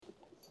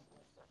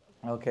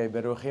Okay,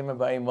 Beruchim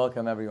Habayim,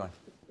 welcome everyone.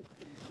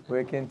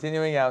 We're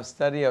continuing our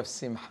study of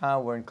Simha.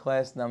 We're in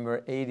class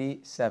number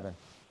 87.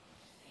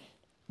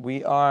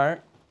 We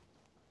are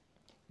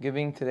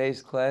giving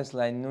today's class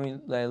Lailui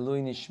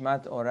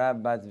Nishmat Ora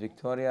Bat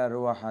Victoria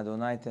Ruach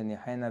Adonai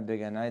Tenihena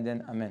Began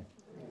Eden. Amen.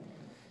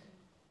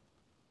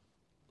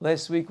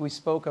 Last week we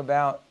spoke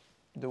about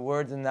the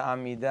words in the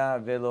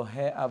Amidah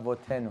Velohe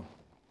Avotenu.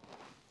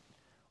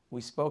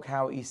 We spoke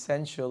how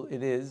essential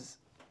it is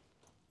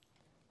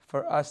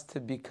for us to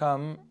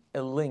become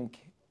a link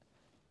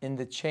in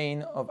the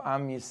chain of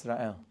Am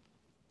Yisrael.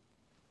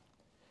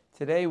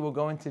 Today we're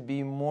going to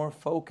be more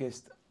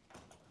focused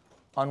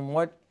on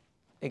what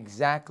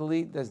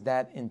exactly does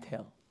that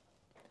entail.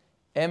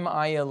 Am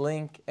I a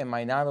link? Am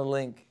I not a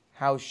link?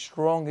 How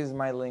strong is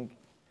my link?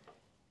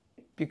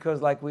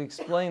 Because like we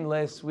explained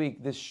last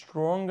week, the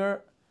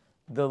stronger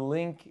the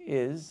link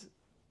is,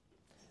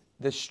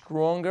 the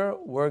stronger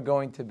we're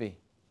going to be.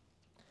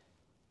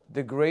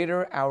 The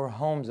greater our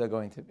homes are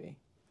going to be.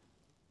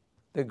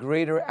 The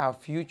greater our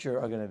future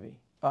are going to be.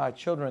 Our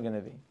children are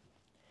going to be.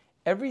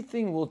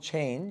 Everything will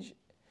change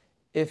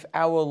if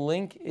our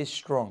link is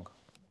strong.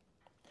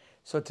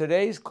 So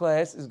today's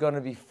class is going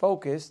to be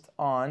focused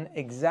on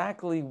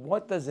exactly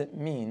what does it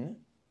mean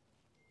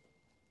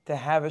to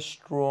have a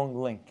strong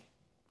link.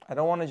 I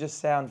don't want to just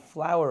sound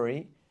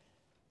flowery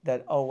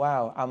that, oh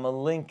wow, I'm a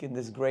link in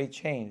this great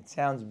chain. It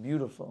sounds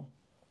beautiful.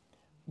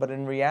 But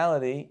in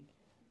reality,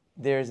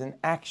 there's an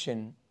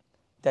action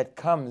that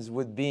comes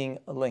with being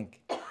a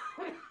link.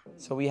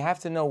 So we have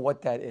to know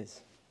what that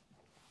is.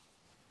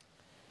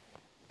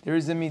 There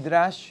is a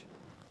midrash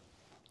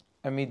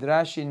in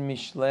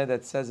Mishle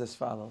that says as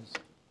follows.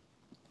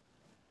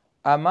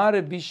 Amar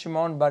Rabbi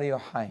Shimon bar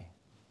Yochai.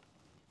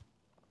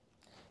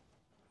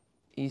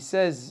 He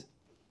says,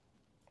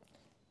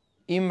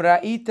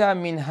 Imra'ita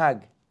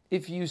minhag,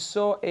 if you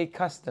saw a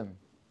custom,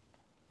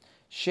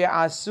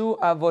 she'asu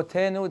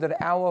avotenu,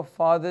 that our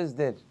fathers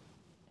did,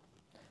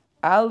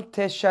 al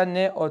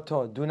teshane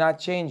oto, do not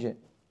change it.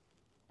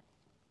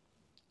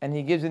 And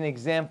he gives an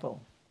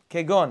example.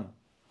 Kegon,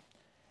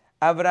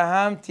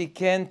 Abraham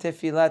tiken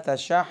tefilat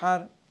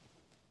hashachar,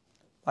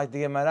 like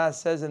the Gemara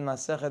says in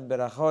Masechet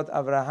Berachot,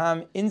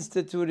 Abraham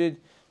instituted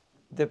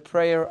the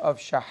prayer of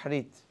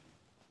Shachrit.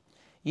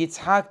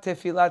 Yitzhak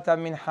tefilat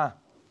minha.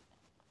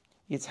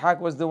 Yitzhak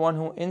was the one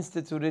who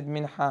instituted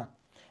minha.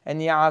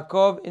 And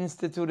Yaakov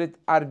instituted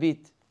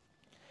arbit.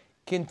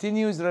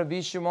 Continues Rabbi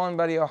Shimon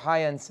bar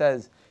Yochai and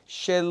says,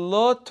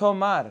 Shelo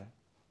tomar,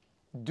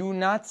 do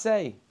not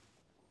say,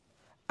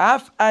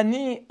 Af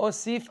ani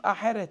osif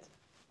aheret,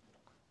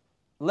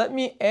 let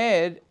me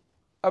add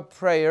a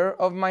prayer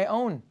of my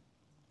own.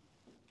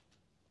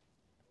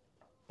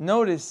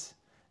 Notice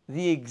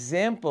the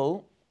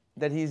example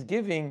that he's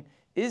giving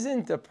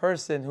isn't a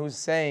person who's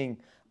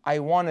saying, I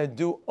want to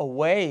do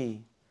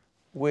away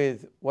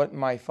with what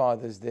my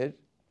fathers did,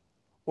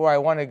 or I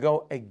want to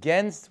go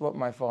against what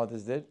my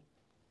fathers did.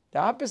 The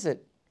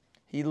opposite.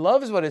 He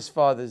loves what his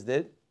fathers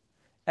did,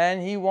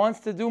 and he wants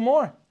to do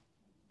more.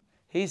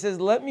 He says,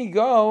 let me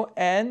go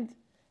and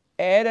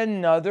add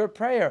another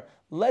prayer.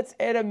 Let's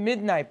add a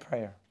midnight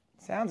prayer.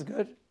 Sounds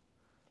good.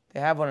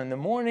 They have one in the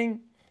morning,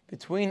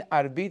 between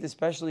Arbit,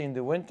 especially in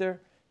the winter,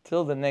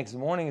 till the next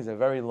morning is a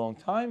very long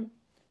time.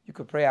 You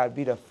could pray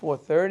Arbit at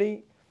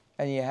 4:30,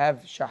 and you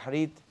have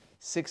Shachrit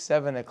 6,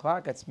 7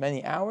 o'clock. That's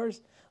many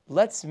hours.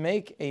 Let's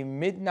make a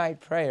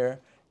midnight prayer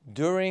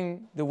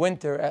during the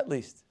winter at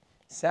least.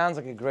 Sounds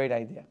like a great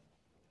idea.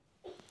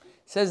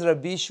 Says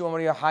Rabbi Shimon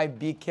bar Yochai,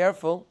 be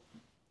careful.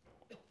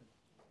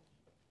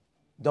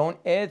 Don't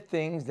add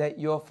things that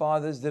your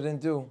fathers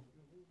didn't do.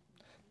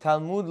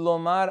 Talmud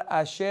lomar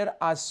asher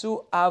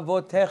asu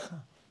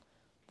avotecha.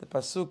 The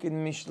pasuk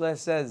in Mishle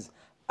says,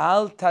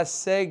 Al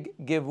taseg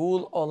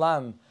gevul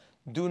olam.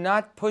 Do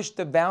not push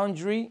the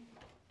boundary.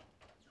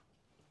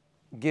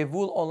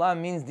 Gevul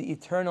olam means the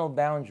eternal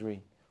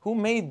boundary. Who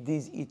made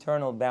these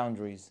eternal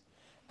boundaries?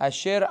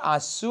 Asher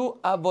asu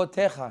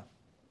avotecha.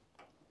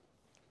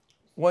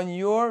 When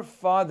your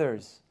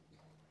fathers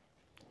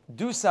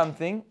do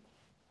something,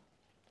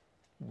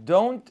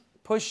 don't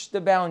push the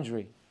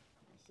boundary.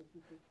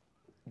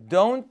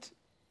 Don't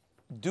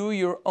do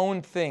your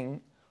own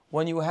thing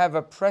when you have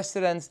a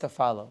precedence to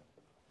follow.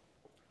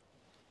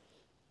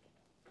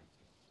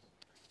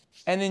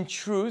 And in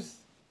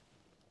truth,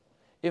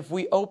 if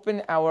we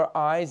open our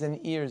eyes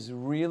and ears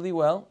really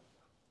well,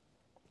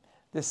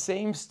 the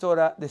same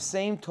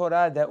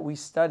Torah that we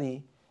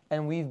study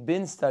and we've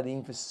been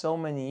studying for so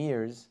many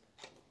years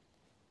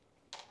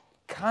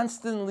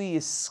constantly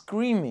is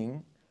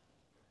screaming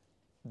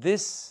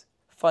this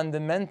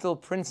fundamental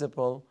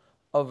principle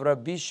of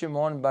Rabbi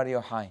Shimon bar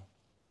Yochai.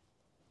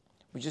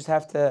 We just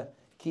have to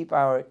keep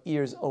our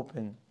ears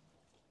open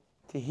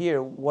to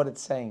hear what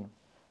it's saying.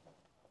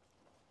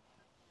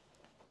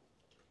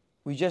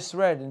 We just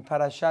read in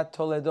Parashat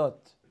Toledot,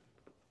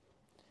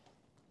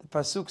 the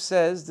pasuk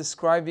says,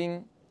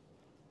 describing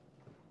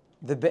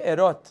the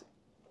be'erot,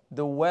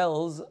 the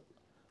wells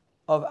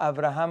of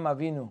Avraham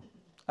Avinu.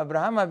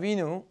 Avraham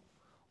Avinu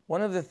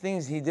one of the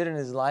things he did in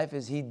his life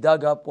is he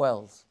dug up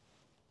wells.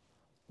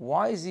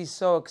 Why is he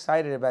so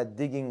excited about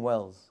digging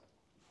wells?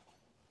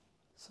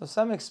 So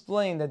some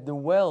explain that the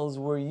wells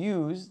were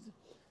used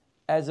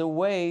as a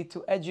way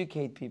to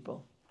educate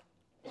people.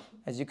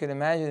 As you can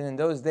imagine, in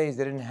those days,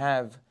 they didn't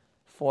have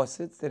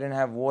faucets, they didn't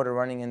have water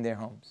running in their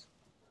homes.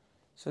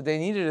 So they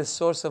needed a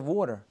source of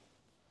water.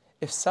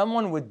 If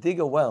someone would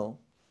dig a well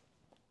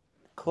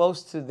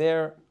close to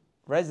their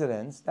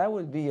residence, that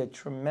would be a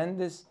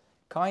tremendous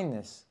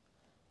kindness.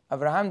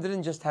 Abraham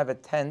didn't just have a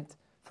tent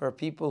for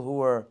people who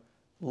were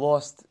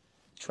lost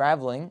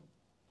traveling.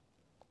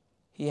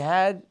 He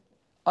had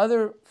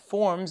other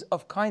forms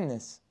of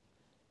kindness.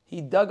 He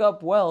dug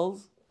up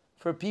wells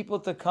for people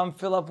to come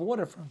fill up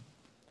water from.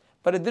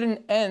 But it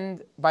didn't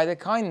end by the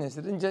kindness.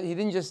 He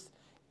didn't just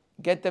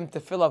get them to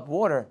fill up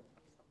water.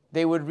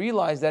 They would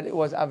realize that it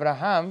was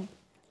Abraham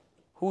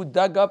who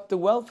dug up the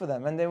well for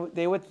them, and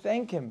they would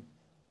thank him.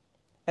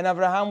 And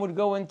Abraham would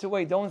go into,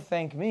 wait, don't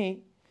thank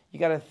me. You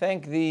got to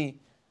thank the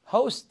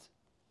host.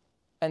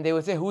 And they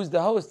would say, who's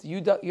the host?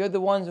 You're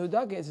the ones who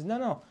dug it. He says,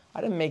 no,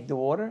 I didn't make the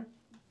water.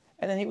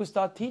 And then he would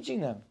start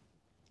teaching them.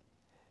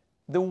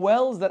 The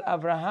wells that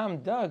Abraham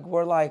dug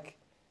were like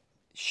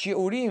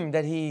shiurim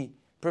that he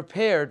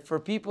prepared for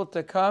people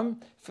to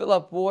come, fill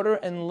up water,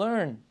 and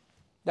learn.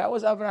 That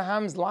was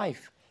Abraham's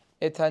life.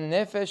 Et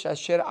hanefesh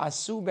asher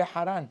asu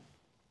beharan.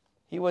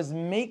 He was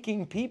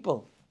making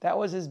people. That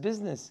was his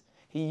business.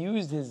 He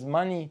used his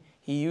money.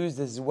 He used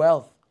his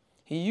wealth.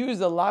 He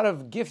used a lot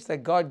of gifts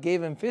that God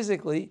gave him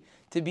physically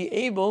to be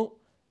able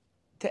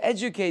to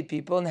educate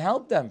people and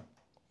help them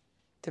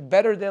to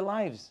better their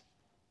lives.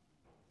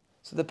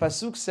 So the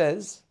Pasuk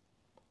says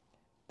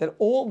that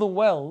all the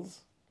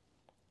wells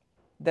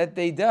that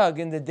they dug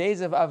in the days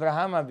of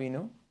Avraham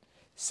Avinu,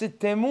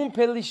 Sitemum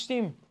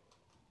Pelishtim.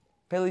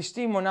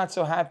 Pelishtim were not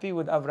so happy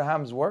with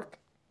Avraham's work.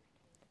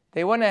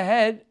 They went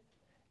ahead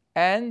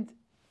and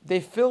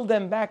they filled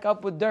them back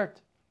up with dirt,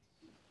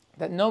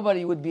 that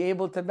nobody would be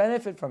able to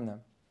benefit from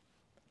them.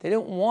 They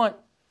didn't want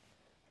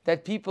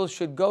that people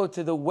should go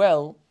to the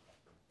well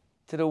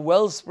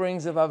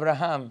springs of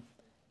Abraham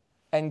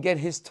and get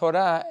his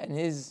Torah and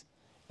his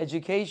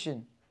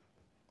education.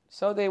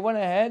 So they went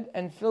ahead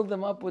and filled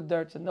them up with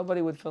dirt so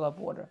nobody would fill up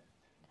water.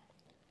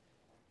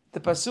 The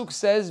Pasuk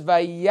says,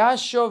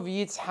 Vayashov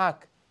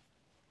Yitzhak.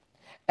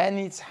 And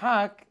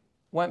Yitzhak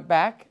went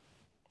back.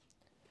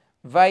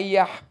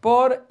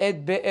 Vayahpor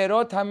et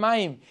be'erot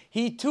hamayim.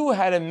 He too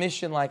had a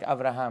mission like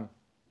Abraham.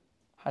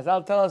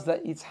 Hazal tell us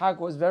that Yitzhak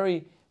was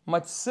very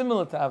much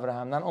similar to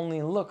Abraham, not only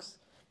in looks,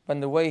 but in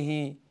the way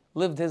he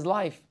lived his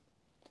life.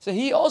 So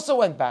he also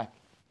went back.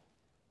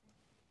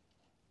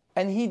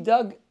 And he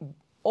dug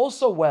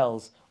also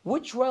wells.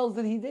 Which wells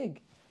did he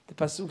dig? The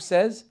Pasuk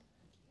says,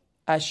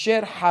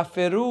 Asher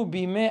haferu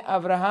bime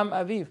Avraham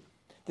aviv.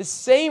 The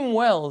same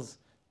wells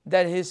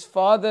that his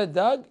father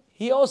dug,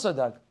 he also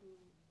dug.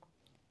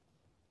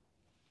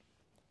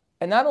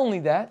 And not only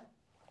that,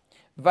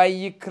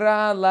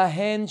 Vayikra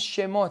lahen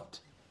shemot.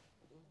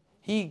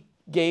 He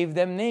gave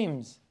them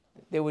names.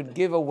 They would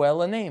give a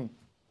well a name.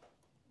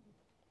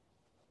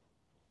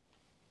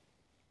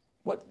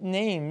 What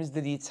names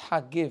did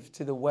Yitzhak give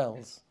to the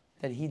wells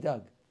that he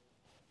dug?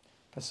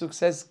 Pasuk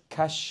says,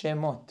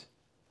 Kashemot,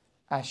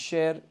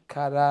 Asher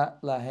kara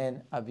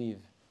lahen aviv.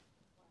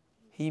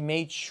 He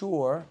made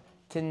sure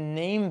to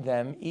name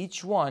them,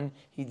 each one.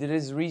 He did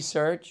his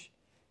research.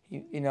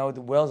 The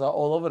wells are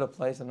all over the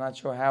place. I'm not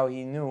sure how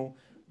he knew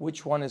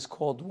which one is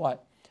called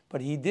what.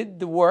 But he did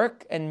the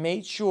work and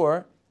made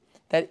sure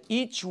that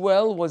each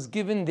well was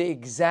given the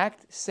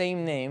exact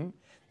same name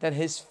that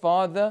his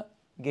father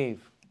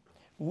gave.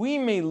 We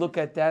may look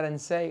at that and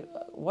say,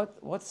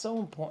 what's so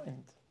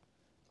important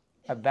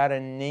about a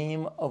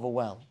name of a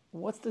well?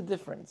 What's the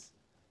difference?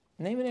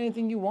 Name it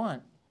anything you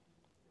want.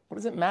 What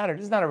does it matter?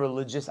 This is not a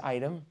religious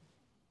item.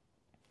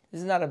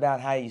 This is not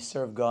about how you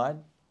serve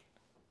God.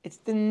 It's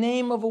the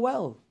name of a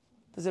well.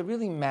 Does it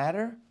really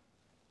matter?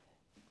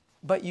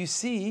 But you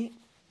see,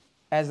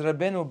 as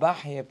Rabbeinu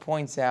Bahya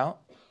points out,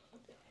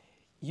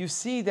 you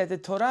see that the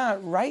Torah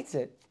writes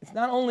it. It's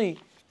not only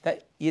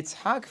that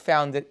Yitzhak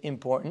found it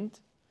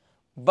important,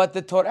 but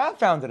the Torah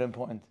found it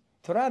important.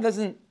 Torah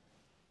doesn't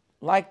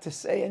like to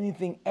say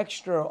anything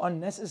extra or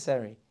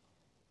unnecessary.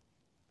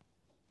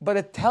 But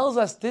it tells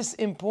us this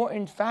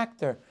important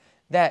factor,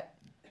 that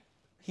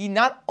he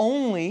not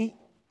only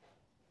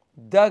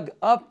dug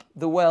up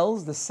the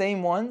wells, the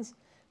same ones,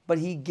 but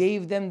he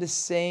gave them the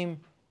same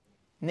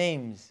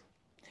names.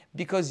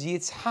 Because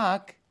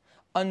Yitzhak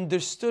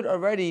understood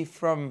already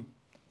from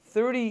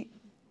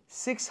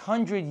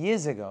 3,600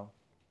 years ago,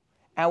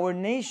 our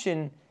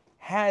nation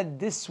had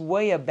this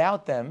way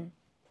about them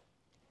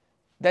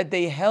that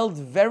they held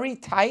very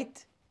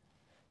tight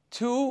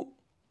to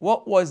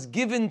what was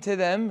given to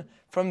them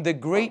from the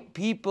great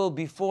people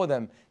before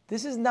them.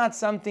 This is not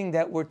something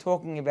that we're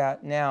talking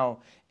about now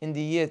in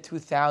the year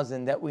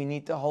 2000, that we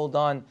need to hold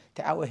on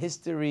to our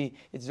history.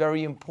 It's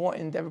very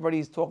important.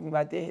 Everybody's talking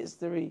about their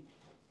history.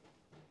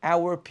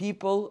 Our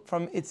people,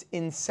 from its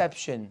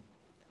inception,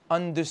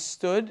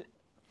 understood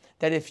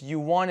that if you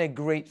want a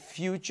great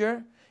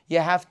future, you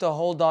have to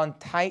hold on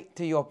tight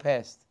to your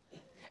past.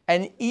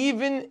 And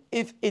even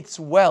if it's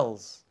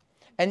wells,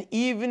 and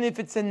even if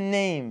it's a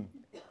name,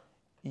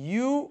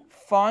 you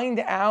find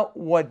out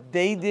what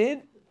they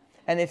did,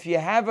 and if you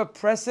have a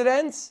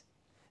precedence,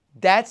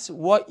 that's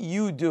what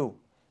you do.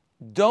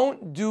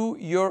 Don't do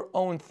your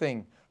own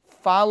thing.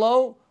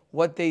 Follow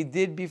what they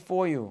did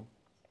before you.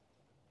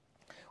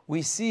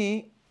 We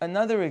see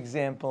another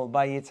example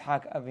by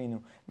Yitzhak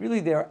Avinu. Really,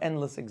 there are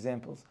endless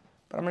examples,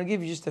 but I'm going to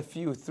give you just a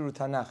few through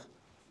Tanakh.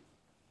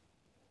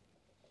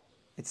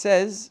 It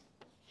says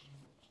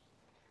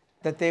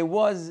that there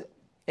was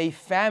a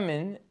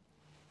famine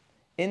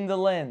in the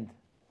land.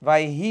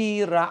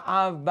 Vayhi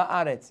ra'av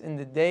ba'aretz, in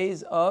the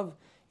days of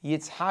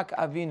Yitzhak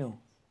Avinu.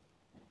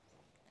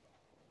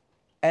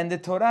 And the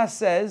Torah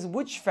says,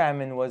 which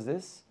famine was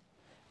this?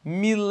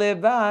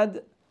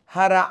 Milevad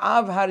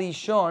hara'av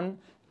harishon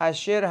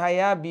asher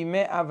haya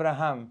bime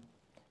Avraham.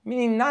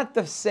 Meaning not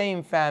the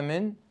same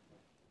famine,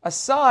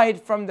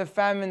 aside from the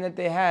famine that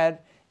they had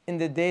in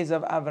the days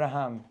of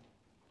Avraham.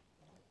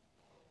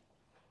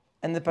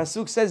 And the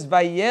pasuk says,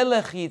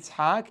 Vayelech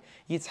Yitzhak.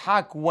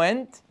 Yitzhak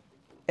went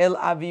El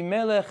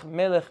Avimelech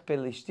Melech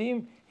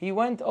Pelishtim. He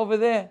went over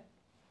there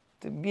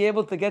to be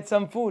able to get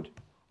some food.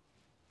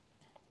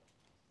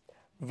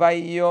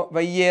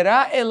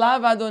 Vayera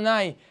elav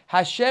Adonai.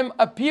 Hashem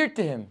appeared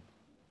to him.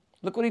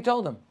 Look what he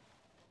told him.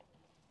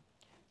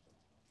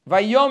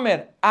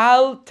 Vayomer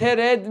al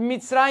tered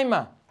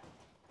Mitzrayma.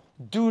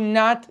 Do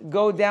not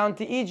go down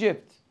to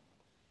Egypt.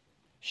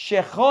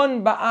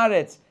 Shechon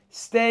ba'aretz.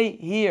 Stay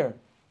here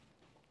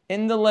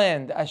in the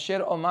land.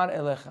 Asher omar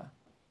elecha.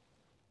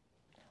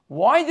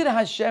 Why did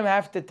Hashem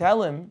have to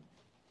tell him,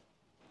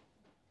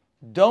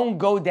 don't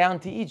go down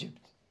to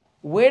Egypt?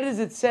 Where does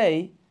it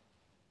say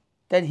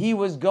that he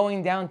was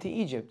going down to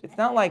Egypt? It's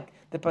not like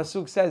the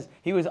pasuk says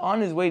he was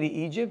on his way to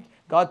Egypt.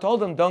 God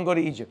told him, don't go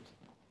to Egypt.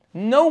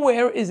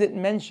 Nowhere is it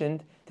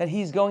mentioned that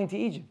he's going to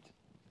Egypt.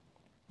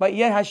 But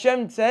yet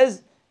Hashem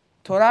says,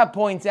 Torah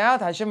points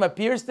out, Hashem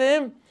appears to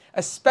him,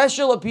 a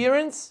special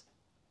appearance,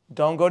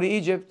 don't go to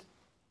Egypt.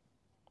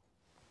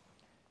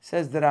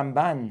 Says the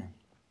Ramban,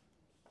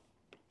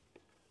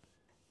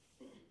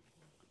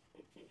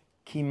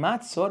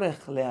 Kimat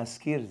sorech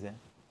lehaskir ze.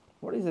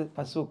 What is the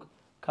pasuk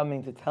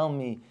coming to tell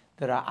me?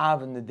 The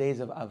Ra'av in the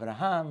days of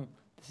Avraham.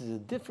 This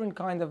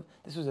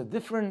was a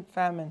different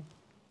famine.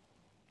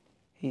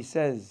 He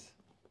says,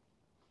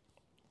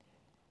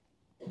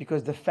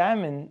 because the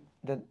famine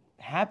that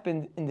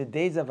happened in the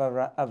days of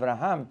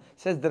Avraham,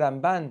 says the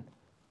Ramban,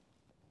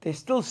 they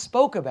still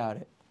spoke about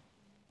it.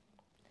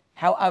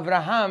 How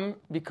Avraham,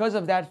 because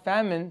of that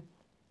famine,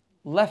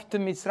 left to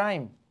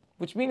Mitzrayim,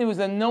 which means it was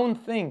a known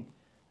thing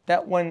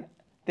that when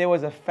there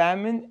was a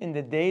famine in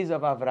the days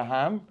of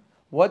Avraham,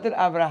 what did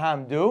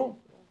Avraham do?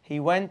 He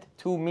went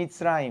to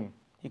Mitzrayim.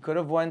 He could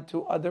have went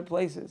to other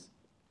places,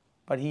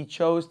 but he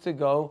chose to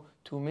go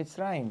to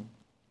Mitzrayim.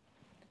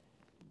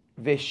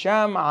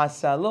 Vesham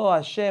asalo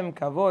Hashem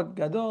kavod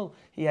gadol.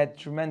 He had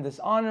tremendous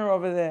honor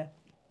over there.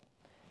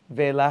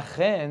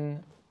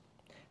 Velachen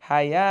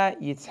haya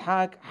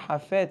Yitzhak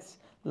hafetz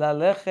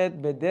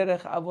lalechet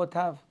bederech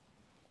avotav.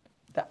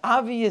 The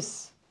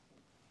obvious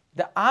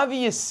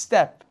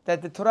step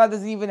that the Torah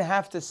doesn't even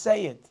have to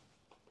say it.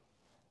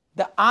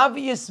 The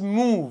obvious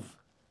move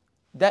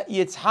that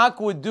Yitzhak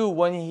would do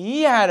when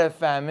he had a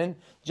famine,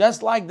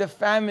 just like the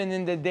famine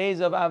in the days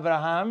of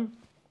Avraham,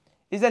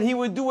 is that he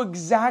would do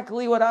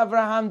exactly what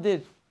Avraham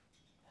did.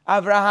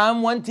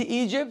 Avraham went to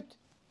Egypt,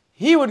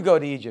 he would go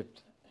to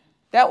Egypt.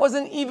 That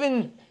wasn't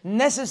even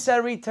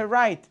necessary to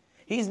write.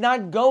 He's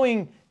not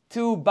going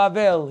to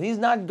Babel. He's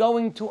not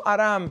going to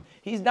Aram.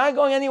 He's not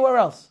going anywhere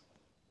else.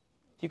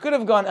 He could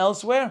have gone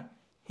elsewhere.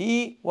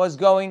 He was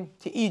going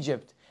to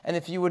Egypt. And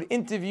if you would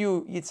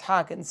interview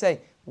Yitzhak and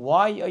say,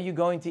 why are you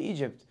going to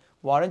Egypt?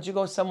 Why don't you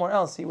go somewhere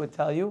else? He would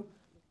tell you,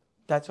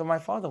 that's where my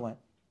father went.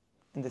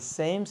 In the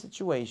same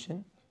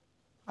situation,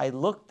 I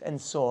looked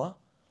and saw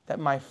that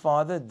my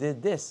father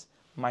did this.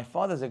 My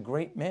father's a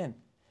great man.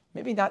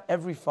 Maybe not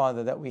every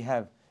father that we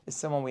have is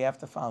someone we have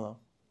to follow.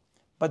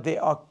 But they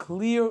are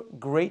clear,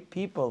 great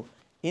people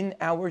in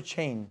our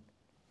chain.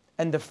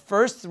 And the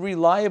first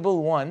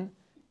reliable one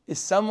is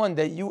someone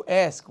that you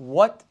ask,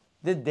 what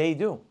did they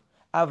do?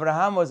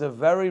 Abraham was a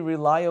very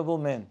reliable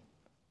man.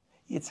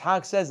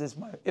 Yitzhak says,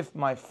 if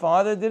my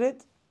father did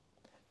it,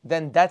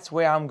 then that's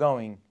where I'm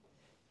going.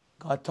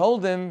 God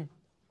told him,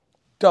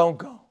 don't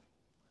go.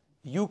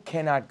 You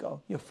cannot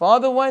go. Your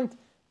father went,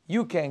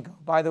 you can't go.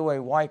 By the way,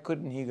 why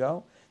couldn't he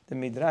go? The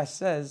Midrash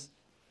says,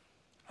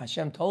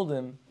 Hashem told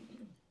him,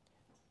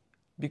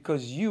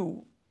 because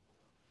you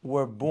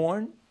were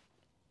born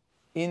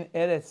in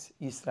Eretz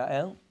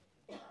Yisrael.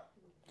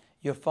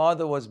 Your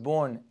father was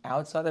born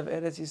outside of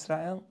Eretz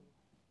Yisrael.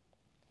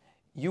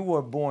 You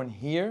were born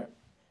here.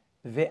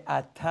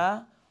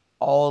 Ve'ata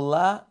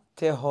ola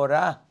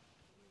tehora.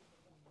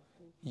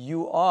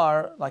 You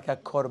are like a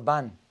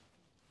korban.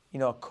 You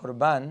know, a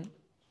korban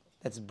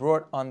that's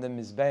brought on the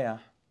Mizbeach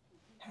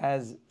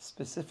has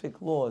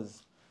specific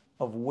laws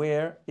of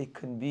where it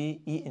can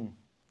be eaten.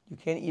 You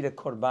can't eat a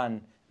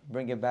korban,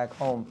 bring it back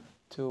home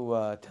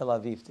to Tel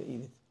Aviv to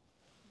eat it.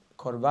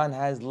 Korban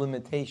has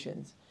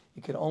limitations.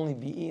 It can only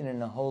be eaten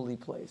in a holy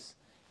place.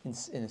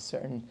 In a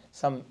certain,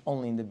 some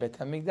only in the Bet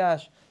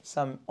HaMikdash,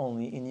 some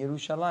only in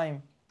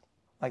Yerushalayim.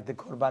 Like the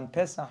Korban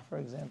Pesach, for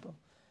example.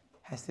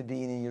 Has to be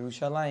eaten in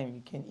Yerushalayim.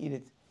 You can't eat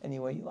it any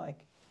way you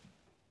like.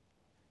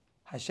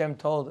 Hashem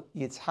told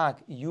Yitzhak,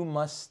 you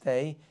must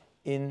stay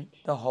in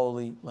the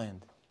Holy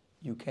Land.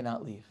 You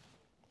cannot leave.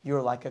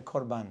 You're like a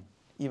korban,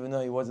 even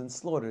though he wasn't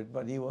slaughtered,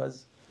 but he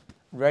was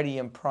ready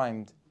and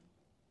primed.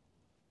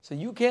 So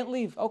you can't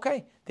leave.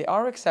 Okay, there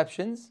are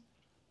exceptions,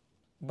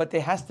 but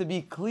there has to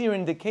be clear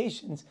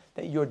indications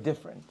that you're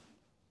different.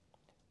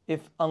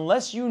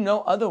 Unless you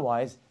know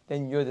otherwise,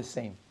 then you're the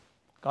same.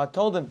 God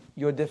told him,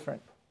 you're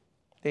different.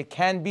 There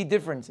can be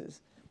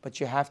differences, but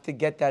you have to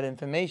get that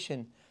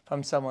information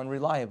from someone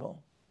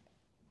reliable.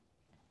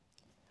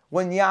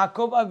 When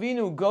Yaakov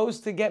Avinu goes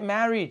to get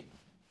married,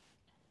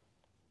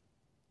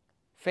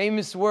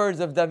 famous words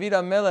of David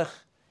HaMelech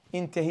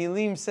in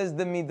Tehillim, says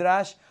the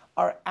Midrash,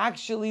 are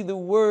actually the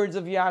words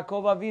of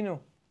Yaakov Avinu.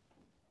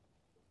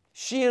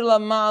 Shir la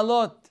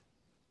ma'alot.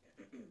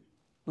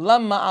 La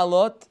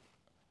ma'alot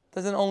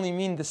doesn't only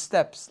mean the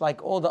steps,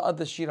 like all the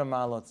other Shir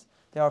ma'alot.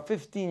 There are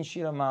 15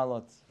 Shir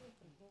ma'alot.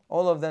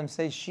 All of them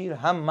say Shir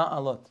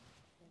ha-ma'alot.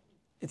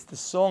 It's the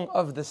song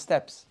of the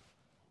steps.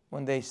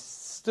 When they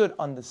stood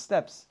on the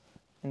steps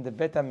in the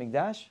Bet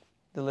HaMikdash,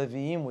 the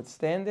Leviim would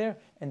stand there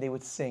and they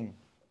would sing.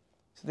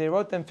 So they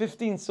wrote them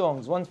 15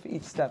 songs, one for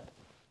each step.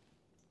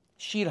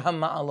 Shir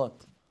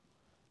ha-ma'alot.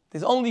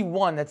 There's only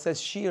one that says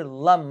Shir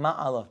la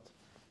ma'alot.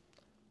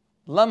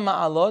 La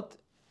ma'alot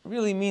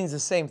really means the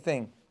same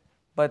thing,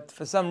 but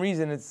for some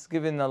reason it's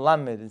given a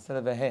lamed instead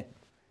of a he.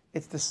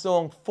 It's the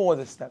song for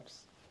the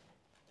steps.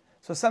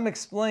 So some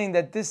explain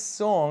that this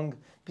song,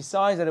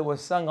 besides that it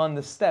was sung on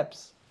the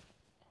steps,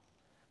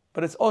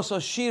 but it's also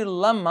Shir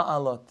la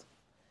ma'alot.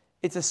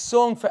 It's a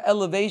song for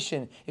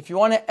elevation. If you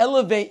want to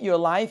elevate your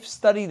life,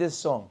 study this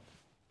song.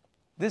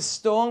 This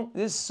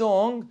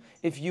song,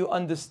 if you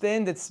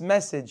understand its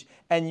message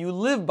and you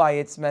live by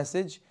its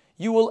message,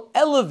 you will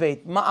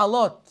elevate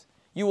ma'alot.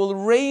 You will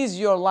raise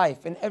your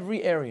life in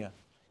every area.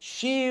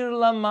 Shir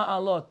la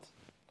ma'alot.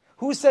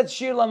 Who said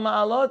Shir la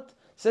ma'alot?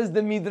 Says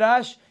the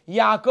Midrash,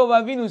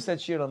 Yaakov Avinu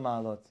said Shir la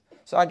ma'alot.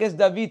 So I guess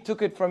David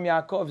took it from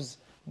Yaakov's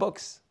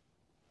books.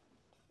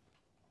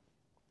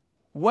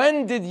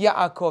 When did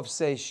Yaakov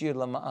say Shir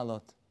la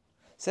ma'alot?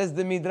 Says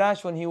the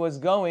Midrash, when he was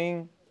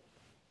going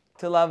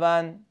to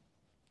Lavan,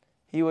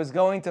 he was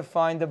going to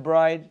find a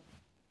bride.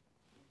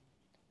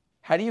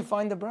 How do you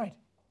find a bride?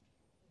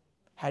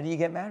 How do you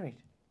get married?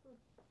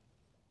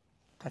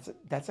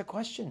 That's a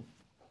question.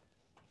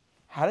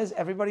 How does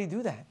everybody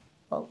do that?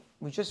 Well,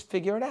 we just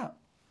figure it out.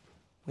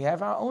 We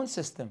have our own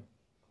system.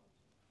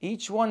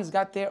 Each one's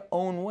got their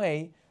own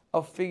way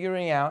of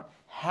figuring out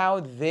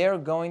how they're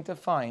going to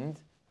find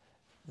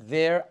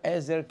their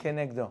Ezer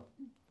Kenegdo,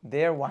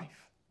 their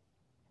wife.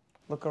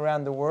 Look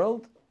around the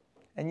world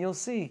and you'll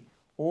see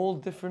all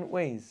different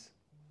ways.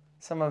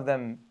 Some of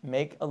them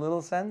make a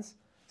little sense.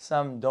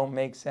 Some don't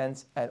make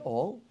sense at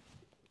all.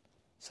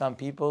 Some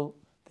people,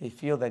 they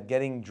feel that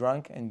getting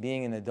drunk and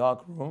being in a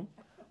dark room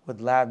with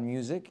loud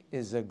music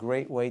is a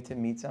great way to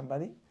meet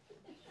somebody.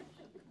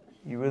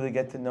 You really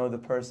get to know the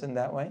person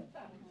that way.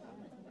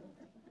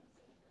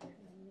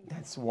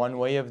 That's one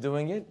way of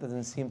doing it.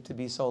 Doesn't seem to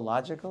be so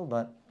logical,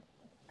 but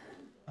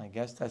I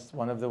guess that's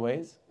one of the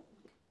ways.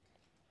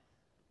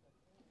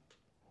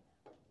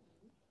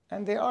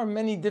 And there are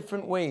many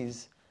different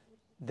ways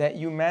that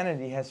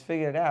humanity has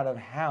figured out of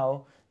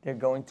how they're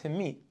going to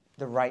meet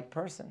the right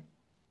person.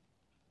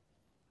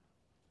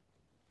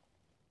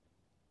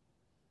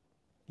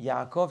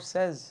 Yaakov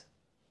says,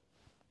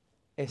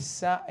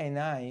 Esa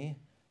enai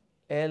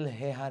el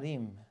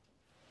heharim.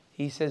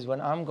 He says,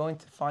 when I'm going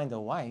to find a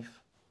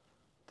wife,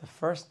 the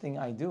first thing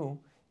I do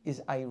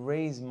is I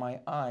raise my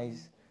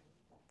eyes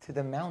to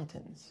the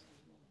mountains.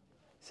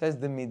 Says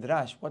the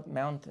Midrash, what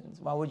mountains?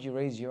 Why would you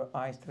raise your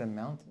eyes to the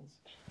mountains?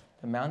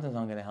 The mountains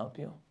aren't going to help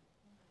you.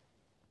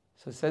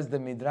 So says the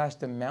Midrash,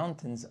 the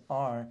mountains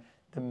are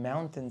the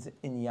mountains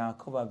in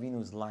Yaakov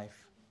Avinu's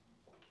life.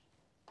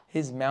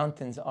 His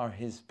mountains are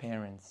his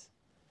parents.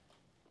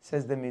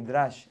 Says the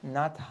Midrash,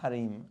 not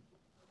Harim,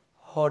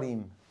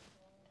 Horim.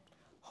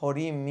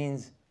 Horim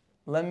means,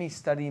 let me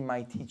study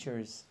my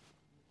teachers.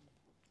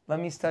 Let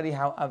me study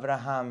how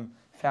Abraham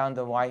found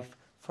a wife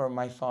for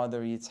my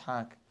father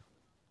Yitzhak.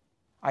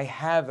 I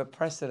have a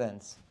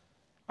precedence.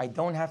 I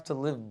don't have to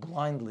live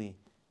blindly.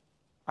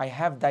 I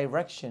have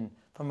direction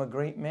from a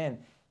great man.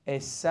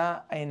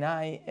 Esa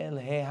enai el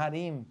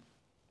heharim.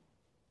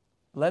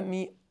 Let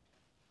me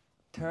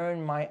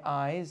turn my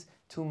eyes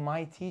to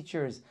my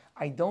teachers.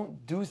 I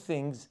don't do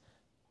things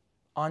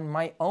on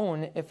my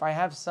own if I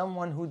have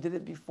someone who did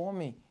it before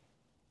me.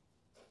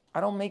 I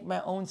don't make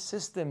my own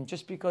system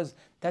just because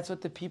that's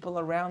what the people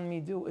around me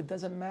do. It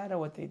doesn't matter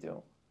what they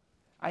do.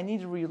 I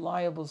need a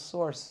reliable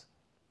source.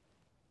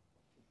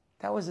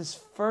 That was his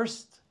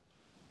first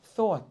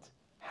thought.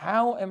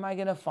 how am I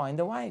going to find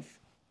a wife?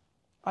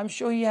 I'm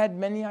sure he had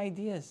many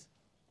ideas.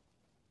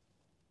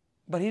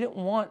 But he didn't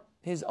want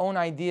his own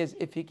ideas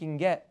if he can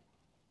get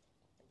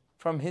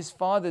from his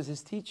fathers,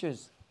 his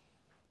teachers.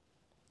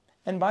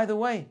 And by the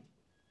way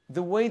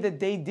that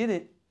they did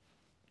it,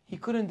 he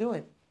couldn't do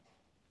it.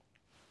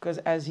 Because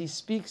as he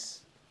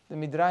speaks, the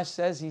Midrash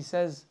says, he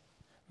says,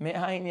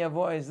 Me'ayin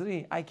yavo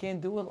ezri, I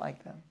can't do it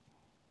like them.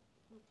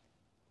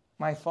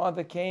 My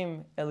father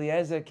came,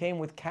 Eliezer came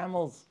with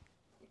camels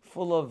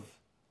full of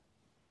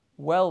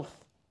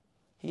wealth.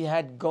 He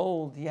had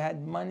gold, he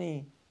had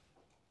money.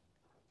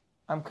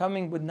 I'm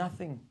coming with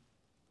nothing.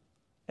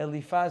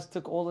 Eliphaz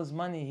took all his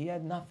money, he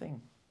had nothing.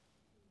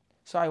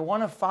 So I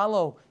want to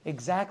follow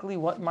exactly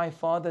what my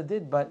father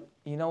did, but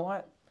you know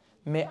what?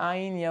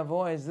 Me'ayin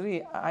yavo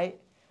ezri,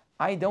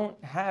 I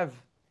don't have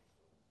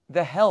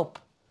the help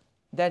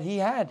that he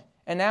had.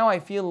 And now I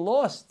feel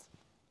lost.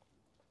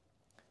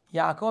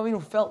 Yaakov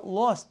Avinu felt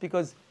lost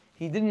because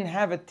he didn't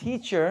have a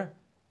teacher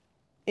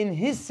in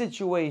his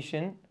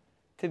situation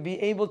to be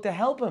able to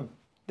help him.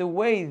 The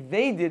way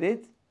they did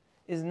it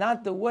is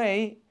not the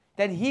way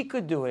that he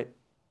could do it.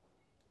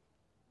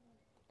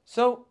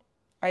 So,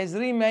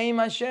 Ezri Me'im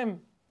Hashem.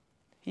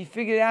 He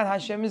figured out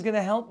Hashem is going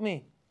to help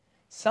me.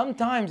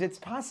 Sometimes it's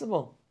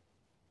possible.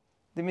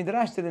 The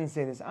Midrash didn't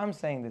say this, I'm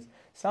saying this.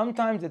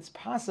 Sometimes it's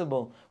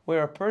possible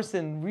where a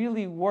person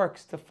really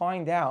works to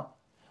find out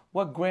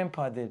what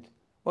grandpa did,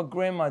 what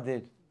grandma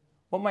did,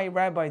 what my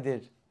rabbi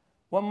did,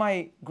 what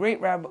my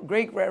great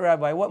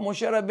rabbi, what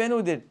Moshe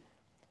Rabbeinu did.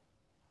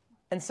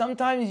 And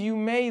sometimes you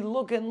may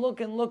look and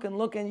look and look and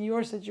look, and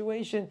your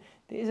situation,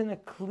 there isn't a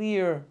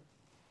clear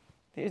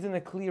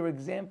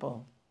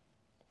example.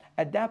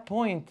 At that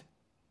point,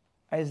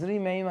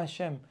 Ezri Me'im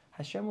Hashem,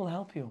 Hashem will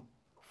help you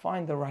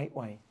find the right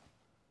way.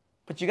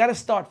 But you got to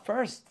start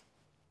first.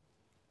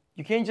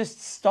 You can't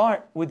just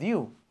start with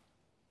you.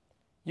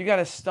 You got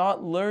to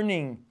start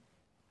learning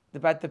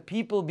about the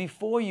people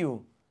before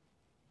you.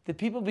 The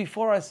people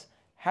before us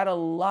had a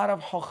lot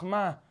of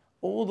chokhmah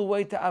all the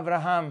way to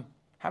Abraham.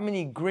 How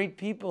many great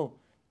people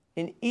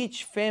in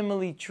each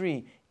family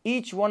tree,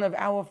 each one of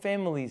our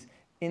families,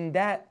 in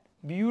that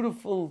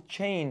beautiful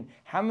chain,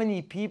 how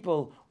many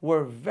people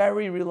were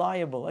very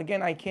reliable?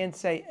 Again, I can't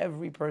say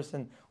every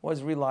person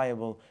was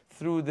reliable.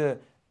 Through the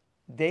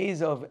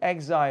days of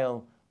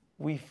exile,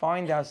 we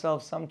find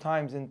ourselves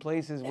sometimes in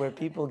places where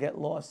people get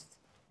lost.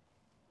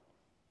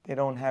 They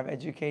don't have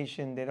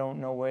education, they don't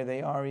know where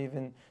they are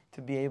even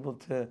to be able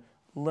to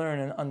learn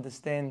and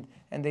understand,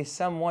 and they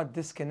somewhat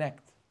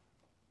disconnect.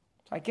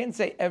 So I can't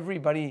say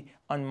everybody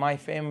on my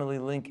family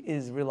link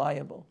is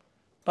reliable,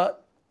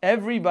 but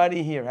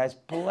everybody here has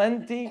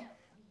plenty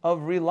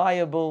of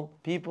reliable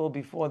people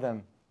before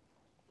them.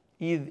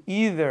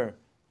 Either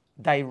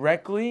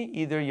directly,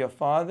 either your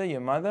father,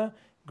 your mother,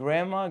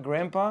 grandma,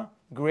 grandpa,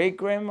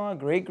 great-grandma,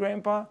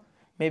 great-grandpa.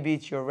 Maybe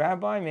it's your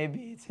rabbi,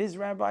 maybe it's his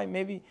rabbi,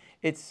 maybe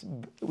it's,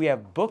 we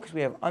have books,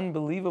 we have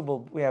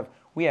unbelievable, we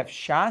have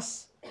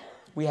Shas,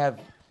 we have,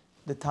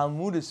 the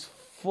Talmud is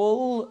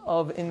full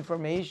of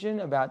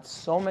information about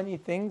so many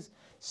things,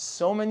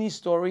 so many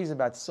stories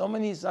about so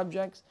many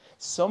subjects,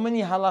 so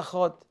many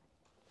halachot,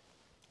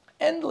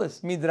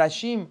 endless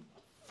midrashim,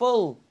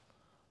 full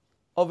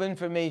of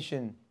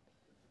information.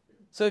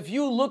 So if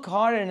you look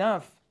hard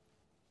enough,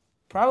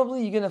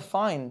 probably you're going to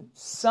find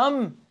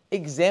some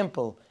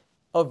example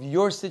of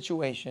your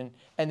situation,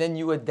 and then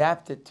you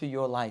adapt it to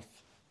your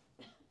life.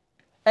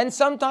 And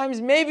sometimes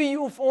maybe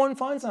you won't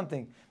find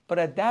something, but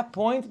at that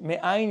point,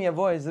 me'ayin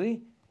yavo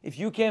ezri, if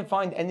you can't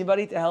find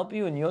anybody to help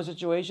you in your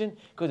situation,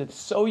 because it's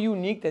so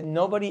unique that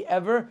nobody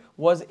ever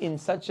was in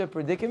such a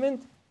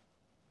predicament,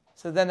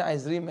 so then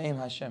Ezri Me'im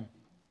Hashem.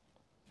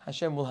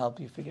 Hashem will help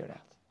you figure it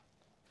out,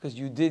 because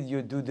you did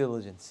your due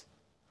diligence.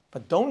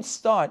 But don't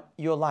start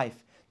your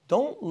life.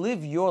 Don't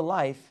live your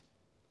life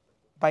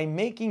by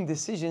making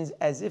decisions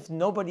as if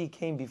nobody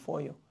came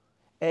before you.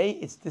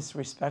 It's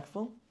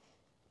disrespectful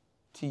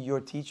to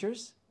your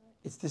teachers.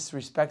 It's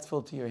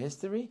disrespectful to your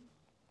history.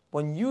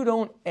 When you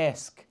don't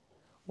ask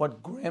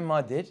what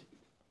grandma did,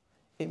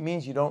 it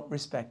means you don't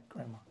respect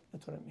grandma.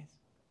 That's what it means.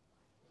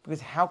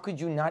 Because how could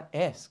you not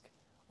ask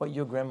what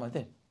your grandma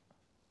did?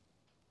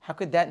 How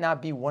could that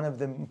not be one of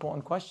the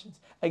important questions?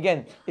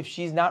 Again, if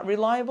she's not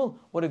reliable,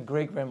 what did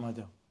great-grandma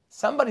do?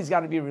 Somebody's got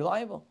to be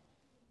reliable.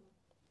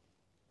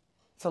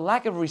 It's a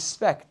lack of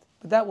respect,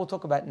 but that we'll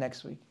talk about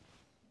next week.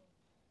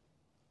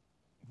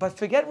 But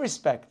forget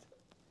respect.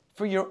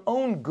 For your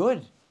own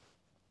good,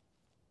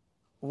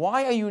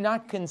 why are you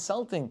not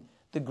consulting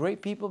the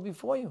great people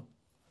before you?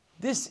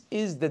 This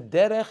is the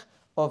derech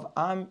of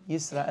Am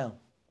Yisrael.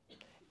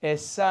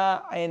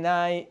 Esa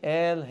einai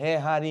el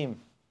heharim.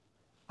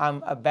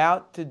 I'm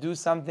about to do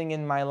something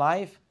in my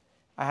life.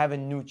 I have a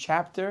new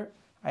chapter.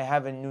 I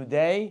have a new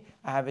day.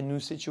 I have a new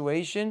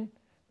situation.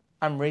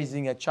 I'm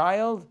raising a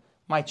child.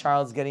 My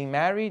child's getting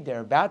married.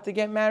 They're about to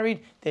get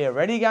married. They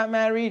already got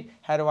married.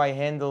 How do I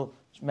handle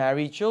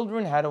married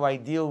children? How do I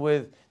deal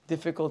with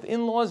difficult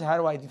in-laws? How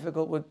do I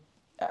deal with...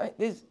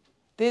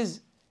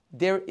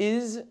 There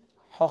is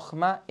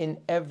chokhmah in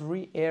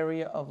every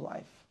area of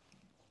life.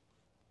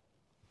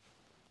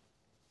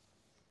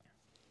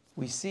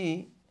 We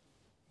see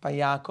by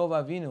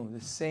Yaakov Avinu,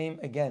 the same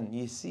again.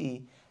 You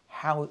see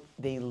how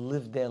they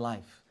lived their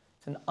life.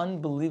 It's an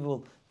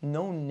unbelievable,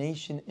 no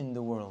nation in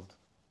the world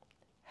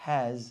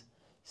has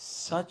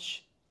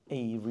such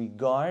a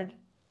regard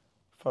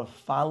for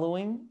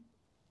following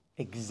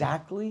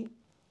exactly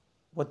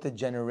what the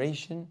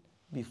generation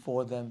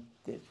before them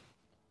did.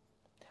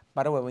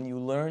 By the way, when you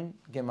learn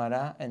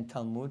Gemara and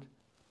Talmud,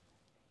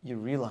 you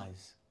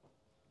realize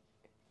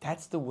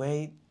that's the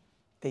way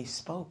they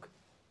spoke.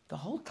 The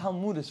whole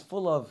Talmud is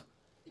full of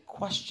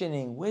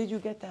questioning. Where did you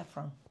get that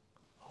from?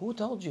 Who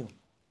told you?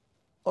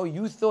 Oh,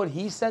 you thought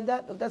he said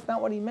that? No, that's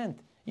not what he meant.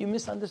 You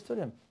misunderstood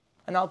him.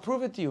 And I'll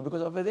prove it to you,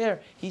 because over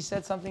there he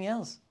said something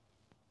else.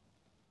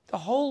 The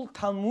whole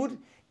Talmud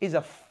is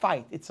a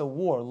fight. It's a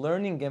war.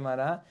 Learning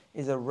Gemara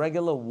is a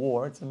regular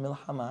war. It's a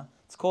milhama.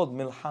 It's called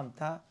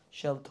milhamta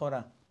shel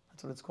Torah.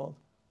 That's what it's called.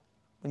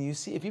 When you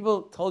see, if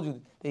people told you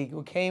they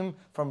came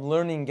from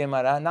learning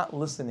Gemara, not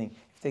listening,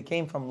 if they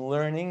came from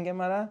learning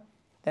Gemara,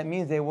 that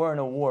means they were in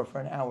a war for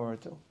an hour or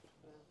two.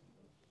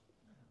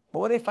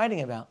 What were they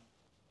fighting about?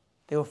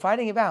 They were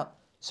fighting about,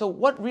 so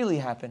what really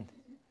happened?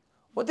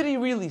 What did he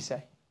really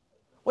say?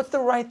 What's the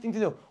right thing to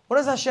do? What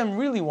does Hashem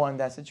really want in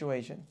that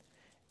situation?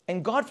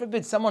 And God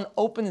forbid someone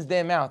opens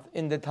their mouth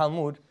in the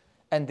Talmud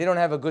and they don't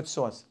have a good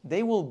source.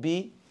 They will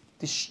be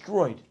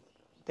destroyed.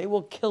 They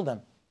will kill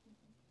them.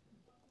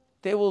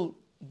 They will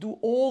do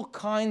all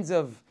kinds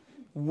of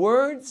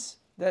words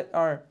that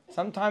are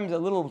sometimes a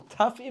little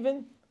tough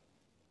even.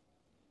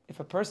 If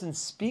a person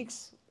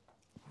speaks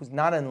who's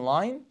not in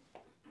line,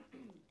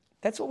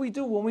 that's what we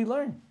do when we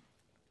learn.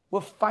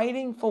 We're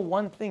fighting for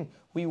one thing.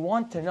 We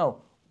want to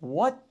know,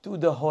 what do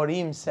the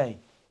Horim say?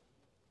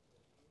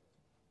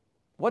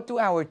 What do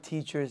our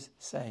teachers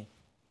say?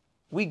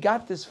 We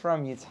got this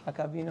from Yitzhak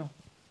Avinu,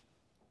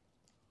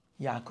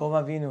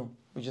 Yaakov Avinu.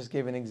 We just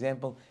gave an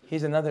example.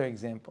 Here's another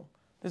example.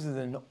 This is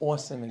an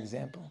awesome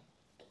example.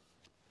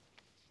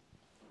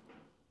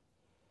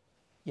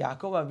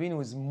 Yaakov Avinu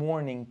was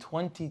mourning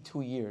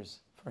 22 years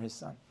for his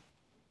son.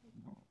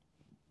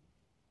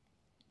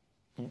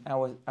 In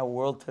our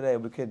world today,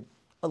 we could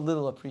a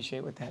little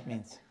appreciate what that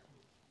means.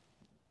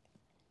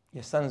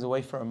 Your son is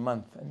away for a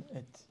month and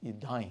you're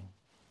dying.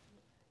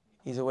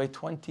 He's away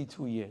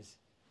 22 years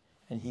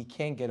and he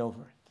can't get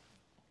over it.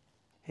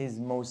 His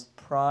most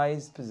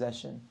prized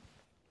possession,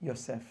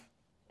 Yosef,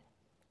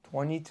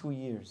 22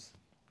 years.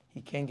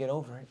 He can't get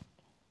over it.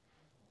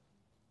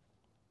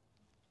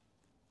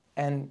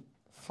 And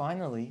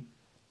finally,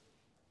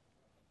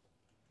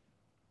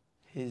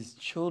 his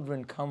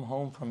children come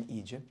home from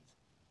Egypt,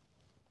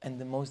 and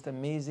the most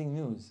amazing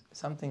news,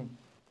 something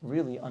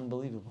really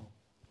unbelievable.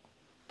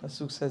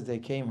 Pasuk says they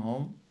came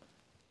home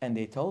and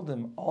they told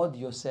him, Od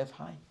Yosef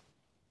Hai.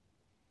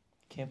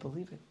 Can't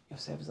believe it.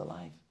 Yosef is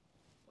alive.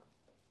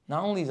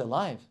 Not only is he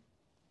alive,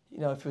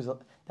 if he was,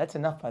 that's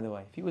enough, by the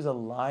way. If he was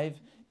alive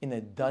in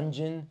a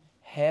dungeon,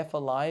 half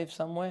alive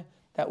somewhere,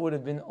 that would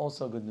have been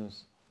also good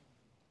news.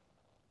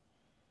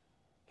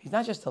 He's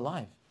not just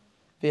alive.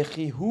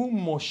 Vechihu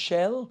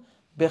moshel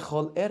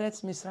bechol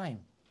eretz Misraim.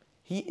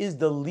 He is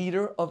the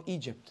leader of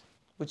Egypt,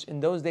 which in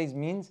those days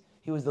means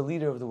he was the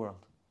leader of the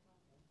world.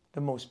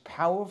 The most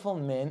powerful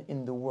man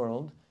in the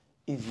world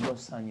is your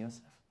son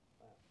Yosef.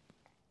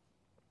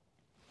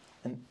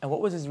 And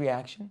what was his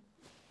reaction?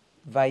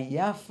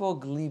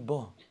 Vayafog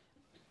libo.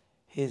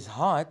 His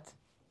heart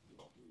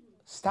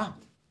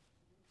stopped.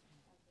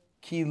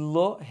 Ki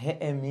lo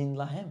he'emin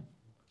lahem.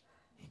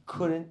 He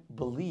couldn't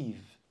believe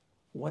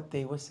what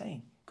they were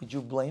saying. Could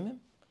you blame him?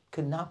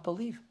 Could not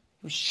believe.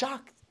 He was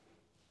shocked.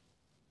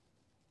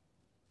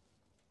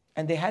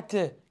 And they had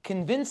to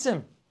convince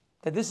him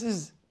that this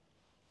is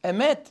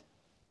emet.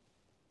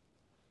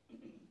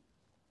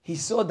 He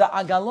saw the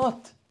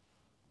agalot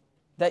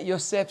that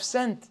Yosef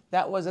sent.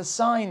 That was a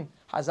sign.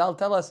 Hazal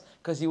tell us,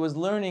 because he was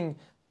learning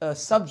a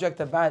subject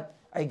about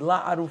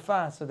Igla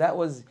Arufa. So that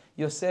was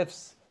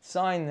Yosef's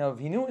sign of,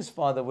 he knew his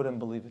father wouldn't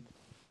believe it.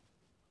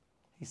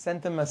 He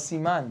sent him a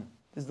siman.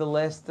 This is the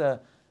last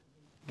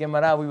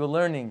Gemara we were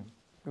learning.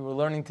 We were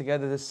learning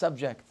together this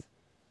subject.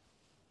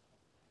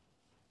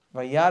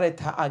 Vayaret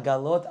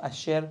ha'agalot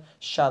asher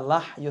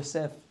shalach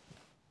Yosef.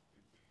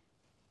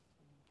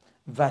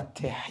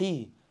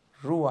 Vatehi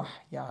ruach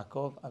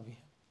Yaakov Avih.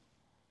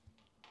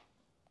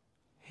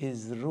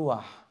 His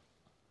ruach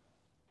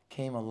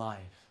came alive.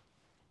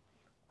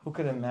 Who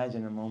could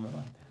imagine a moment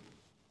like that?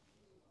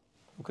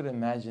 Who could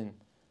imagine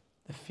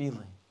the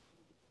feeling?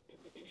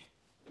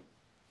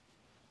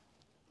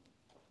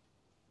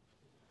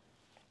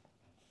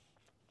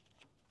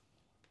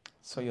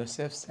 So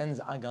Yosef sends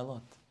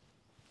Agalot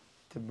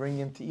to bring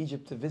him to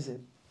Egypt to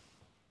visit.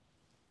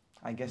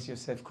 I guess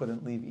Yosef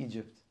couldn't leave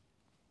Egypt.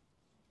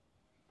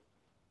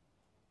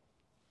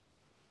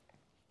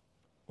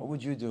 What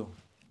would you do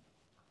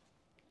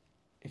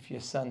if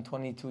your son,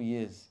 22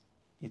 years,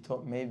 you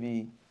thought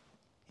maybe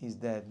he's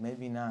dead,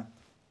 maybe not,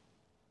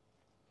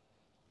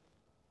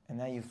 and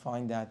now you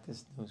find out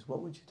this news?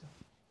 What would you do?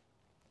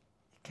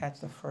 catch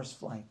the first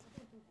flight.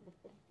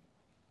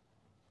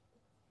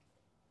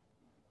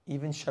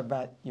 Even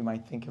Shabbat, you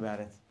might think about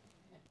it.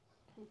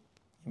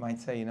 You might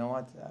say, you know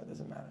what, it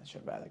doesn't matter,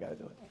 Shabbat, I got to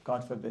do it.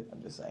 God forbid,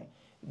 I'm just saying.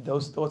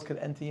 Those thoughts could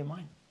enter your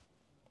mind.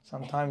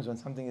 Sometimes when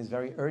something is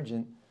very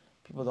urgent,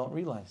 people don't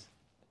realize.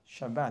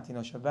 Shabbat,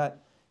 Shabbat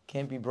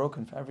can't be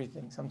broken for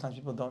everything. Sometimes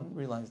people don't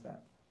realize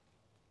that.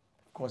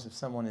 Of course, if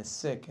someone is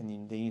sick and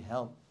they need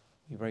help,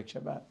 we break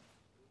Shabbat.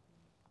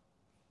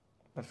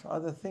 But for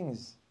other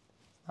things,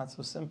 it's not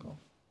so simple.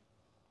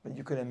 But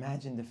you could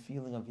imagine the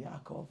feeling of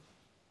Yaakov.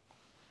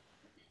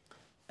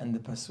 And the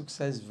pasuk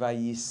says,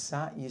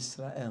 Vayisa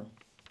Yisrael.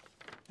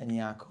 And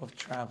Yaakov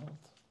traveled.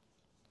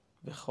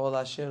 B'chol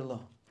asher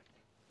lo.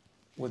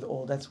 With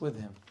all that's with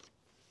him.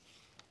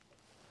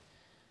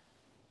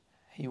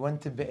 He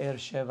went to Be'er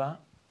Sheva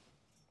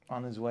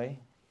on his way.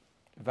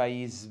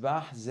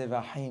 Vayizbah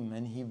zevahim.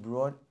 And he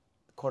brought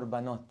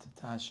korbanot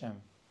to Hashem.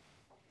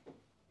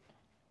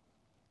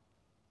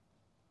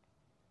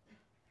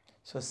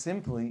 So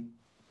simply,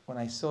 when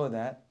I saw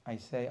that, I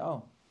say,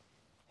 oh,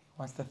 he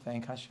wants to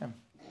thank Hashem.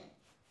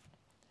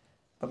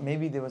 But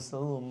maybe there was a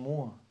little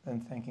more than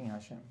thanking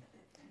Hashem.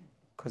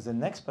 Because the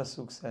next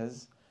pasuk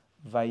says,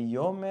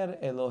 Vayomer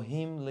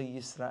Elohim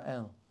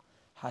leYisrael.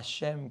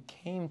 Hashem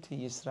came to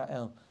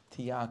Yisrael,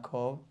 to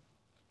Yaakov.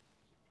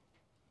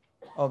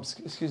 Oh,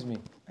 excuse me,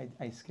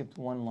 I skipped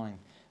one line.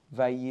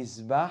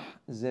 Vayizbah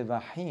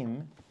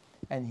zevahim,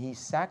 and he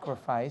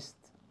sacrificed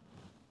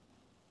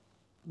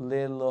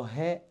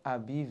leElohe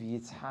abiv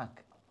Yitzhak,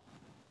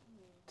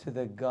 to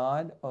the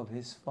God of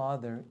his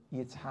father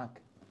Yitzhak.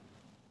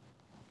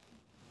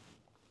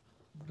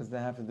 What does that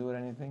have to do with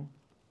anything?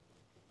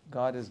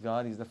 God is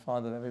God. He's the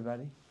father of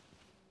everybody.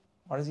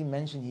 Why does he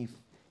mention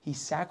he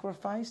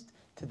sacrificed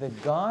to the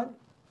God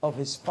of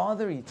his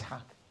father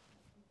Yitzhak?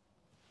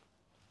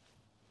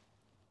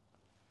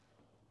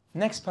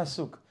 Next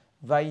pasuk.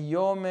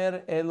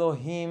 Vayomer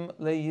Elohim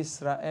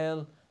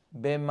leYisrael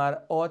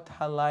bemarot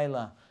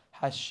halayla.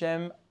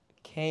 Hashem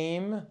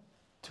came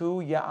to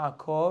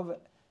Yaakov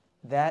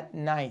that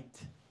night.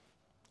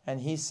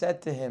 And he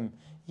said to him,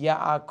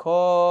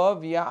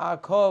 Yaakov,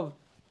 Yaakov.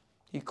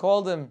 He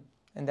called him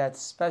in that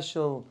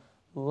special,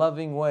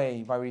 loving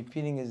way by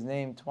repeating his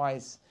name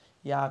twice.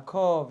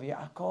 Yaakov,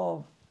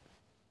 Yaakov.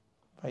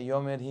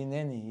 Vayomer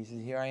hineni. He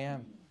says, here I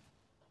am.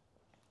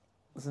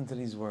 Listen to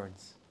these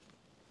words.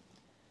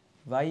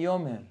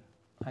 Vayomer.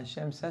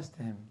 Hashem says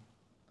to him,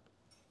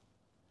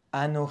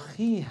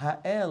 Anochi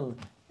ha'el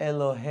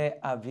Elohe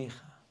avicha.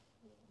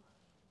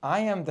 I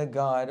am the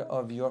God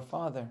of your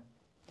father.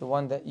 The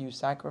one that you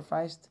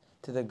sacrificed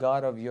to the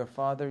God of your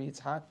father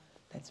Yitzhak.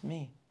 That's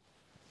me.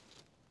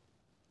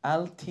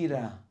 Al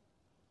tira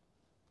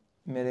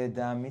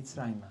mereda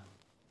Mitzrayma.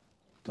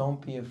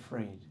 Don't be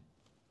afraid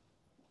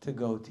to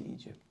go to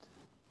Egypt.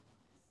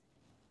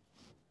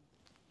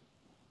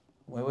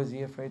 Why was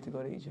he afraid to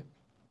go to Egypt?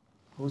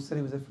 Who said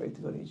he was afraid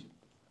to go to Egypt?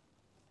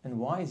 And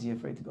why is he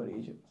afraid to go to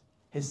Egypt?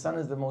 His son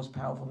is the most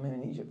powerful man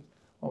in Egypt.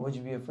 Why would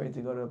you be afraid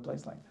to go to a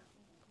place like that?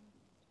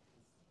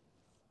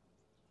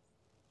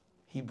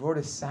 He brought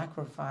a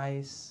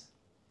sacrifice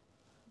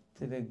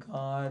to the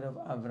God of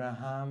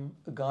Abraham,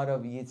 the God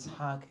of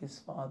Yitzhak, his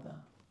father.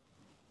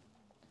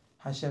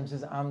 Hashem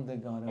says, I'm the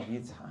God of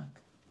Yitzhak.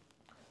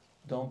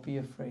 Don't be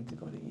afraid to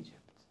go to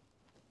Egypt.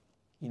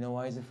 You know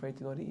why he's afraid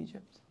to go to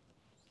Egypt?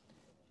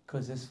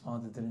 Because his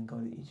father didn't go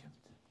to Egypt.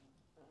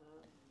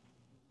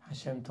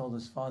 Hashem told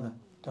his father,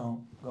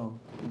 don't go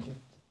to Egypt.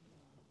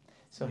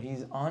 So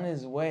he's on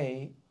his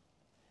way,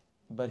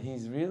 but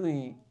he's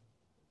really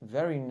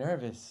very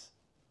nervous.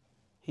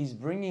 He's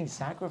bringing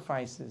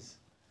sacrifices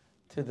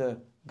to the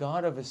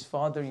God of his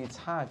father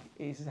Yitzhak.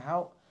 He says,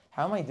 how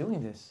am I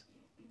doing this?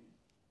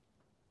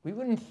 We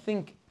wouldn't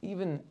think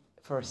even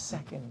for a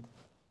second,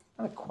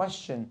 not a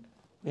question,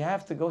 we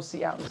have to go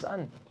see our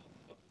son.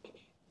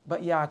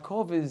 But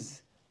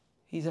Yaakov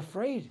he's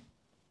afraid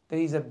that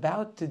he's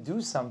about to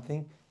do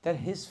something that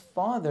his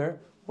father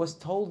was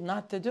told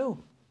not to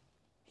do.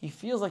 He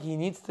feels like he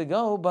needs to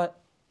go, but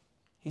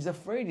he's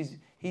afraid.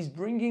 He's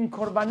bringing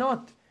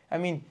korbanot. I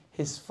mean,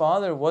 his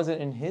father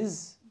wasn't in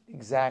his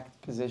exact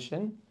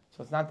position,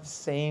 so it's not the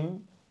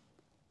same,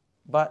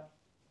 but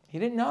he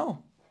didn't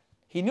know.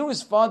 He knew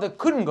his father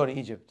couldn't go to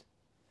Egypt.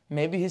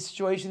 Maybe his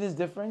situation is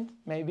different,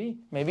 maybe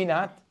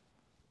not.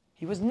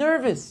 He was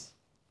nervous.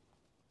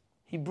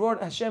 He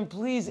brought, Hashem,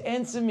 please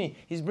answer me.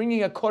 He's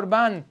bringing a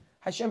korban.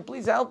 Hashem,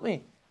 please help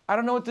me. I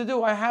don't know what to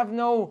do. I have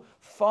no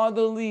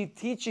fatherly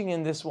teaching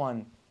in this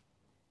one.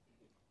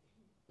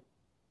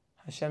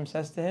 Hashem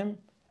says to him,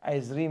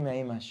 Aizri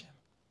me'im Hashem.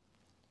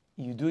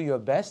 You do your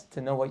best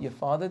to know what your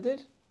father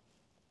did.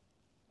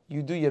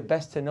 You do your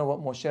best to know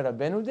what Moshe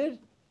Rabbeinu did.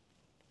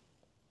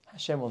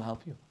 Hashem will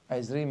help you.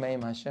 Aizri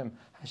me'im Hashem.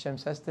 Hashem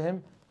says to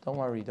him, don't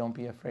worry, don't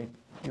be afraid.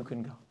 You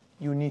can go.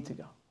 You need to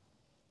go.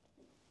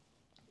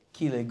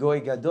 Ki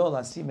legoy gadol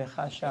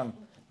asimecha sham.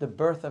 The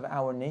birth of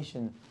our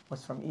nation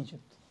was from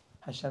Egypt.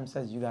 Hashem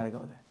says, you got to go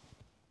there.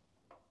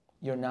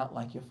 You're not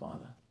like your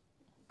father.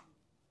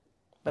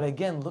 But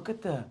again, look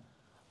at the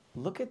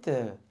Look at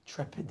the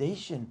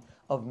trepidation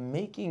of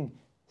making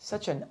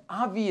such an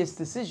obvious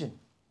decision,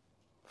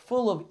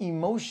 full of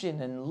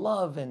emotion and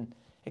love and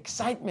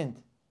excitement.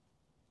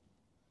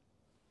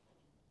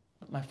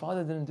 But my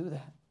father didn't do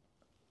that.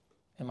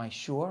 Am I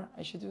sure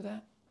I should do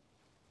that?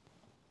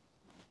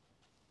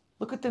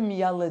 Look at the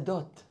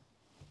miyaledot,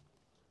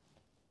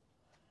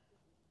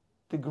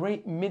 the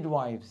great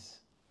midwives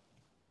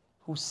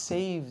who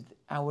saved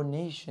our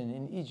nation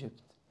in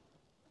Egypt.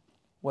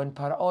 When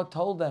Paro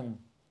told them,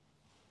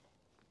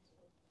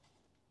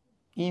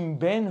 Im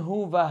ben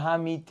hu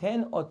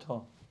vahamiten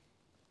oto,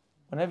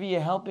 whenever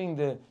you're helping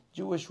the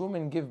Jewish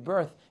woman give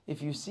birth,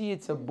 if you see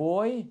it's a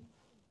boy,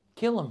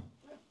 kill him.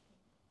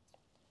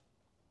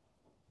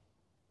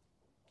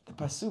 The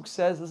pasuk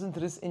says, listen to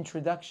this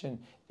introduction.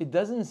 It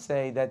doesn't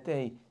say that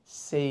they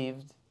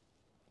saved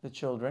the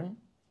children.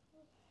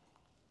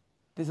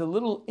 There's a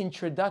little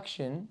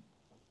introduction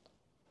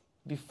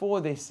before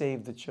they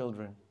saved the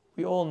children.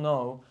 We all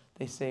know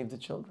they saved the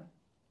children.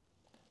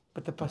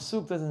 But the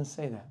pasuk doesn't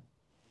say that.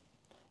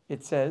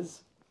 It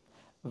says,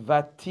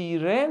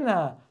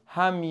 Vatirena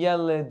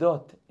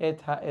hamyaledot et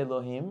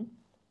ha'elohim.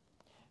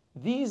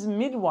 These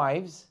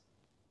midwives,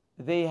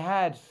 they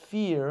had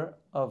fear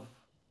of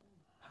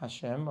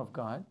Hashem, of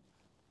God.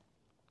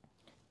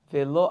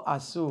 Velo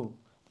asu,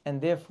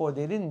 and therefore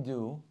they didn't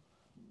do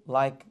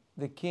like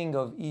the king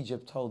of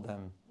Egypt told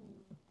them.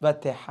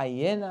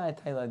 Vatehayena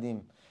et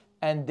ha'eladim,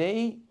 and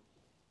they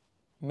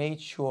made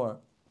sure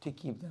to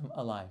keep them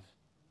alive.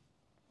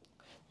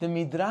 The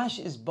Midrash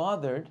is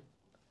bothered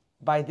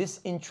by this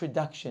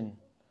introduction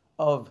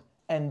of,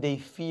 and they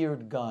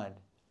feared God.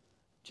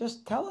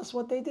 Just tell us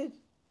what they did.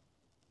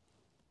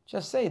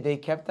 Just say they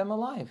kept them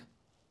alive.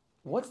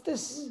 What's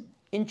this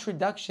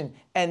introduction?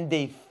 And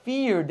they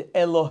feared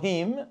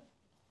Elohim,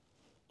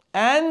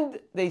 and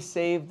they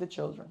saved the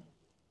children.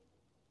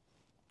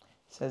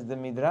 Says the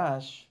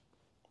Midrash,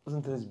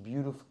 listen to this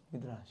beautiful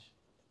Midrash.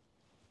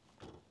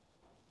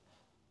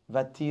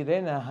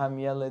 Vatirena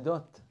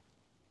hamyaledot,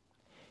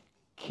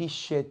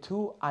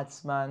 kishetu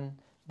atzman,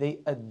 they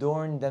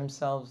adorned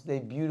themselves, they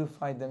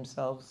beautified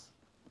themselves.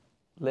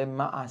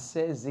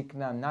 Lema'aseh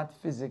zikna, not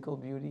physical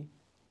beauty,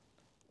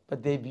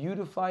 but they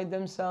beautified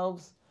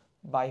themselves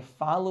by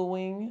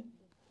following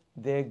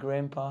their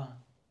grandpa.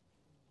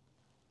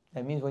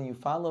 That means when you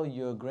follow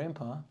your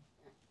grandpa,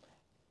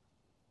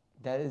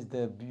 that is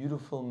the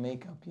beautiful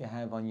makeup you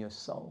have on your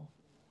soul.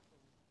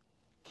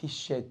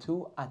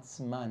 Kishetu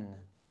atzman,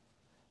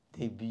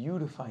 they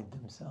beautified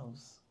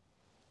themselves.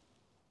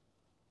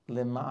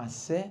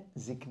 Lema'aseh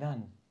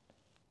ziknan,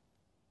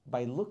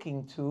 by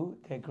looking to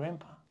their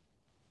grandpa.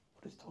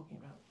 What is he talking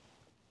about?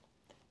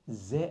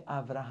 Ze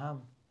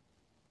Avraham.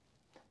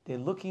 They're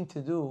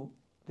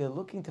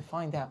looking to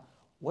find out,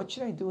 what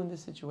should I do in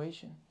this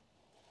situation?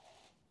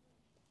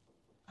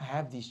 I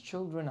have these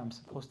children, I'm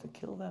supposed to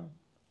kill them.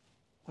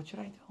 What should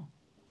I do?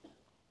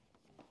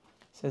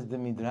 Says the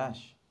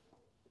Midrash.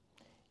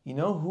 You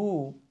know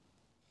who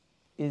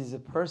is a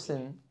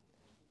person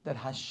that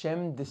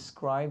Hashem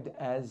described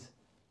as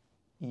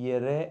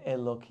Yereh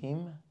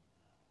Elokim?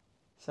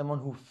 Someone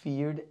who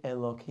feared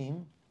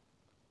Elokim?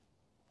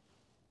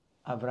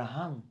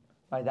 Abraham.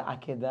 By the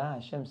Akedah,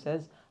 Hashem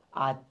says,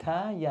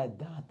 Ata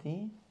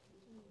yadati,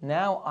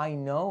 now I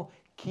know,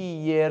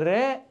 Ki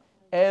Yereh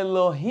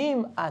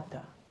Elohim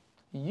ata.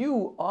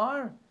 You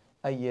are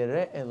a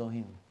Yereh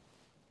Elohim.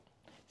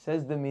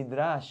 Says the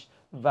Midrash,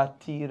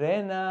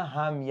 Vatirena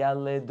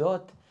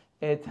hamyaledot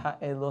et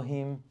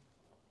ha'elohim.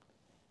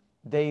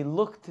 They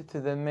looked to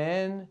the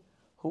man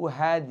who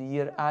had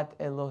Yirat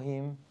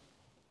Elohim,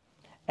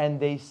 and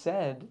they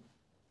said,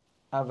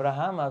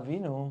 Avraham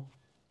Avinu,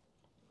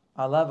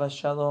 alav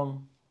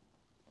shalom,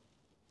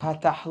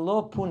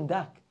 patahlo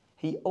pundak.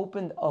 He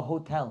opened a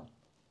hotel,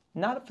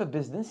 not for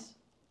business.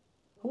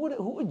 Who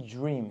would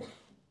dream,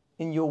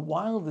 in your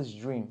wildest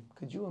dream,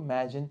 could you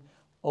imagine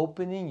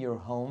opening your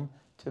home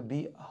to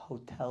be a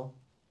hotel?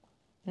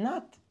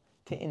 Not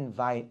to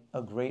invite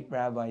a great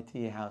rabbi to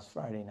your house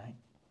Friday night.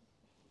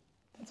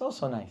 That's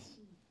also nice.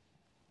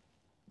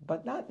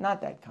 But not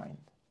that kind.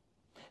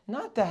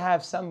 Not to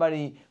have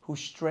somebody who's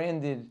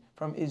stranded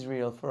from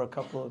Israel for a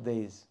couple of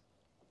days.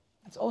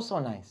 That's also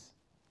nice.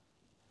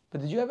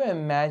 But did you ever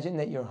imagine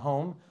that your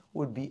home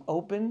would be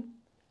open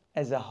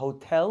as a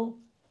hotel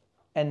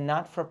and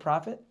not for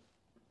profit?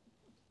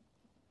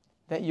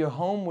 That your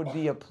home would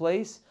be a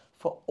place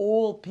for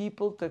all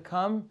people to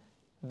come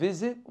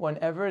visit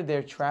whenever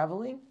they're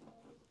traveling?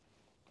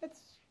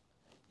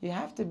 You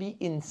have to be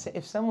insane.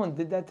 If someone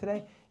did that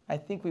today, I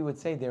think we would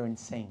say they're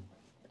insane.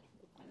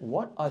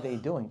 What are they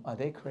doing? Are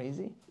they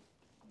crazy?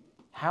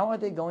 How are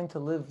they going to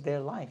live their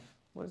life?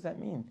 What does that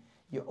mean?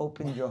 You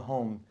opened your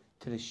home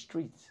to the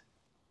streets.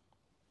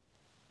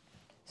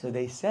 So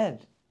they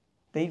said,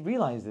 they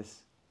realized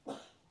this.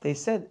 They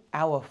said,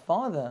 our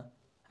father,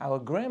 our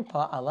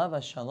grandpa,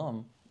 alav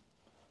shalom,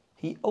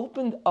 he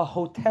opened a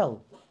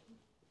hotel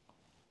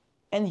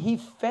and he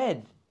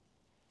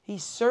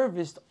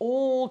serviced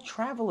all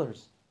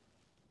travelers.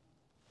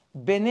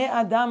 Bnei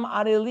Adam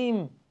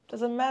Arelim,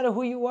 doesn't matter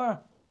who you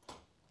are.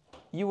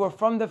 you were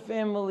from the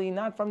family,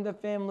 not from the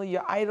family,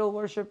 you're idol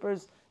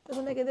worshippers.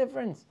 Doesn't make a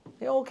difference.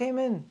 They all came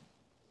in.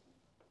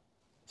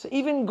 So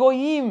even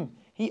Goyim,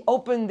 he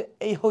opened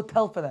a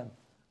hotel for them.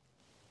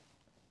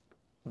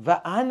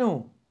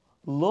 Va'anu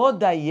lo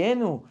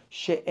dayenu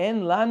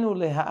she'en lanu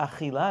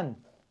leha'achilan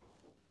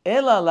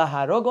ela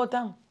laharog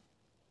otam.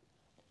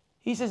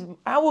 He says,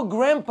 our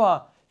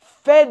grandpa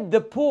fed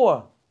the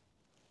poor,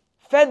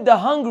 fed the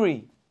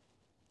hungry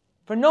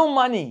for no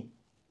money.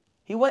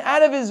 He went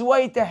out of his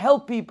way to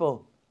help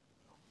people.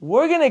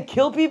 We're going to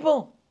kill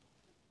people?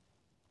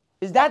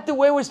 Is that the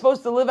way we're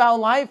supposed to live our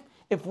life?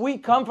 If we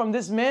come from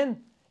this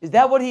man, is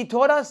that what he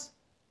taught us?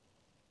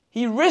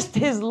 He risked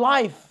his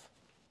life.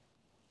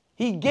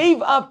 He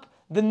gave up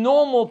the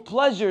normal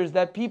pleasures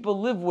that people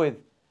live with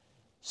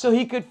so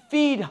he could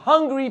feed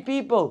hungry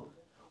people.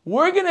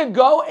 We're going to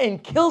go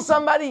and kill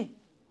somebody?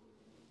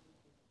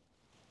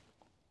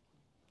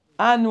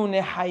 Anu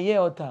nehaye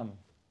otam.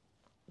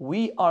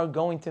 We are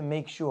going to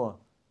make sure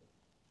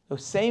the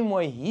same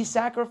way he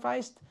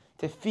sacrificed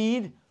to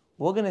feed,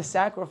 we're going to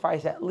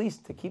sacrifice at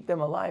least to keep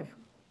them alive.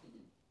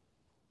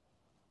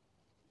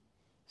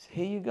 So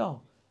here you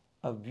go.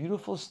 A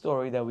beautiful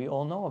story that we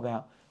all know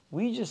about.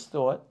 We just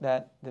thought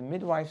that the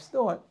midwives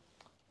thought,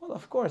 well,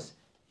 of course,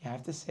 you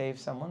have to save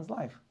someone's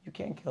life. You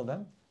can't kill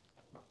them.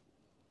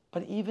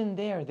 But even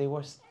there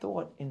was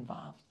thought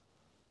involved.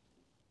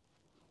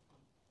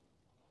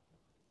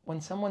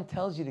 When someone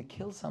tells you to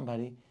kill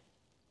somebody,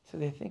 so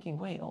they're thinking,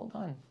 wait, hold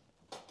on.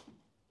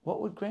 What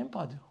would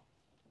Grandpa do?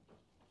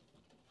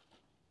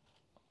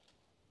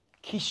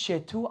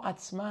 Kishetu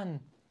atzman.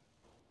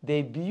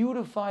 They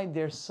beautified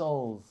their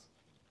souls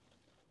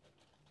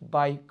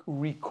by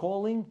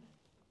recalling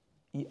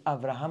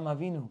Avraham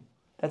Avinu.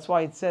 That's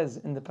why it says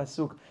in the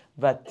pasuk,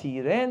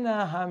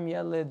 "Vatirena ham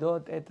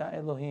yaledot et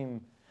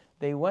Elohim."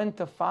 They went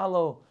to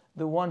follow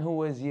the one who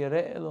was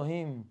Yireh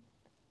Elohim.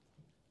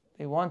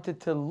 They wanted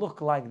to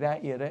look like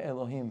that Yireh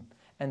Elohim,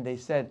 and they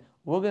said,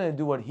 "We're going to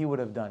do what he would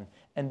have done,"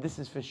 and this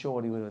is for sure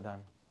what he would have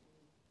done.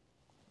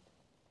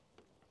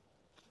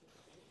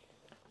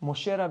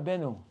 Moshe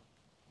Rabbeinu,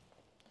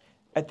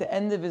 at the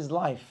end of his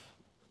life,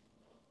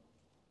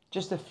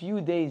 just a few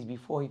days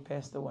before he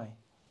passed away,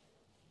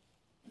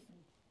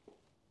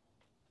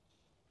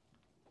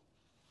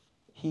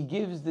 he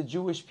gives the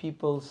Jewish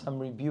people some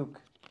rebuke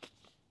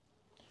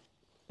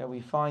that we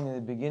find in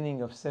the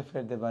beginning of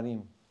Sefer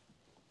Devarim.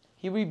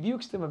 He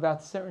rebukes them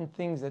about certain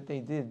things that they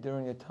did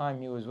during the time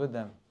he was with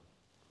them.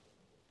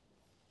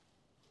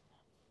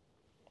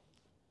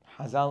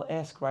 Hazal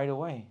asked right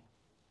away,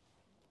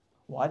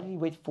 why did he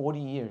wait 40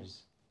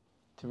 years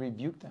to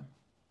rebuke them?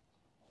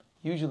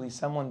 Usually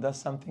someone does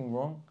something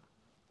wrong,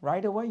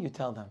 right away you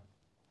tell them.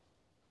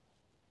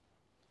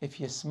 If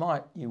you're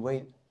smart, you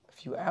wait a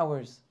few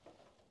hours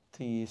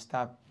till you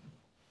stop,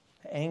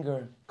 the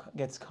anger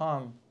gets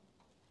calm.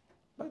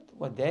 But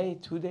what day,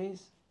 2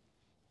 days?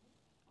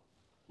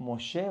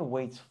 Moshe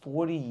waits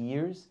 40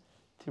 years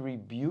to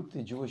rebuke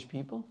the Jewish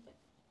people?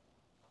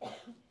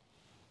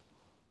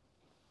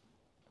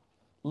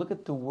 Look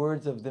at the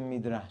words of the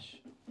Midrash.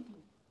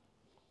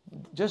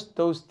 Just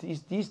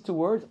these two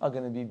words are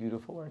going to be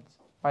beautiful words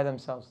by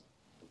themselves.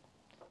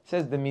 It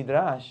says the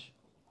Midrash,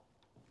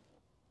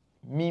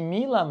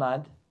 Mimi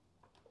lamad.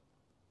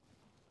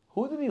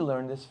 Who did he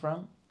learn this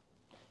from?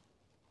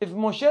 If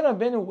Moshe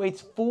Rabbeinu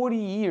waits 40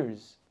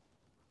 years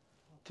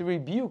to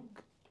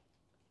rebuke,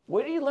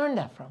 where did he learn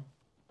that from?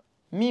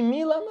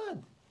 Mimi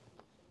lamad.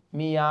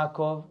 Mi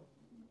Yaakov.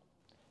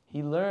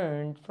 He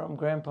learned from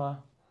Grandpa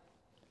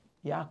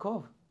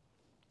Yaakov.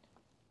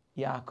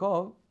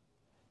 Yaakov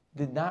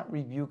did not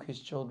rebuke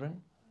his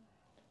children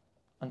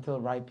until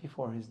right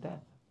before his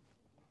death.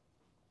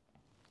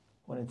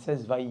 When it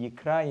says,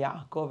 Vayikra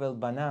Yaakov el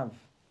banav,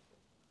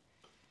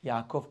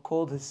 Yaakov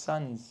called his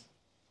sons,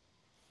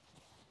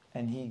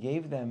 and he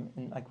gave them,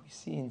 like we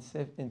see in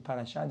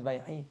Parashat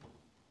Vayahi,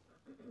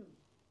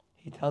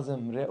 he tells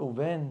them,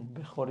 Reuben,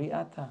 Bechori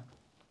ata.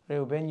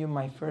 Reuben, you're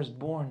my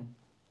firstborn.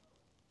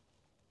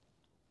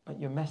 But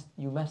you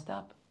messed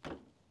up.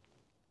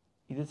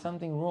 You did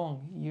something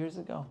wrong years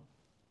ago.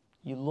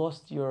 You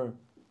lost your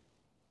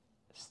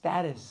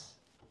status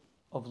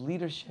of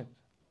leadership.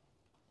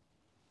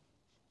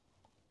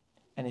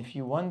 And if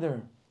you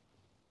wonder,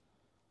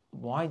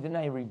 why didn't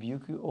I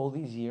rebuke you all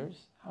these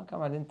years? How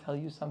come I didn't tell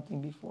you something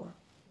before?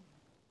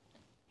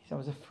 He said, I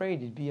was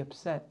afraid you'd be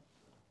upset.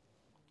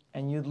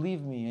 And you'd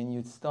leave me and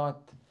you'd start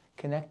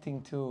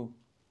connecting to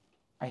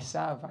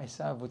Isav.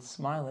 Isav would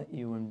smile at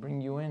you and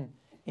bring you in,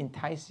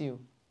 entice you.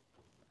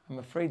 I'm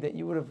afraid that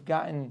you would have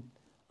gotten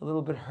a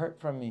little bit hurt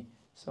from me.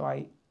 So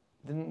I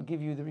didn't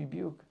give you the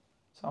rebuke.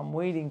 So I'm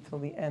waiting till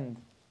the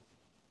end.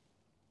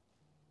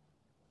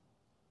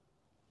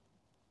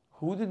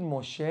 Who did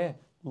Moshe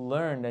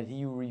learn that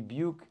he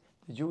rebuked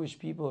the Jewish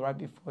people right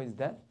before his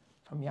death?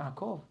 From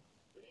Yaakov.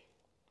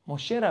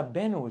 Moshe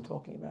Rabbeinu we're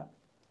talking about.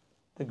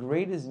 The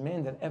greatest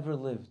man that ever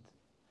lived.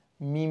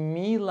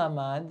 Mimi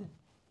lamad.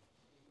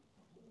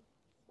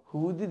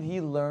 Who did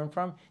he learn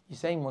from? You're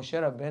saying Moshe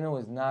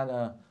Rabbeinu is not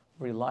a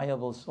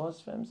reliable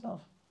source for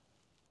himself?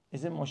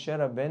 Isn't Moshe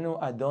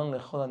Rabbeinu Adon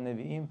Lechol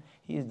HaNevi'im?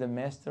 He is the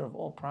master of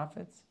all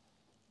prophets.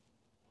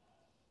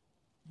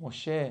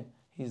 Moshe,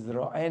 he's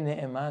Ro'eh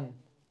Ne'eman.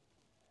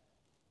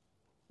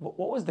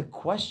 What was the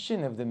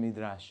question of the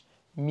Midrash?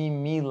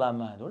 Mimi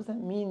lamad. What does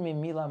that mean,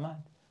 Mimi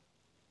lamad?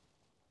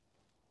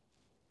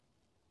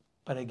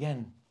 But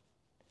again,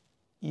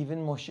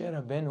 even Moshe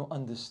Rabbeinu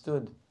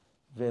understood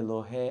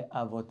Velohe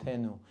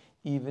Avotenu.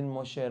 Even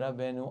Moshe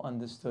Rabbeinu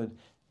understood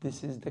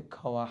this is the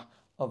koach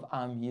of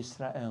Am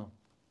Yisrael.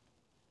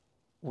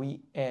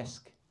 We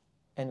ask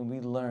and we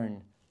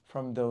learn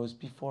from those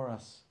before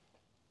us.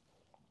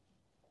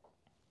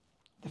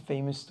 The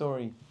famous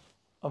story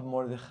of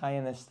Mordechai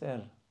and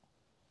Esther.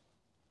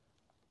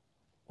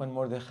 When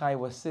Mordechai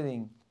was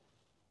sitting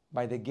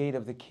by the gate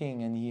of the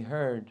king and he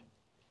heard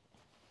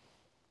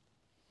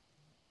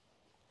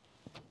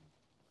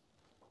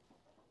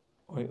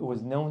or it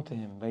was known to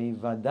him,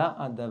 Vayivada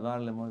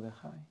adavar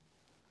leMordechai.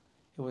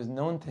 It was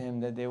known to him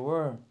that there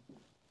were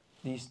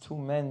these two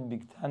men,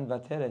 Bigtan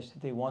Vateresh,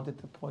 that they wanted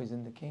to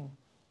poison the king.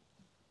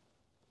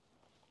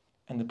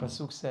 And the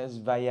pasuk says,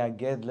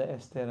 Vayaged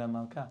leEsther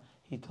HaMalka.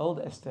 He told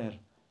Esther,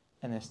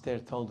 and Esther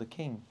told the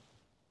king.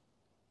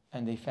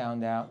 And they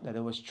found out that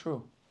it was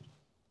true.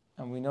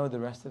 And we know the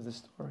rest of the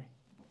story.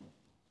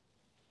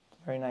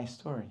 It's a very nice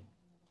story.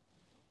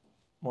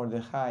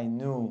 Mordechai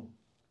knew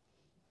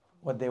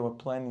what they were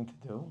planning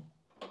to do.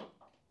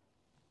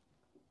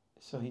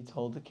 So he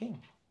told the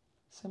king.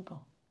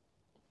 Simple.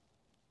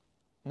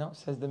 No,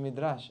 says the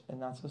Midrash, and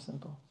not so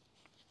simple.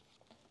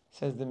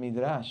 Says the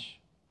Midrash,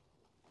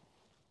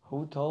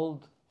 who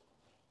told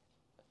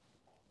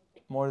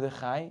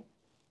Mordechai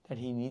that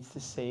he needs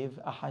to save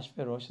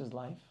Ahashverosh's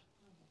life?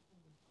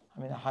 I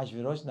mean,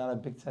 Ahashverosh, not a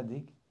big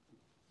tzaddik.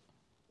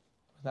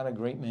 Was not a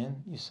great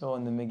man. You saw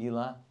in the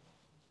Megillah,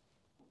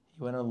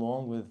 he went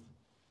along with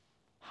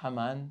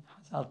Haman.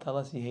 Hazal tell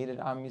us he hated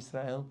Am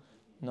Yisrael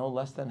no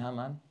less than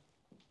Haman.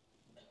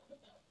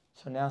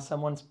 So now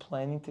someone's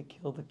planning to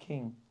kill the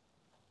king.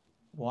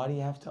 Why do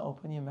you have to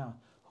open your mouth?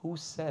 Who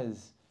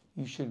says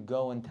you should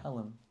go and tell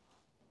him?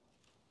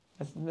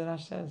 That's what the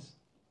Midrash says.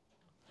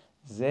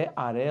 Ze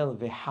arel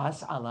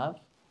vehas alav.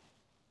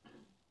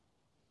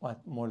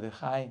 What,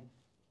 Mordechai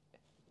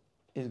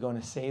is going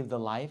to save the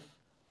life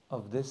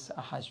of this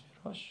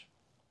Ahashverosh?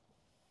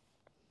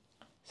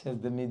 Says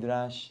the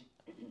Midrash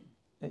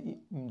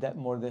that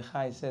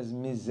Mordechai says,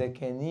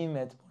 Mizekenim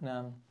et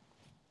punam.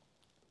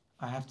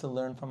 I have to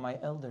learn from my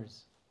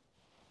elders.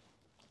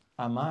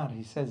 Amar,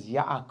 he says,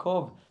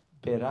 Yaakov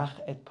berach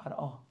et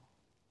Paro.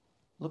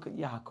 Look at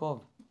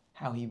Yaakov,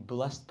 how he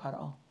blessed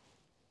Paro.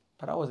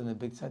 Paro wasn't a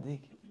big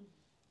tzaddik,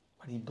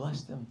 but he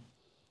blessed him.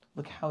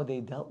 Look how they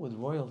dealt with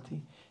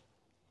royalty.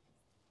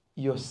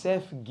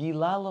 Yosef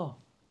gilalo.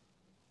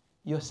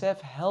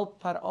 Yosef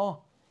helped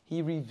Paro.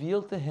 He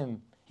revealed to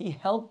him. He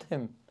helped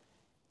him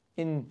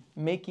in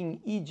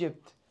making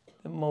Egypt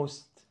the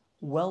most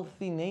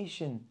wealthy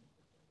nation,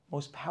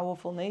 most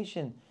powerful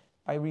nation,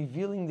 by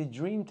revealing the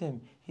dream to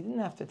him. He didn't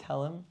have to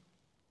tell him.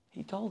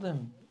 He told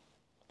him.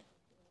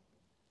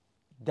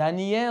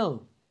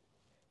 Daniel,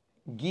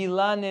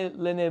 Gila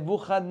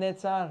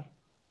leNebuchadnezzar.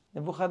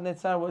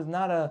 Nebuchadnezzar was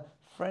not a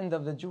friend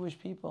of the Jewish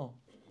people,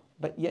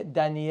 but yet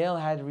Daniel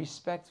had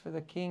respect for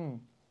the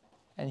king,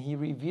 and he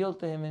revealed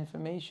to him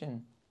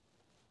information.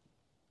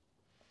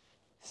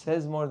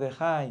 Says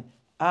Mordechai,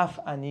 Af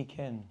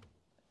aniken.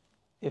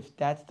 If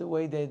that's the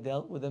way they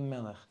dealt with a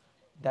melech,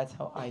 that's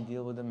how I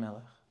deal with a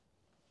melech.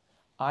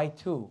 I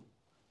too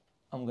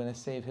am going to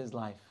save his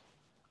life.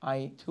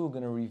 I too am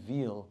going to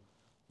reveal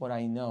what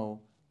I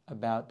know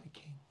about the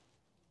king.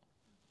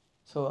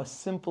 So a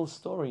simple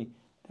story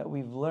that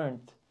we've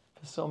learned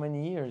for so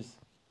many years.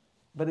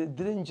 But it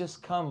didn't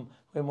just come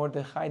where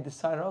Mordechai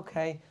decided,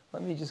 okay,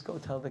 let me just go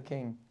tell the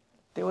king.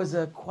 There was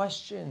a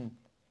question.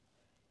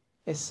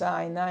 Esa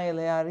einai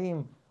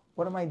le'arim.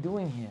 What am I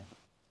doing here?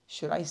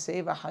 Should I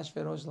save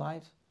Ahashverosh's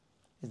life?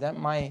 Is that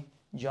my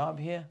job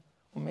here?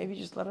 Or maybe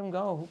just let him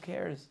go. Who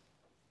cares?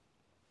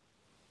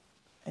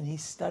 And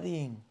he's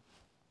studying.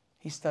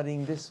 He's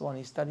studying this one.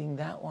 He's studying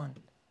that one.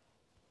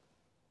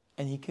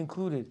 And he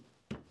concluded,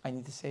 I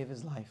need to save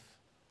his life.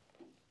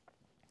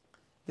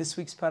 This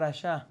week's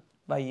parasha,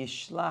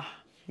 Vayishlach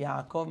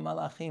Yaakov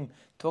Malachim,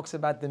 talks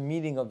about the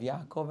meeting of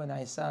Yaakov and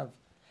Esav,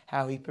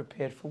 how he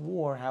prepared for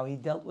war, how he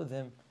dealt with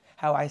him,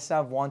 how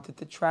Esav wanted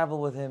to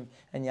travel with him,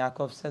 and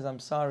Yaakov says, I'm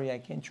sorry, I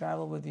can't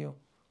travel with you.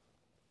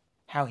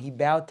 How he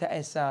bowed to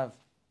Esav,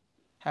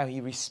 how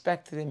he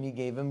respected him, he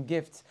gave him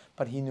gifts,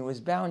 but he knew his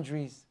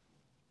boundaries.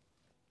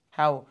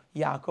 How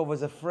Yaakov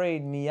was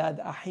afraid, miyad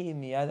ahi,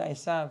 miyad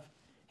Esav.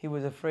 He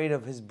was afraid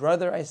of his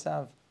brother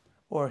Esav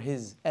or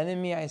his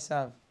enemy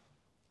Esav.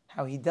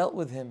 How he dealt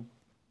with him.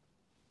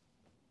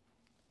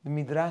 The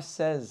Midrash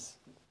says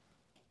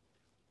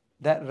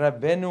that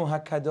Rabbeinu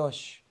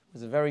HaKadosh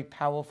was a very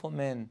powerful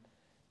man,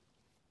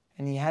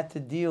 and he had to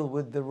deal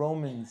with the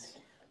Romans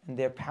and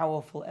their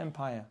powerful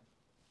empire.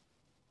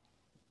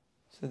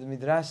 So the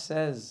Midrash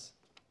says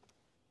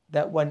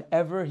that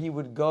whenever he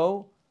would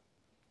go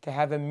to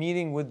have a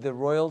meeting with the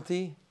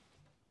royalty,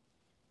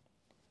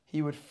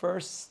 he would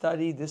first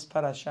study this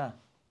parasha,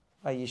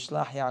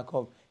 Vayishlach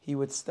Yaakov. He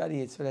would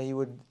study it so that he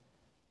would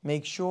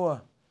make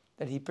sure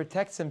that he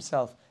protects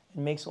himself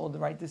and makes all the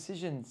right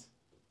decisions.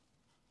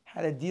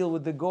 How to deal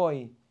with the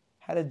goy,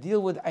 how to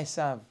deal with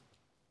Esav.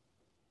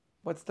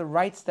 What's the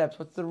right steps?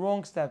 What's the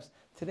wrong steps?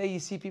 Today you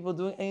see people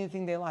doing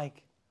anything they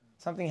like.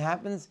 Something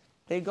happens,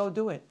 they go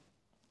do it.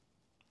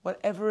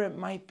 Whatever it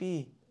might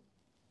be.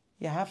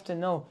 You have to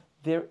know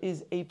there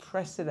is a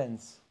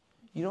precedence.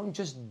 You don't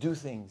just do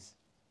things.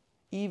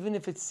 Even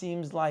if it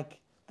seems like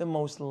the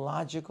most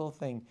logical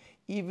thing.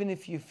 Even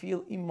if you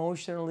feel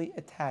emotionally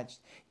attached.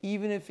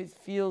 Even if it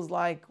feels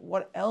like,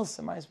 what else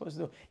am I supposed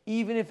to do?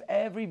 Even if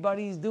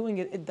everybody's doing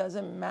it, it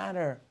doesn't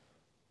matter.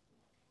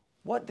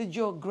 What did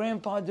your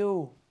grandpa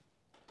do?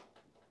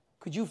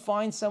 Could you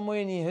find somewhere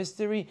in your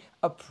history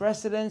a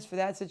precedence for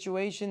that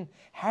situation?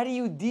 How do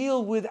you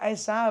deal with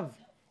Esav?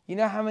 You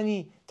know how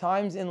many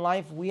times in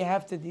life we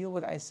have to deal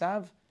with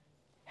Esav?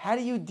 How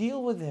do you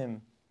deal with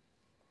him?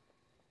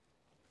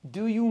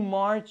 Do you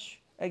march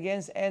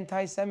against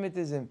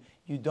anti-Semitism?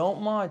 You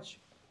don't march.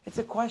 It's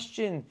a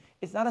question.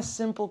 It's not a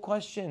simple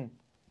question.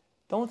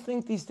 Don't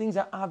think these things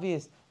are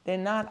obvious. They're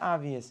not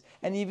obvious.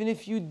 And even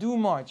if you do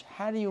march,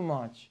 how do you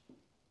march?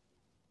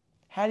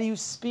 How do you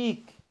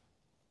speak?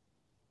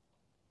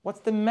 What's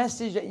the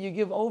message that you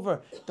give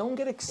over? Don't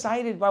get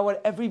excited by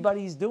what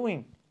everybody's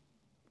doing.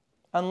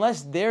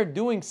 Unless they're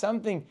doing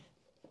something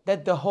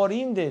that the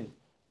Horim did.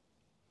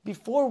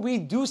 Before we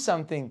do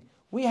something,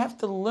 we have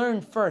to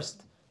learn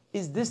first.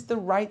 Is this the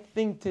right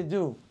thing to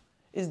do?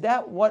 Is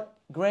that what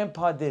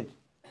Grandpa did?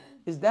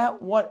 Is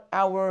that what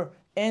our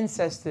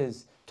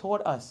ancestors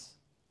taught us?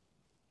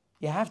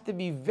 You have to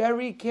be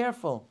very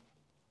careful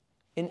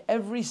in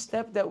every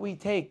step that we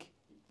take.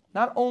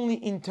 Not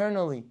only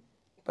internally,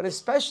 but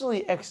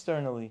especially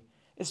externally.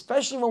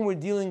 Especially when we're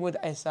dealing with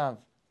Esav.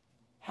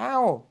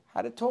 How?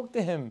 How to talk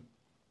to him?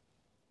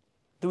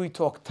 Do we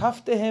talk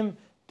tough to him?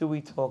 Do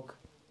we talk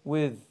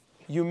with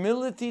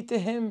humility to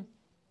him?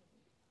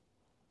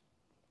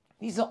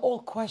 These are all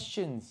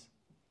questions.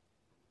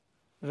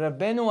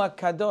 Rabbeinu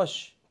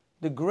HaKadosh,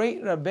 the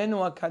great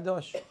Rabbeinu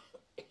HaKadosh,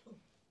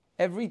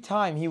 every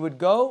time he would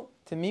go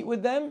to meet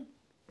with them,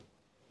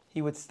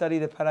 he would study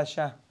the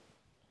parasha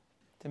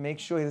to make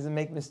sure he doesn't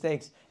make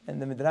mistakes. And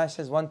the Midrash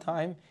says one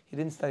time he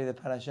didn't study the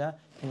parasha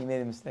and he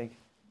made a mistake.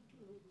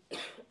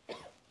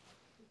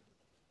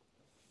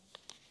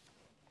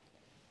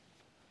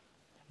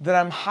 The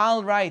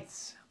Ramchal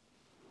writes,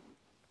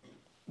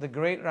 the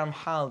great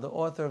Ramchal, the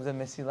author of the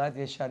Mesilat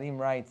Yesharim,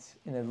 writes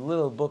in a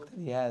little book that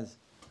he has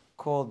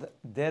called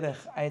Derech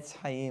Eitz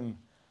Hayim,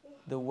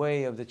 the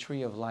way of the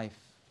tree of life.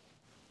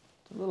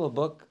 It's a little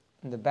book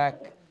in the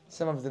back.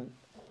 Some of the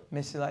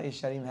Mesilat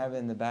Yesharim have it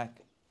in the back.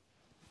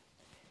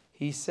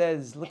 He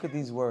says, look at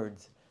these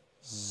words.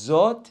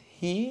 Zot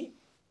he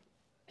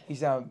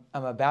said,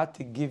 I'm about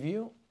to give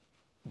you.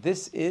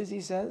 This is,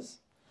 he says,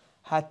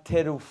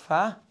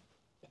 haterufa,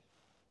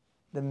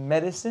 the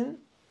medicine.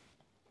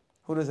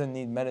 Who doesn't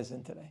need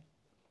medicine today?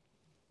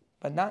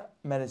 But not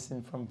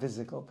medicine from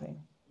physical pain.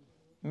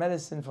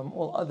 Medicine from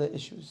all other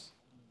issues.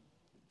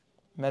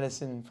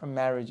 Medicine from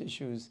marriage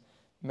issues.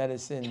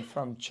 Medicine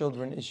from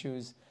children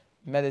issues.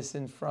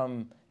 Medicine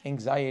from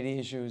anxiety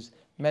issues.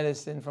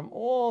 Medicine from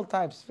all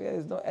types.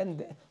 There's no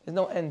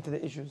end to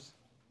the issues.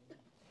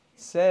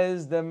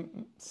 Says the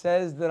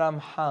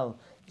Ramchal,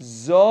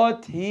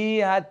 Zot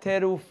hi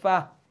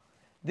haterufa.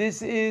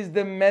 This is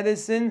the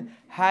medicine,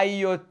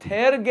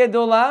 hayoter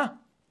gedola.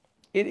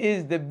 It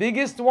is the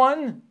biggest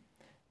one,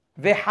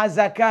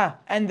 vehazaka,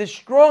 and the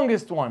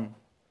strongest one.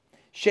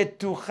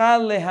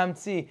 Shetuchal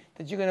lehamtzi,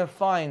 that you're going to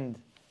find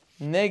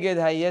neged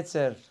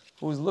hayetzer,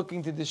 who's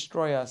looking to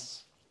destroy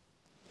us.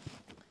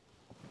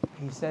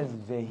 He says,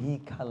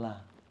 vehi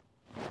kala.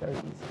 Very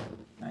easy.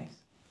 Nice.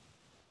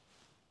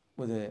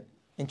 With an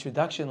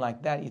introduction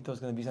like that, you thought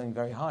it's going to be something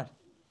very hard,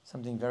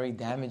 something very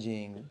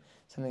damaging,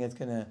 something that's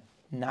going to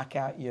knock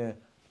out your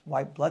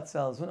white blood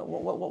cells.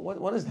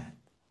 What is that?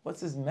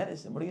 What's this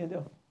medicine? What are you going to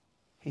do?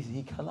 He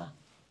said, Hikala.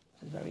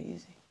 It's very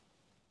easy.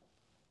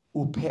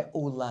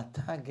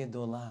 Upe'ulata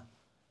gedola.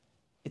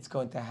 It's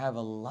going to have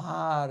a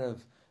lot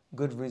of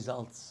good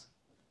results.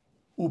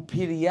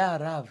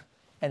 Upiriya rav.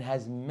 And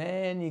has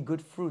many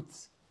good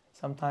fruits.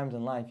 Sometimes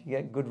in life you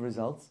get good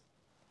results,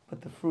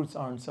 but the fruits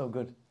aren't so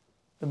good.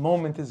 The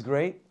moment is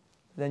great,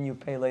 then you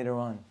pay later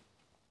on.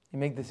 You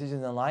make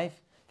decisions in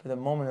life, for the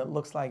moment it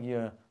looks like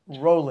you're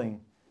rolling.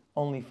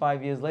 Only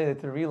 5 years later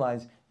to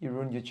realize you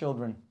ruined your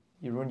children,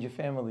 you ruined your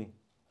family.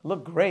 It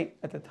looked great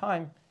at the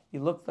time,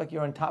 you looked like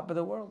you're on top of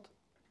the world.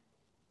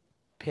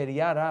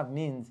 Periya rav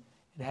means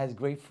it has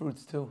great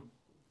fruits too.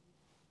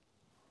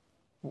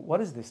 What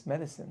is this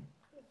medicine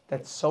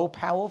that's so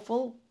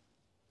powerful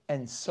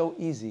and so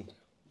easy?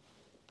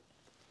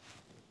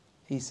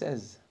 He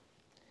says,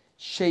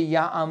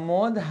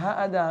 Sheya'amod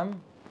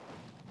ha'adam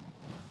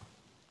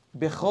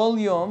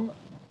b'chol yom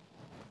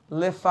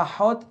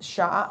lefahot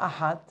sha'a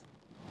ahat.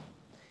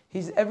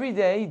 He's every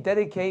day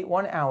dedicate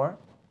 1 hour.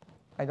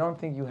 I don't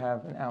think you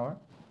have an hour,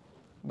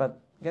 but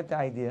get the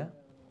idea.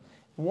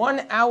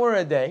 1 hour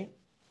a day,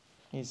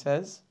 he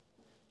says,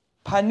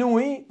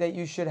 panui, that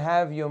you should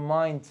have your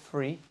mind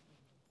free.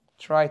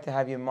 Try to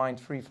have your mind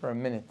free for a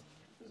minute.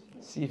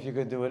 See if you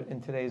could do it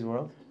in today's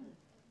world.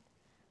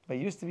 But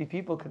it used to be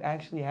people could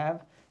actually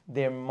have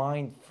their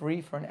mind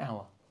free for an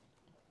hour.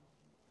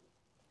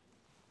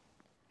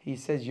 He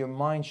says your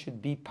mind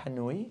should be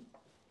panui.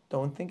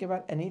 Don't think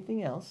about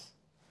anything else.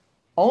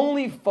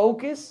 Only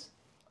focus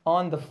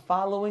on the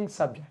following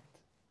subject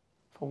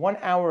for 1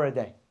 hour a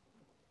day.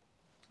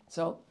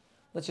 So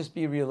let's just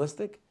be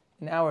realistic.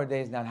 An hour a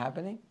day is not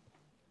happening.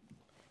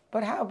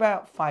 But how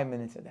about 5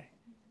 minutes a day?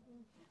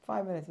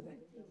 5 minutes a day.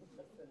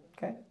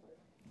 Okay?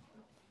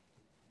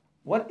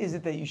 What is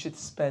it that you should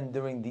spend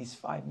during these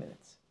 5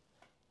 minutes?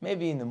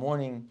 Maybe in the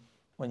morning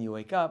when you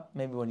wake up,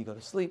 maybe when you go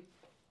to sleep.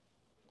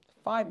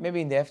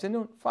 Maybe in the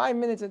afternoon, 5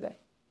 minutes a day.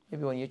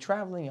 Maybe when you're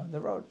traveling on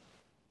the road.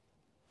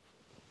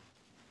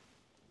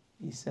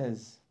 He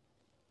says,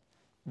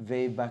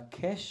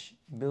 Ve'bakesh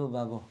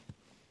bilvavo.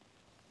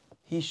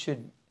 He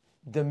should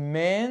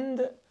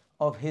demand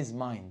of his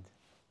mind.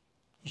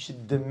 You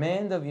should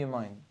demand of your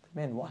mind.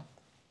 Demand what?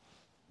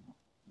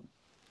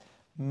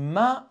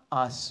 Ma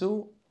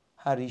asu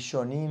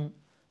harishonim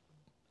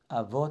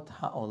avot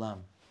ha'olam.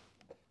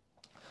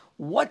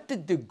 What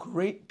did the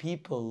great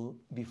people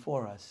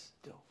before us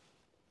do?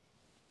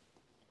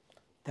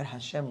 That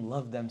Hashem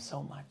loved them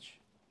so much.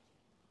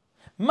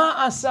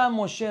 Ma asa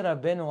Moshe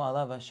Rabbeinu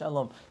alav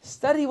shalom.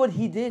 Study what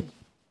he did.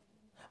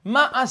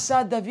 Ma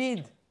asa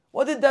David.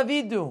 What did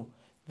David do?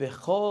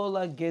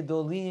 V'chol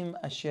gedolim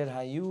asher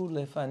hayu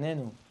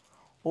lefanenu.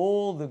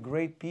 All the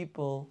great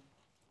people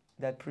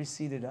that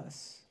preceded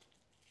us.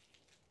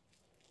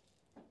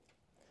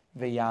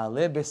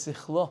 Ve'yale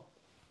besichlo.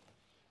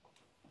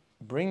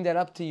 Bring that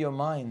up to your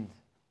mind.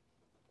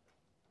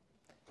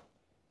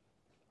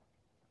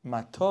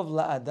 Matov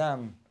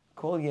la'adam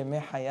kol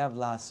yemei hayav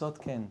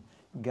la'asot ken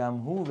gam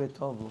hu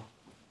v'tov lo.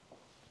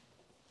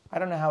 I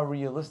don't know how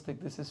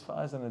realistic this is for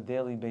us on a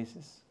daily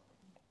basis.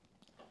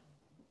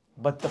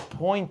 But the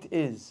point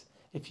is,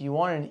 if you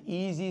want an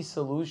easy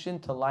solution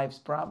to life's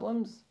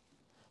problems,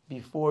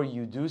 before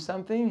you do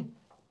something,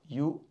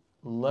 you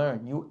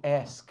learn, you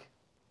ask.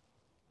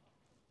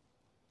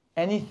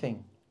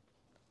 Anything.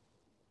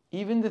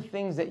 Even the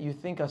things that you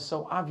think are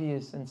so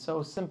obvious and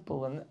so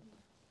simple, and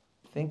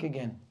think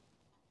again.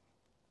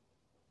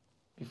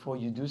 Before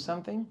you do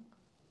something,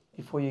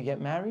 before you get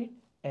married,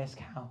 ask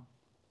how.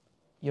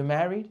 You're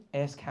married,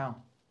 ask how.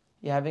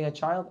 You're having a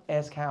child,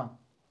 ask how.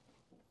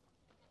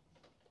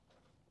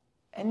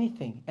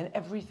 Anything and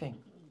everything.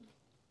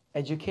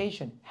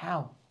 Education,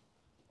 how?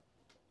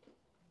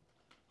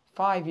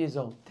 5 years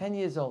old, 10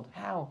 years old,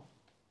 how?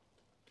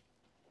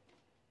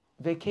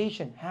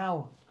 Vacation,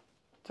 how?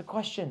 It's a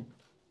question.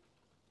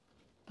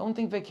 Don't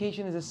think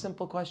vacation is a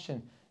simple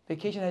question.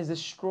 Vacation has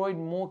destroyed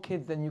more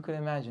kids than you could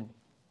imagine.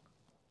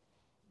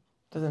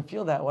 Doesn't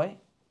feel that way,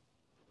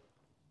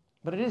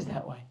 but it is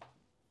that way.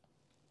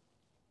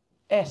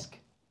 Ask.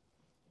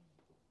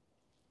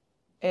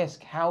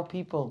 Ask how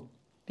people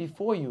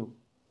before you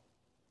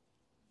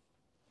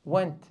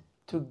went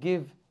to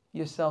give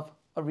yourself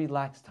a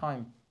relaxed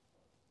time.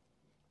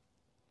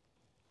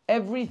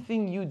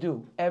 Everything you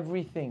do,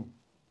 everything.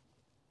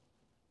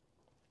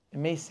 It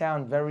may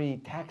sound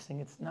very taxing.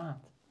 It's not.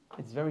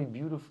 It's very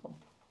beautiful.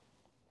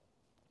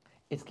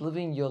 It's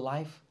living your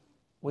life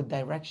with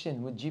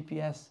direction, with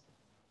GPS.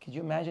 Could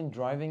you imagine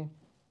driving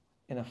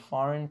in a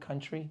foreign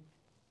country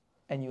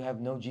and you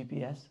have no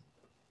GPS?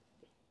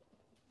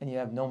 And you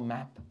have no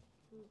map?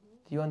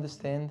 Do you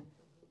understand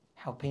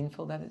how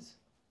painful that is?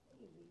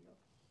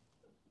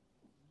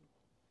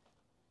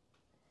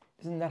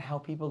 Isn't that how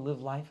people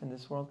live life in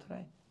this world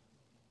today?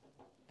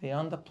 They're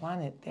on the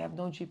planet. They have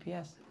no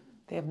GPS.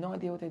 They have no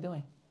idea what they're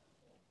doing.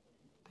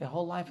 Their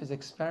whole life is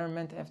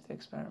experiment after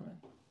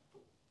experiment.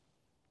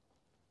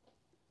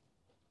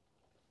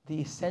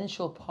 The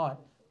essential part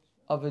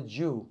of a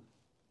Jew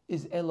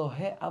is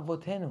Elohe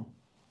Avotenu.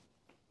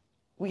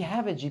 We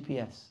have a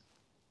GPS.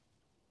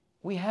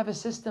 We have a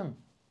system.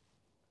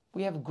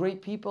 We have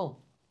great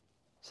people.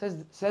 Says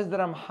the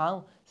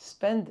Ramchal,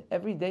 spend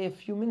every day a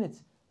few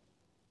minutes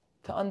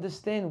to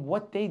understand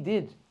what they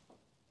did,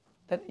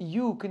 that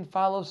you can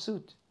follow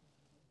suit.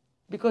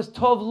 Because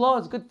Tov Lo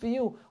is good for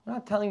you. We're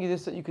not telling you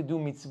this so you could do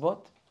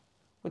mitzvot.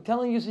 We're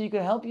telling you so you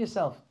could help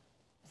yourself.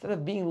 Instead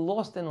of being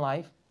lost in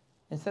life,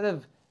 instead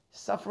of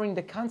suffering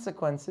the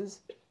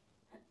consequences,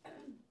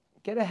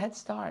 get a head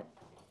start.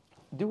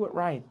 Do it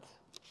right.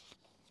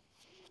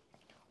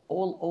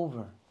 All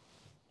over.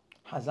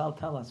 Hazal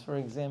tell us, for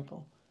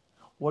example,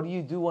 what do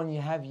you do when you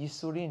have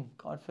Yisurin,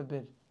 God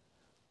forbid?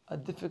 A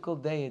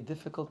difficult day, a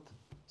difficult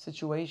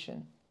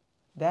situation.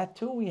 That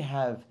too we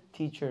have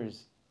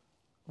teachers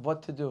of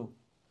what to do.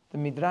 The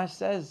Midrash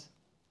says,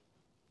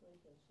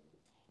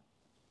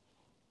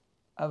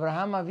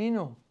 Avraham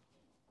Avinu,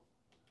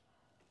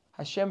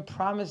 Hashem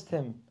promised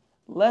him,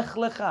 Lech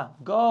lecha,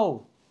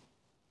 go.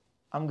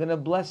 I'm going to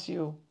bless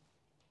you.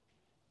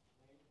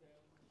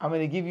 I'm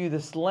going to give you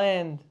this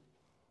land.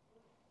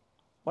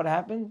 What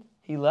happened?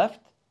 He left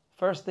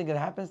First thing that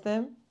happens to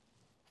him,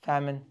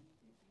 famine.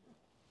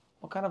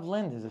 What kind of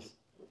land is this?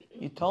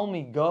 You told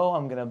me, go,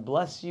 I'm going to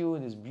bless you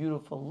in this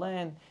beautiful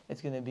land.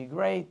 It's going to be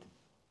great.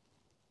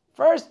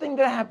 First thing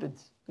that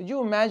happens. Could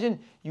you imagine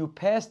you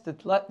passed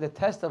the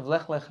test of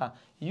Lech Lecha?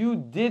 You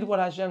did what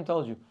Hashem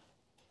told you.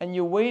 And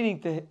you're waiting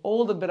to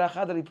all the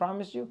beracha that He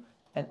promised you.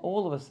 And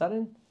all of a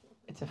sudden,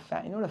 it's a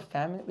famine. You know what a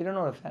famine is? We don't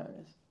know what a famine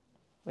is.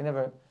 We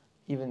never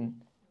even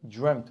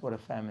dreamt what a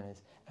famine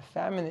is. A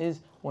famine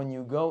is when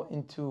you go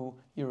into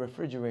your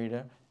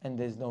refrigerator and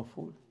there's no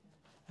food.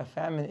 A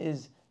famine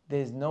is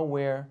there's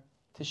nowhere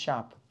to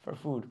shop for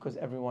food because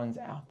everyone's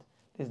out.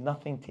 There's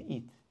nothing to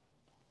eat.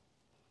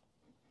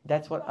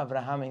 That's what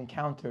Abraham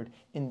encountered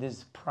in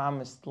this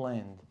promised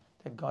land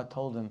that God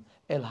told him,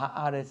 El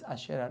haaretz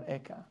asher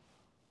ar'eka.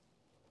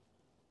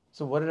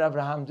 So what did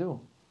Abraham do?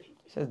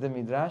 Says the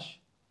Midrash,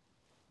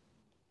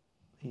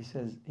 he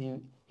says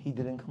he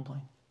didn't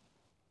complain.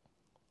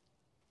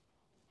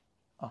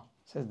 Oh,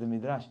 says the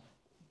Midrash,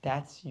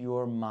 that's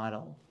your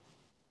model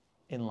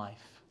in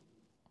life.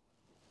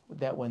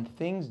 That when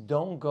things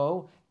don't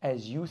go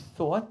as you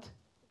thought,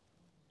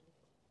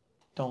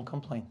 don't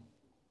complain.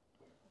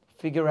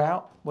 Figure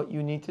out what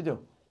you need to do.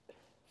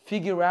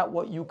 Figure out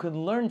what you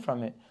can learn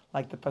from it.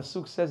 Like the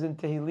Pasuk says in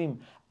Tehillim,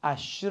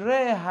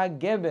 Ashrei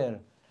hageber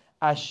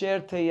asher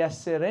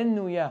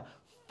teyaserenu ya.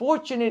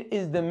 Fortunate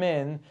is the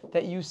man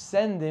that you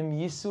send him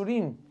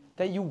yisurin,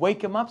 that you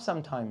wake him up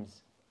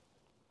sometimes.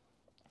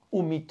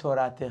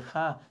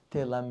 Umitoratecha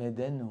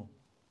telamedenu.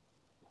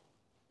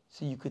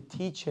 So you could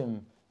teach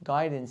him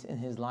guidance in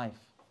his life.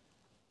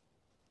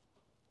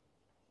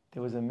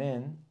 There was a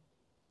man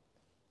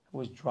who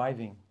was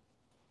driving.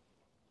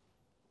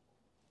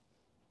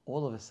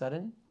 All of a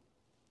sudden,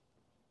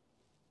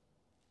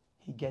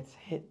 he gets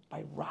hit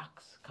by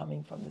rocks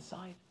coming from the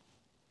side.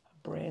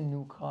 A brand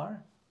new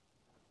car,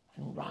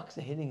 and rocks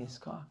are hitting his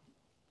car.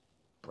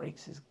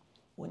 Breaks his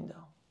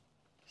window.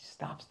 He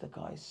stops the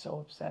car. He's so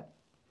upset.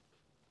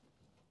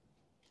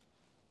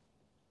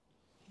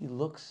 He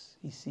looks,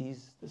 he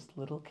sees this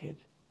little kid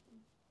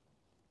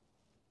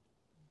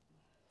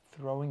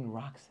throwing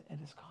rocks at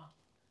his car.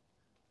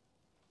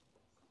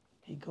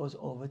 He goes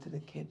over to the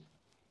kid.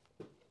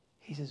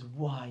 He says,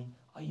 why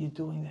are you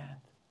doing that?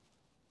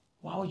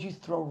 Why would you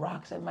throw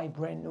rocks at my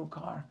brand new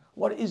car?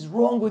 What is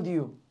wrong with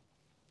you?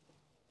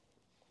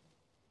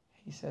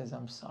 He says,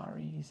 I'm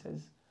sorry. He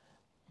says,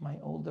 my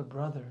older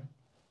brother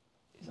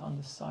is on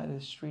the side of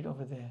the street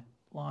over there,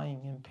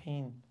 lying in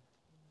pain.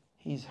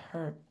 He's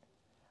hurt.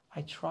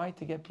 I tried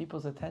to get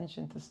people's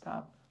attention to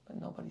stop, but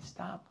nobody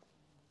stopped.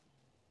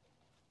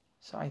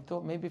 So I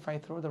thought maybe if I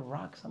throw the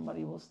rock,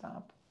 somebody will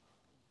stop.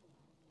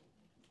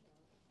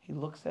 He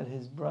looks at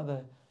his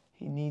brother.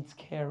 He needs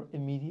care,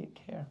 immediate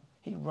care.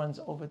 He runs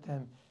over to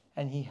him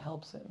and he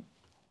helps him.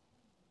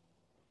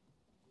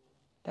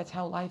 That's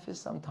how life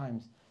is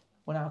sometimes.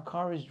 When our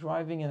car is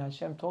driving and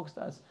Hashem talks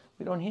to us,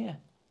 we don't hear.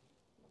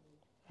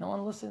 No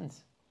one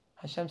listens.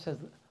 Hashem says,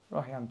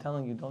 Rohi, I'm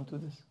telling you, don't do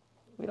this.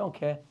 We don't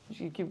care. We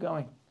should keep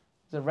going.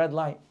 There's a red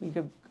light.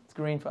 It's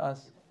green for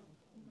us.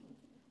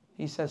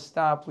 He says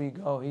stop, we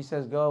go. He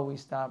says go, we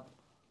stop.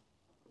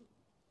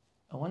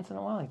 And once in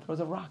a while, he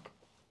throws a rock.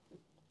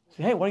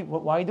 Say, hey, why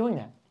are you doing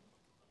that?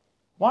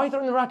 Why are you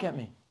throwing the rock at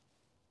me?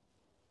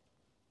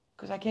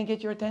 Because I can't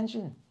get your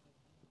attention.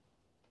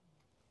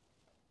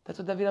 That's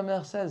what David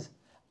HaMelech says.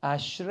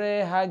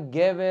 Ashrei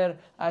hagever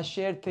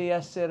asher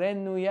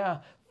teyaserenu ya.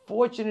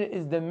 Fortunate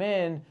is the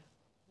man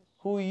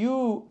who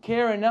you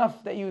care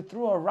enough that you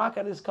threw a rock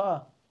at his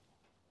car.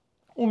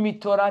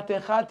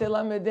 Umitoratecha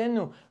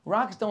telamedenu.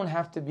 Rocks don't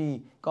have to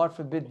be, God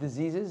forbid,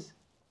 diseases.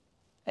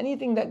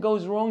 Anything that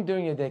goes wrong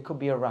during your day could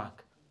be a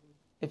rock,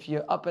 if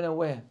you're up and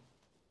aware.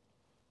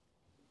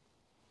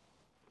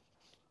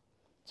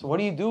 So what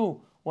do you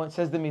do? What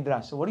says the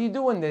Midrash? So what do you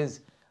do when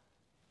there's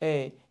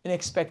an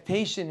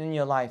expectation in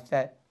your life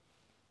that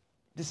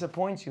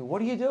disappoints you? What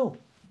do you do?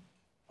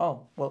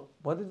 Oh, well,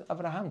 what did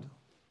Abraham do?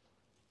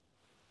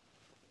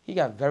 He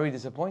got very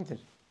disappointed.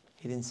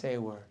 He didn't say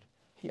a word.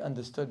 He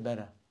understood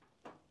better.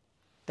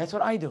 That's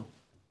what I do.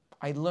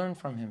 I learn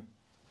from him.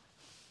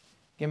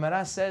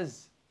 Gemara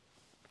says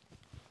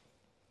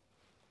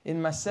in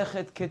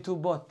Masechet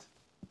Ketubot,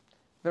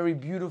 very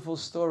beautiful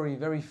story,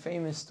 very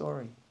famous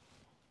story.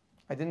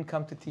 I didn't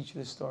come to teach you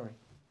the story,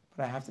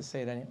 but I have to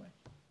say it anyway.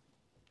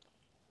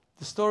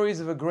 The story is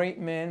of a great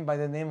man by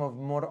the name of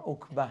Mor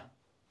Ukba.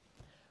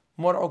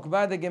 Mor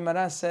Ukba, the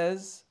Gemara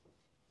says,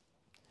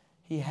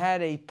 he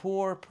had a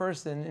poor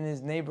person in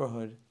his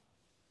neighborhood.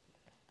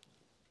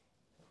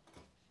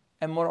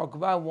 And Mor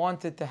Ukba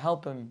wanted to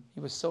help him. He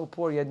was so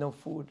poor, he had no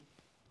food.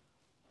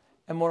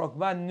 And Mor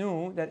Ukba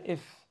knew that if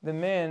the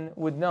man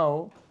would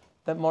know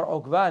that Mor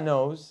Ukba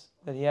knows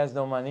that he has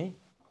no money,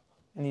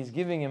 and he's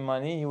giving him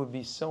money, he would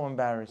be so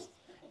embarrassed.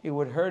 It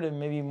would hurt him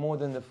maybe more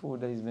than the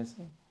food that he's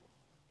missing.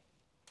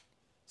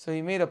 So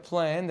he made a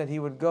plan that he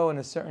would go in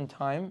a certain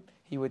time,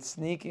 he would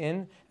sneak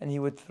in, and he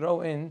would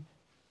throw in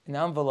an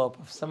envelope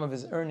of some of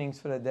his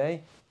earnings for the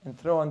day and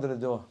throw under the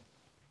door.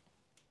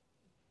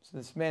 So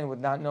this man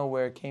would not know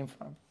where it came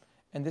from.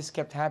 And this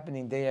kept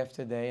happening day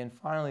after day. And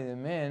finally the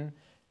man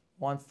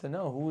wants to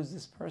know, who is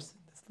this person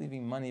that's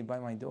leaving money by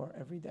my door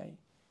every day?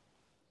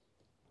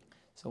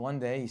 So one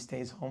day he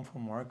stays home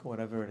from work or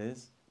whatever it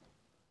is,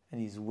 and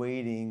he's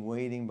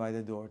waiting by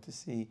the door to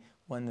see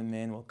when the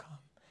man will come.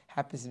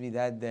 Happens to be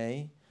that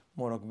day,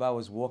 Morokba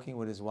was walking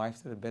with his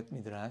wife to the Bet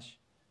Midrash.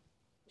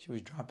 She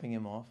was dropping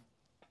him off.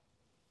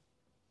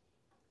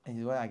 And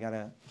he's like, I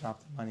gotta drop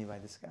the money by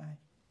this guy.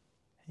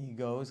 And he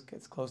goes,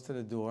 gets close to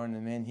the door, and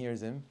the man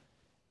hears him,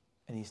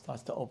 and he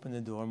starts to open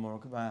the door.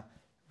 Morokba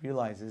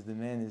realizes the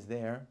man is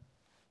there.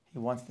 He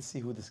wants to see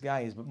who this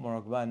guy is, but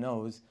Morokba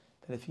knows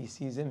that if he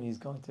sees him, he's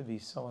going to be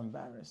so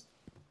embarrassed.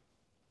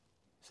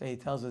 So he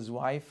tells his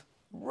wife,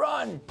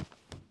 run!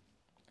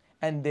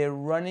 And they're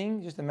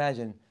running, just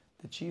imagine,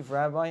 the chief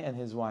rabbi and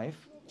his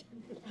wife,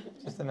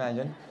 just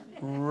imagine,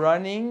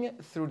 running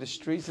through the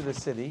streets of the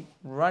city,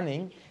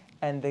 running,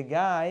 and the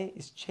guy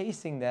is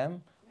chasing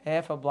them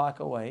half a block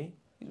away.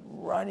 He's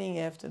running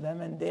after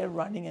them, and they're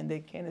running, and they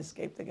can't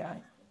escape the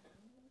guy.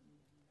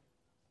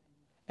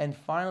 And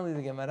finally,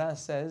 the Gemara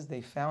says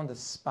they found a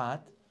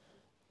spot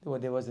where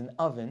there was an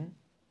oven,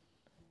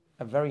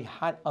 a very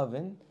hot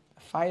oven.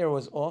 The fire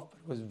was off, but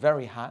it was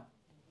very hot.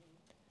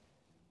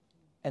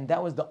 And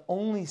that was the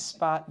only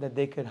spot that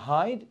they could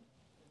hide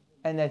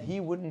and that he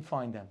wouldn't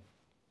find them.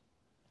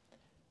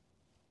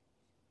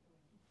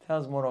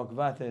 Tells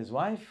Morokba to his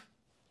wife,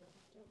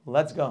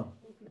 let's go.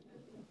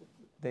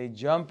 They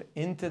jump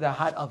into the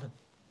hot oven.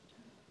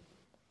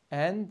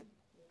 And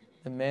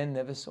the man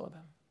never saw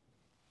them.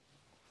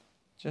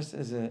 Just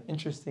as an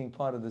interesting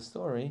part of the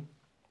story,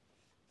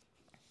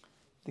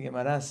 the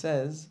Gemara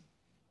says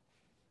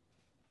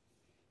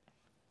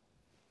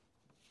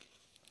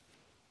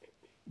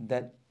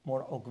that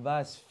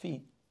Morokba's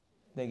feet,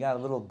 they got a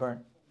little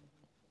burnt,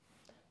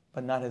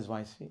 but not his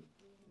wife's feet.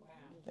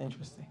 Wow.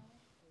 Interesting.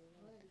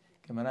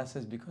 Gemara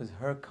says because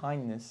her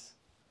kindness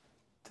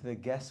to the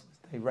guests was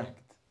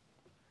direct.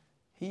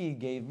 He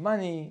gave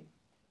money,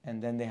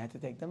 and then they had to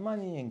take the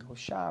money and go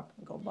shop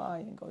and go buy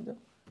and go do.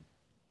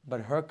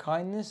 But her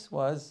kindness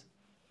was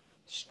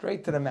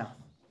straight to the mouth.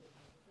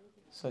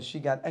 So she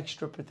got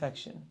extra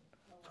protection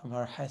from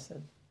her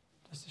chesed.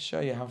 Just to show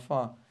you how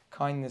far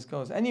kindness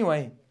goes.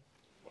 Anyway,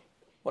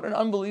 what an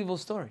unbelievable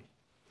story.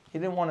 He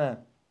didn't want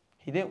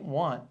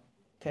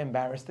to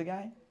embarrass the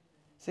guy.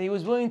 So he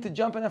was willing to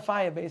jump in a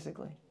fire,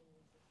 basically.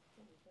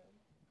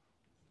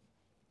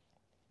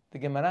 The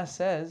Gemara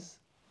says,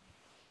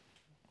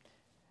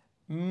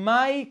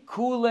 Mai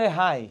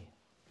kulehai. You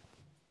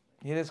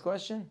hear this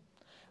question?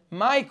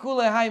 Mai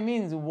kulehai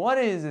means, what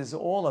is this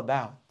all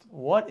about?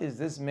 What is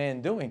this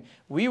man doing?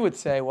 We would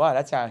say, wow,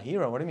 that's our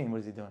hero. What do you mean, what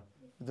is he doing?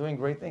 He's doing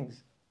great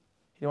things.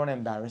 He didn't want to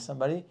embarrass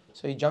somebody,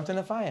 so he jumped in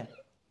the fire.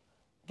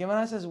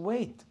 Gemara says,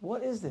 wait,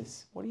 what is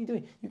this? What are you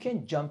doing? You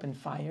can't jump in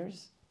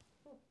fires.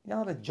 You're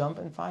not allowed to jump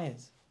in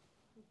fires.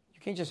 You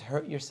can't just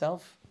hurt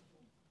yourself.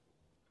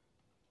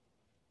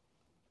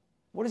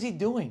 What is he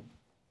doing?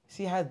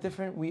 See how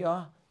different we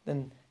are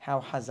than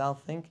how Hazal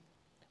think?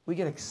 We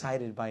get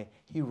excited by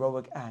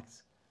heroic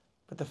acts.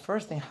 But the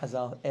first thing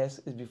Hazal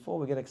asks is, before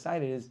we get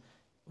excited, is,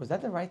 was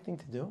that the right thing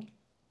to do?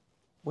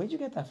 Where'd you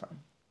get that from?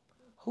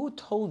 Who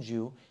told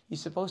you you're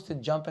supposed to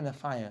jump in a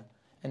fire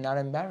and not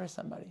embarrass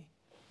somebody?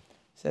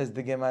 Says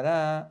the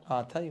Gemara,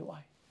 I'll tell you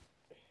why.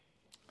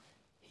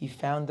 He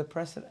found the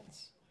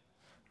precedence.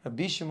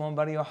 Rabbi Shimon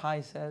Bar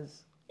Yochai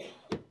says,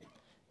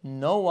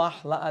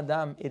 Noach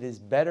la'adam, it is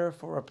better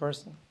for a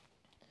person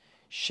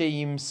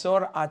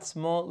sheyimsor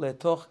atzmo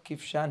letoch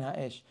kifshan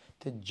ha'esh,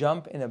 to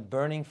jump in a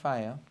burning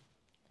fire,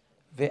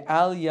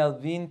 ve'al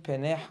yalvin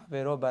peneh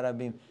havero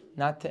barabim,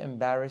 not to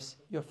embarrass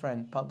your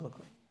friend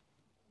publicly.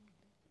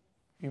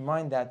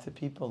 Remind that to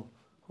people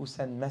who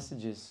send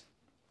messages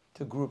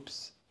to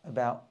groups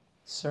about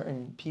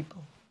certain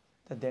people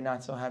that they're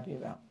not so happy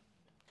about.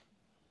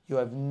 You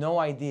have no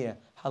idea.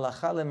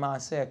 Halacha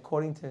lema'aseh,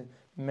 according to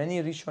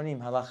many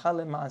Rishonim, halacha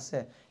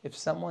lema'aseh, if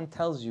someone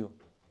tells you,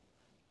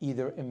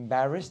 either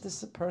embarrass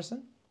this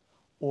person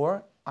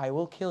or I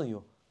will kill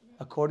you,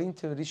 according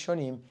to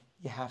Rishonim,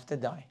 you have to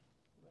die.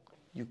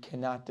 You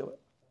cannot do it.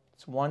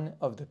 It's one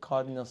of the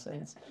cardinal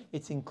sins.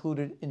 It's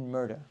included in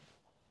murder.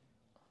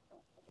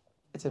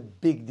 It's a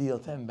big deal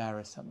to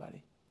embarrass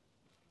somebody.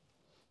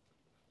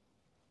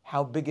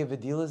 How big of a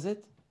deal is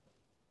it?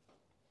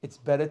 It's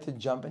better to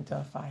jump into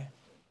a fire.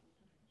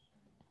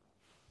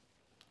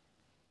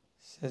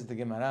 Says the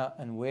Gemara,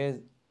 and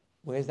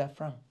where's that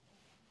from?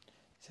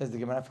 Says the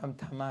Gemara from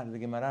Tamar. The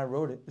Gemara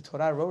wrote it. The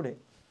Torah wrote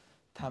it.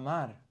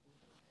 Tamar.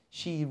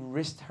 She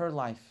risked her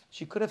life.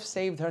 She could have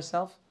saved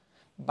herself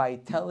by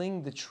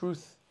telling the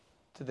truth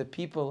to the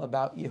people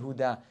about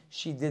Yehuda.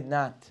 She did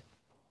not.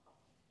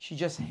 She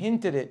just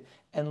hinted it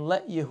and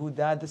let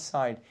Yehuda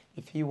decide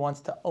if he wants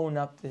to own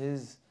up to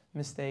his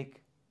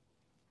mistake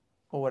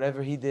or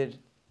whatever he did.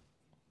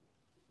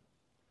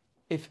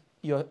 If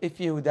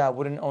Yehuda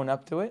wouldn't own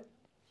up to it,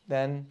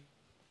 then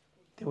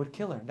they would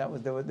kill her.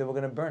 They were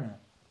going to burn her.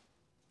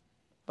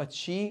 But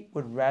she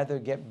would rather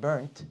get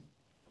burnt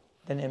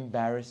than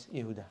embarrass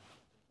Yehuda.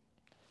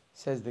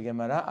 Says the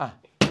Gemara,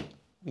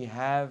 we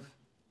have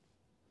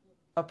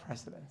a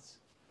precedence.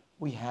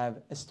 We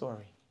have a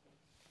story.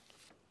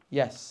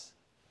 Yes,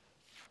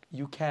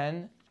 you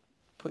can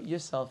put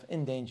yourself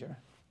in danger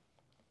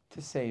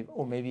to save,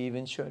 or maybe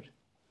even should,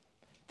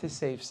 to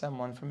save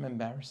someone from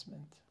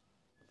embarrassment.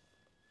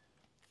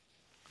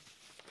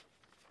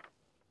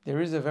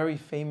 There is a very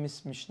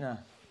famous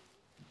Mishnah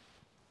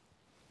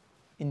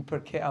in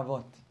Pirkei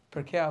Avot.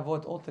 Pirkei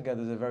Avot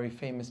altogether is a very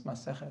famous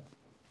Masechet.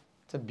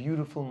 It's a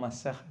beautiful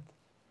Masechet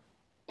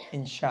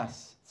in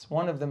Shas. It's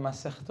one of the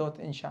Masechtot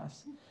in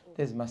Shas.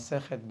 There's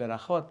Masechet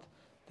Berachot,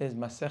 there's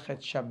Masechet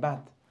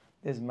Shabbat,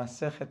 there's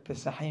Masechet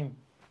Pesachim,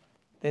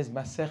 there's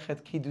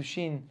Masechet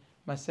Kiddushin,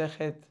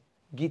 Masechet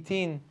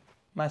Gitin,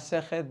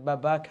 Masechet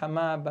Baba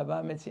Kama,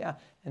 Baba Metziah,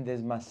 and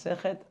there's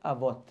Masechet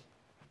Avot.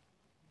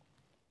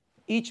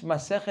 Each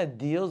Masechet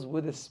deals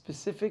with a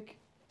specific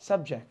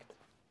subject.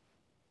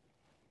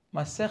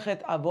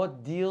 Masechet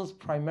Avot deals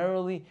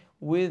primarily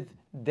with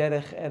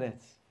Derech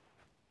Eretz.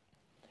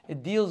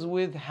 It deals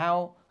with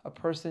how a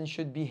person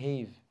should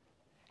behave,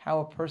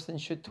 how a person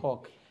should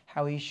talk,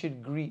 how he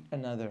should greet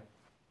another,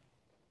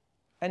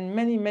 and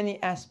many,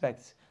 many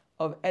aspects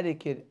of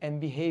etiquette and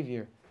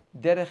behavior.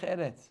 Derech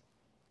Eretz.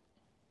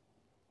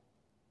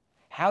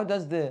 How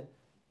does the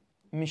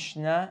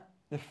Mishnah,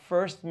 the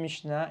first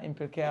Mishnah in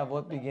Pirkei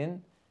Avot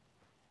begin?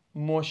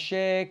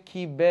 Moshe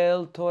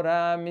kibel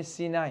Torah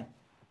miSinai.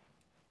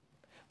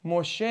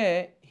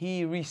 Moshe,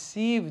 he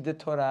received the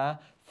Torah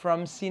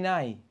from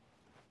Sinai.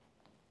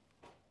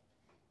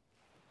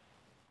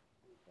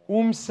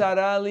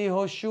 Sarali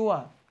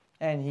Hoshua,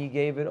 and he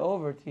gave it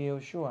over to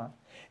Yehoshua.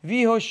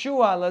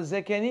 Vihoshua la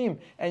zekenim,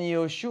 and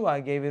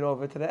Yehoshua gave it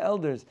over to the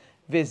elders.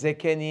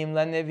 Vizekenim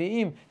la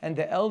neviim, and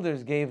the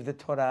elders gave the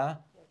Torah,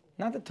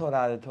 not the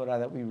Torah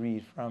that we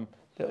read from,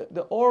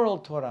 the oral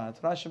Torah,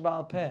 Torah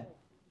Sheba'al Peh.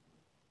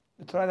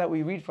 The Torah that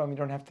we read from, you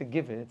don't have to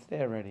give it; it's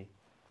there already.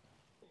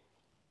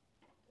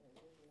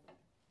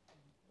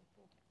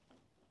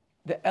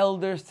 The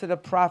elders to the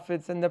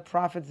prophets, and the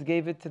prophets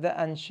gave it to the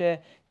Anshe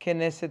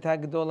Knesset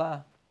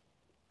HaGdolah.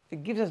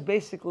 It gives us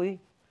basically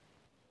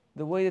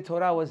the way the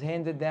Torah was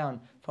handed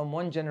down from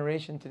one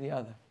generation to the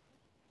other.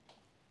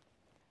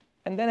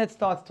 And then it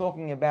starts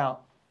talking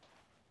about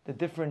the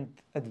different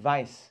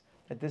advice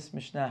that this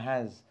Mishnah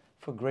has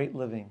for great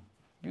living.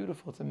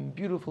 Beautiful, it's a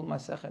beautiful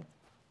Masechet.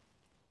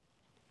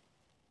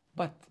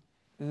 But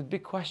there's a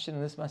big question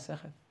in this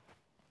Masechet.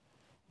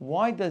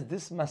 Why does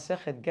this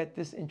Masechet get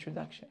this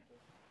introduction?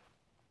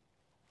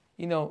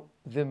 You know,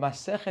 the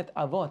Masechet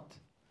Avot,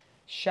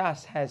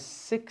 Shas, has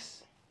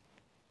 6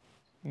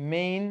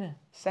 main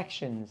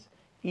sections.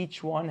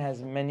 Each one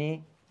has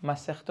many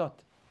Masechtot.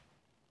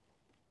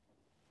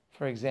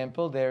 For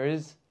example, there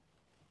is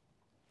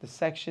the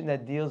section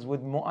that deals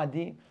with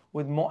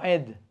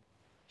Mo'ed,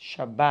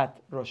 Shabbat,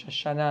 Rosh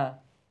Hashanah,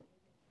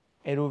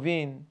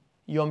 Eruvin,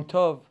 Yom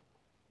Tov.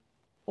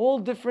 All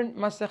different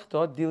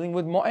Masechtot dealing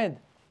with Mo'ed.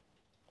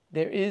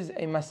 There is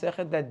a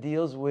Masechet that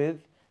deals with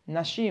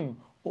Nashim,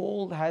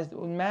 all has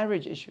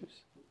marriage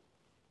issues.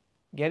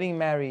 Getting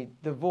married,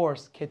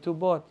 divorce,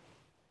 ketubot.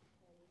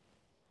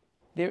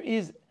 There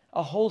is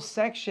a whole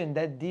section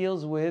that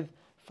deals with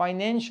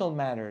financial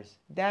matters,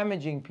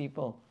 damaging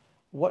people,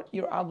 what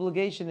your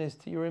obligation is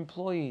to your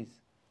employees,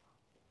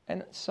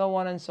 and so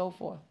on and so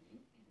forth.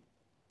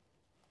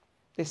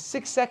 There's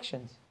 6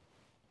 sections.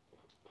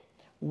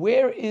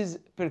 Where is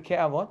Pirkei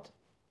Avot?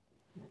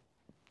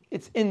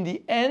 It's in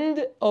the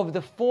end of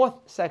the 4th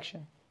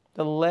section,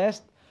 the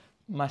last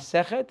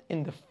Masechet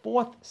in the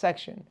 4th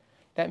section.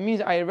 That means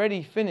I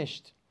already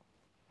finished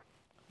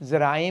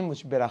Zeraim,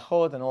 which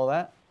Berachot and all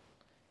that.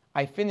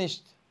 I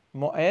finished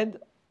Mo'ed,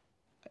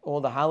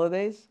 all the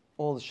holidays,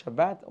 all the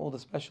Shabbat, all the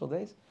special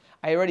days.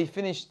 I already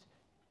finished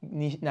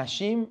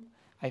Nashim.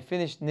 I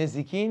finished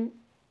Nezikin.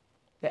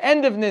 The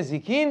end of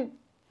Nezikin,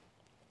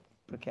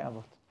 Pirkei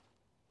Avot.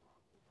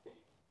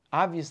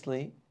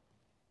 Obviously,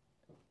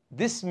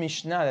 this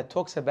Mishnah that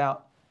talks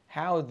about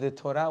how the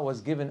Torah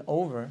was given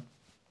over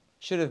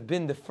should have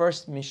been the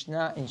first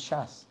Mishnah in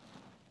Shas.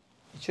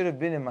 It should have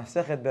been in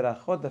Masechet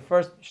Berachot, the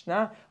first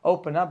Mishnah.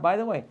 Open up. By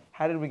the way,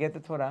 how did we get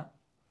the Torah?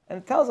 And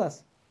it tells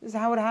us, this is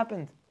how it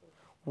happened.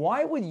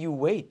 Why would you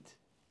wait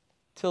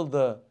till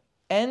the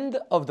end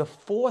of the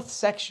 4th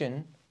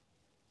section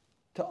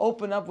to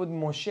open up with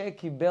Moshe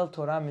Kibel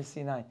Torah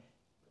miSinai?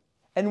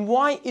 And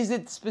why is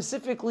it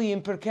specifically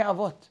in Pirkei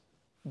Avot,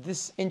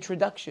 this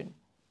introduction?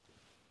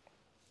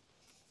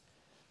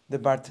 The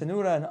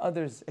Bartanura and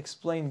others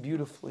explain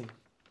beautifully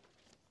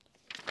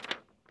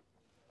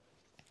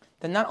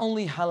that not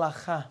only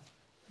halacha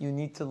you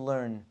need to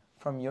learn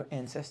from your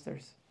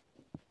ancestors.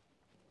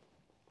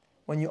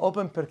 When you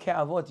open Pirkei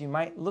Avot, you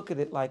might look at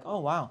it like, oh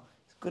wow,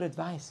 it's good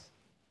advice.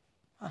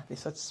 They're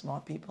such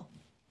smart people.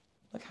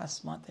 Look how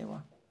smart they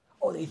were.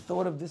 Oh, they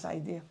thought of this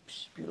idea.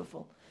 Psh,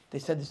 beautiful. They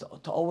said this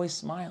to always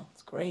smile.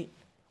 It's great.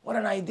 What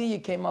an idea you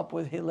came up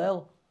with,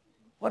 Hillel.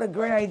 What a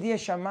great idea,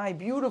 Shammai.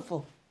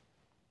 Beautiful.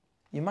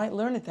 You might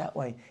learn it that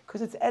way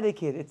because it's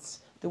etiquette. It's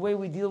the way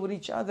we deal with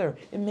each other.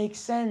 It makes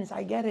sense.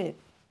 I get it.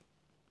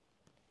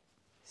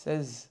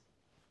 Says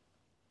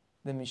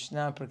The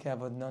Mishnah, Pirkei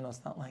Avot, no,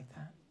 it's not like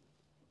that.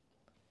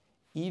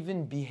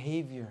 Even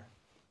behavior,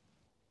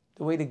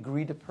 the way to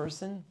greet a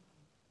person,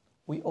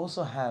 we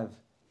also have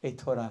a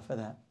Torah for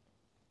that.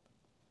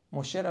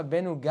 Moshe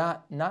Rabbeinu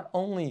got not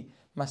only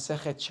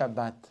Masechet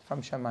Shabbat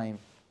from Shamayim,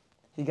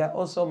 he got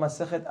also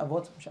Masechet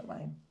Avot from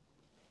Shamayim.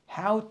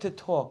 How to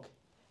talk,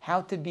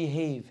 how to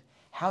behave,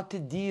 how to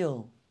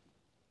deal,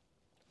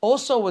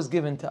 also was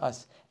given to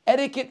us.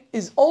 Etiquette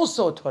is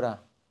also Torah.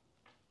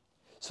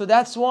 So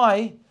that's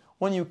why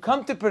when you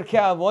come to Pirkei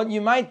Avot,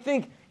 you might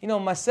think,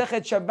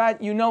 Masechet Shabbat,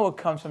 it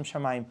comes from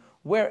Shamayim.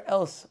 Where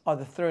else are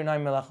the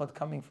 39 melachot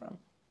coming from?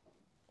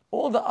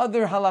 All the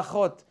other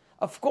halachot,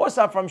 of course,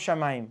 are from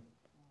Shamayim.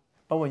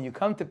 But when you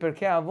come to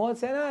Pirkei Avot,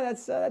 say,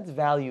 that's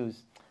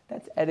values,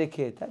 that's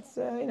etiquette, that's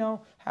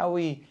how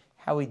we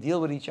deal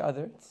with each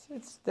other.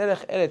 It's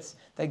derech eretz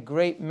that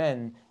great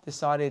men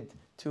decided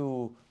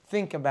to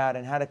think about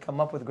and how to come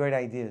up with great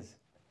ideas.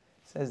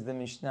 Says the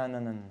Mishnah,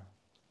 no.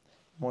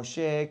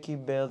 Moshe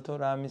kibel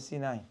Torah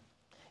misinai.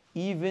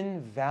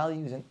 Even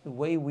values and the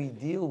way we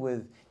deal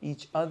with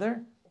each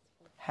other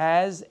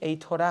has a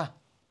Torah.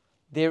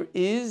 There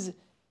is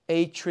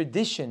a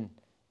tradition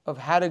of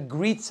how to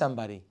greet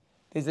somebody.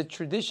 There's a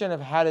tradition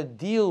of how to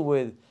deal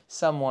with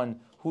someone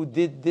who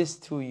did this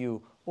to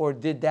you, or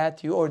did that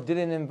to you, or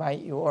didn't invite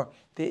you, or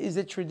there is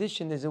a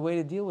tradition, there's a way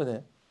to deal with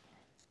it.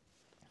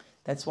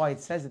 That's why it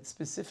says it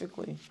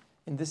specifically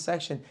in this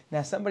section.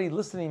 Now somebody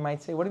listening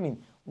might say, what do you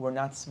mean? We're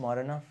not smart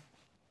enough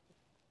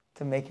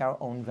to make our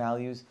own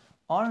values?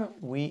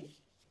 Aren't we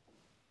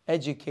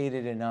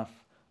educated enough?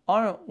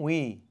 Aren't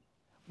we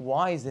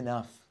wise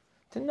enough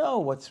to know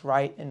what's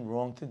right and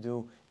wrong to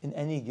do in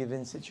any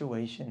given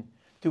situation?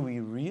 Do we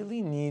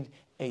really need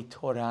a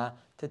Torah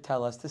to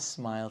tell us to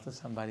smile to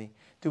somebody?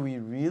 Do we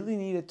really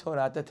need a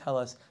Torah to tell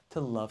us to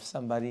love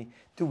somebody?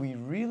 Do we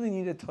really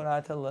need a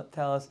Torah to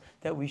tell us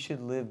that we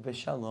should live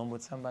b'shalom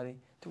with somebody?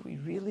 Do we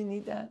really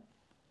need that?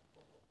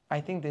 I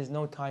think there's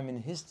no time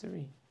in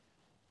history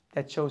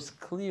that shows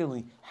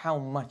clearly how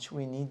much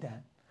we need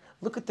that.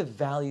 Look at the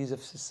values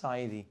of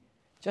society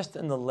just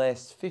in the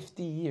last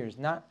 50 years,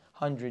 not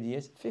 100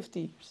 years, 50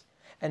 years.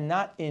 And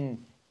not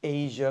in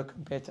Asia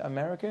compared to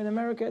America, in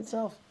America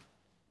itself.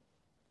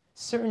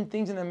 Certain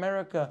things in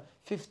America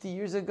 50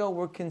 years ago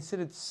were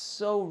considered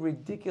so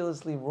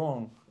ridiculously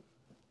wrong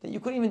that you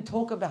couldn't even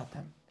talk about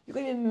them. You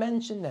couldn't even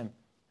mention them.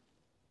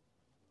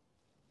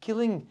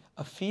 Killing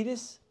a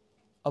fetus,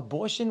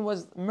 abortion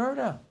was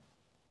murder.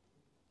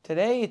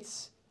 Today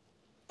it's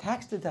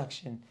tax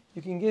deduction.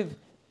 You can give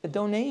a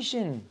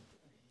donation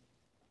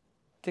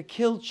to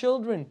kill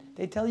children.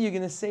 They tell you you're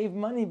going to save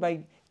money by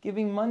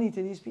giving money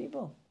to these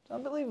people. It's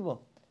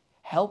unbelievable.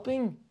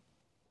 Helping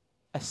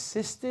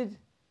assisted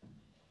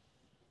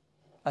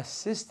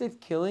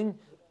killing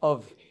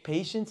of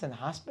patients in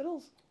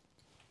hospitals?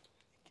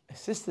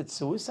 Assisted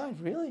suicide?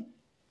 Really?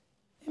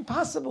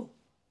 Impossible.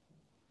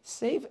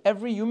 Save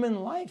every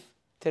human life.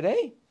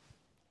 Today,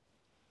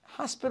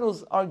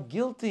 hospitals are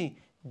guilty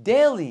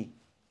daily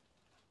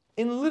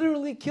in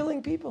literally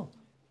killing people.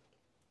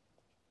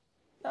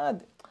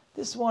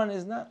 This one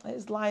is not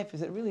his life.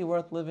 Is it really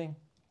worth living?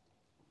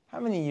 How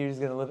many years is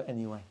he going to live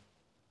anyway?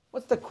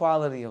 What's the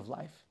quality of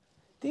life?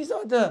 These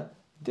are the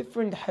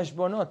different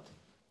hashbonot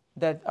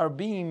that are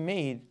being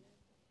made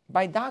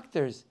by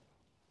doctors,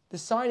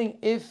 deciding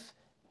if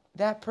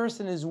that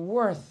person is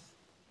worth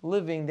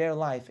living their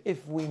life,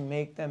 if we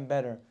make them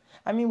better.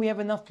 I mean, we have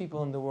enough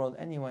people in the world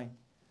anyway.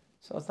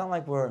 So it's not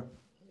like we're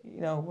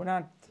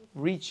not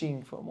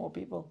reaching for more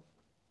people.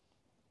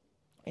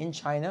 In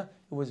China,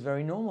 it was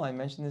very normal, I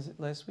mentioned this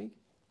last week,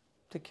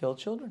 to kill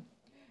children.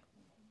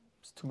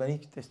 There's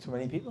too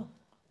many people.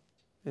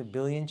 There are 1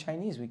 billion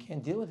Chinese, we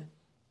can't deal with it.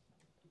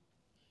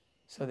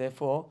 So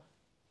therefore,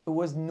 it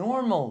was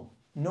normal.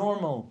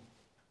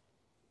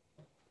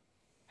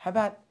 How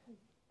about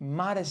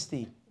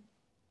modesty,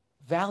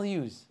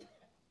 values?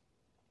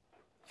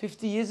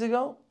 50 years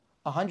ago,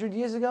 100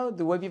 years ago,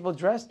 the way people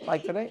dressed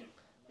like today,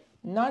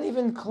 not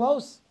even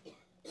close.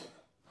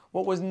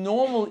 What was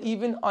normal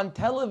even on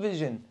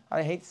television,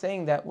 I hate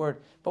saying that word,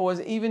 but was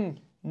even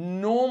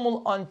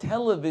normal on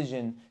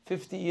television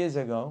 50 years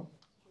ago.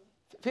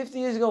 50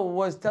 years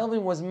ago,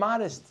 television was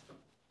modest.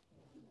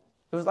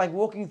 It was like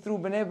walking through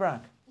Bnei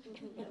Brak.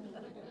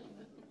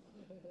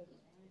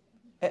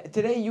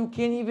 Today, you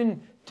can't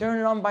even turn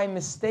it on by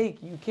mistake.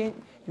 You can't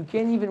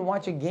even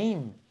watch a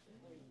game.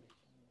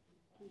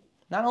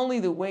 Not only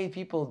the way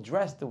people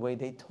dress, the way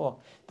they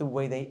talk, the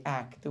way they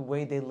act, the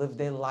way they live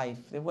their life.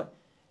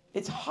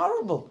 It's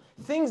horrible.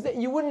 Things that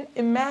you wouldn't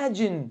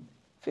imagine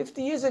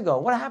 50 years ago.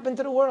 What happened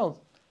to the world?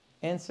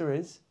 Answer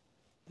is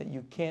that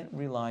you can't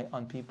rely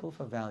on people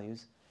for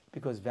values,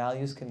 because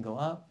values can go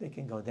up, they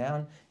can go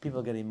down.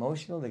 People get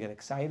emotional, they get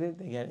excited,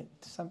 they get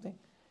into something.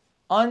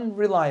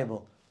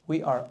 Unreliable.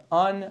 We are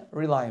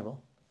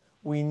unreliable.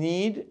 We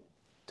need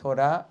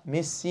Torah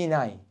mis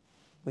Sinai.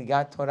 We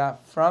got Torah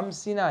from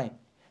Sinai,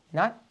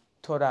 not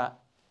Torah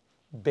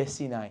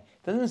beSinai.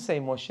 It doesn't say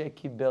Moshe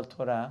kibel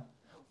Torah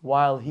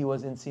while he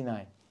was in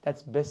Sinai.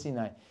 That's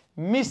beSinai.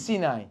 Mis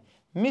Sinai.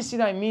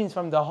 Misinai means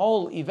from the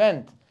whole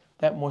event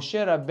that Moshe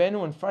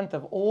Rabbeinu, in front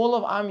of all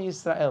of Am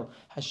Yisrael,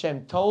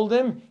 Hashem told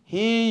him,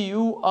 here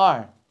you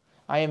are.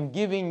 I am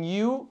giving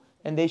you,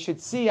 and they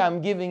should see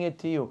I'm giving it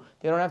to you.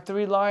 They don't have to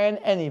rely on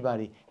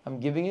anybody. I'm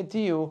giving it to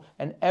you,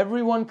 and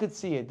everyone could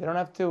see it. They don't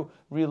have to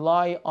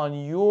rely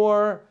on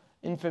your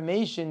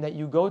information that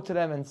you go to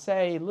them and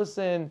say,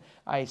 listen,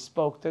 I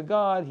spoke to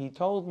God, He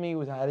told me,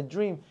 I had a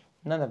dream.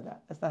 None of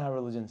that. That's not how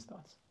religion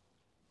starts.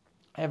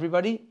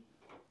 Everybody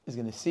is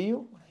going to see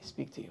you when I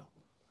speak to you.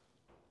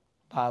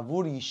 I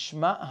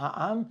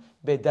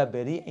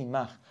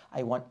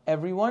want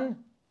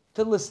everyone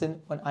to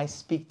listen when I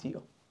speak to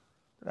you.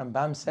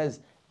 Rambam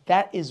says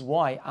that is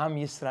why Am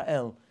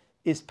Yisrael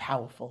is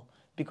powerful,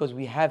 because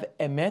we have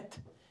emet,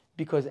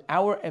 because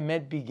our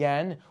emet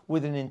began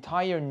with an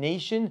entire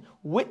nation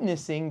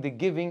witnessing the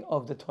giving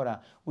of the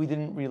Torah. We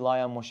didn't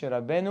rely on Moshe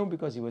Rabbeinu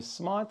because he was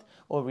smart,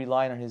 or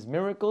rely on his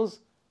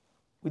miracles.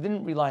 We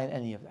didn't rely on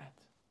any of that.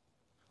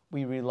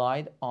 We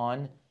relied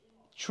on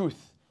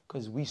truth,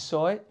 because we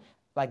saw it,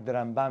 like the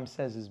Rambam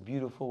says his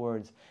beautiful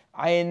words,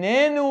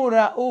 Aynenu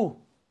ra'u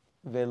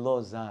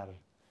velo zar.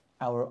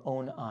 Our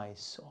own eyes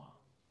saw,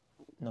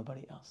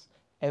 nobody else.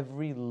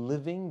 Every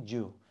living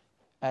Jew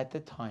at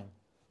the time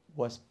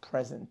was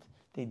present.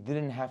 They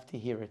didn't have to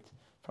hear it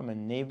from a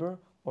neighbor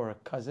or a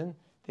cousin.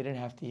 They didn't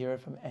have to hear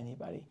it from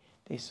anybody.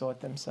 They saw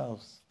it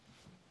themselves.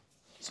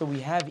 So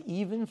we have,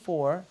 even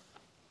for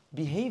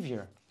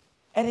behavior,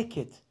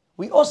 etiquette,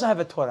 we also have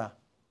a Torah.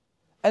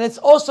 And it's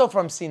also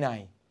from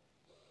Sinai.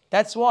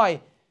 That's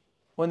why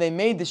when they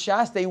made the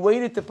Shas, they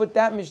waited to put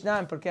that Mishnah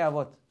in Pirkei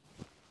Avot.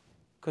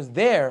 Because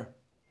there,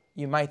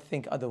 you might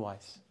think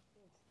otherwise.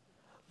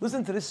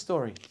 Listen to this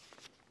story.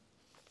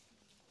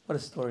 What a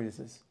story this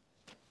is.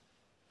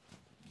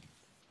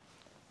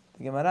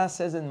 The Gemara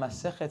says in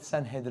Masechet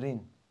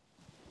Sanhedrin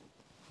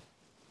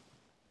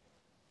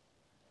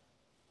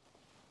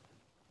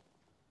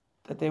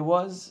that there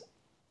was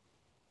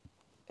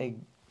a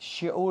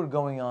shiur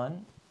going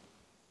on.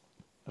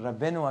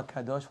 Rabbeinu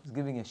HaKadosh was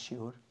giving a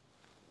shiur.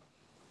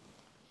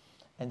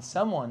 And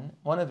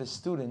one of his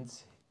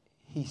students,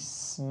 he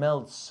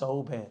smelled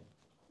so bad.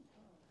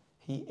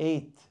 He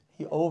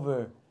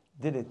overdid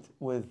it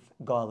with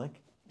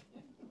garlic.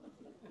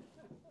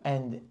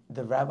 And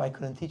the rabbi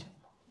couldn't teach him.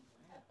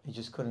 He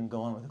just couldn't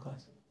go on with the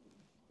class.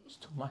 It was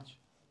too much.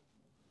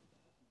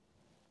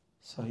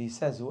 So he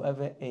says,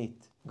 whoever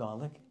ate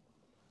garlic,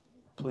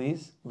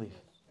 please leave.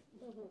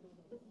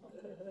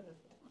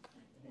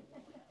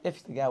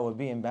 If the guy would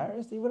be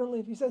embarrassed, he wouldn't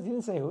leave. He says, he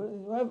didn't say,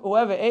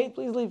 whoever ate,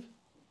 please leave.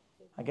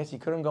 I guess he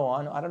couldn't go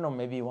on. I don't know,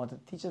 maybe he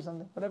wanted to teach us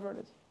something, whatever it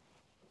is.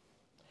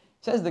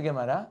 Says the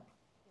Gemara,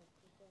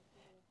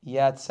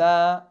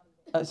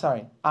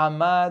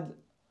 Amad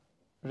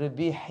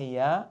Rabbi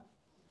Hiya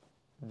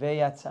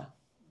veyatza.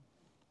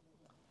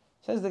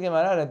 Says the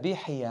Gemara, Rabbi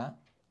Hiya,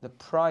 the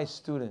prize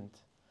student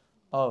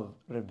of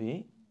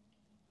Rabbi,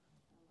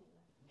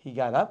 he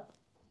got up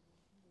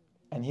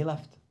and he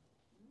left.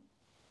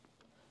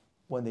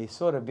 When they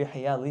saw Rabbi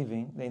Hiya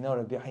leaving, they know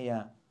Rabbi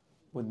Hiya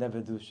would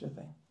never do such a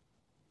thing.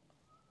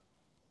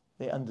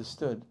 They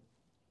understood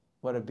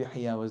what Rabbi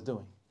Hiya was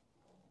doing.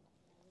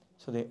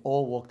 So they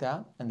all walked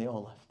out and they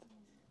all left.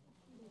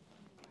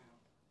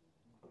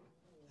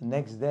 The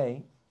next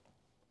day,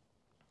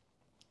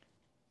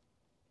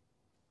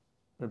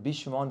 Rabbi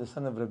Shimon, the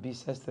son of Rabbi,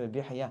 says to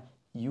Rabbi Hiya,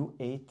 you're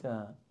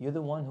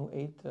the one who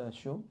ate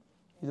shum?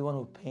 You're the one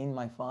who pained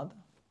my father?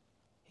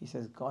 He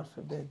says, God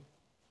forbid.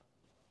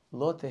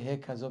 Lo teheh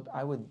kazub,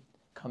 I would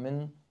come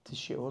in to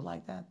shiur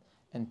like that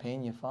and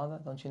pain your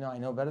father? Don't you know I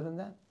know better than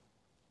that?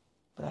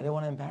 But I didn't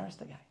want to embarrass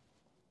the guy.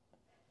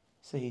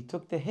 So he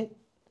took the hit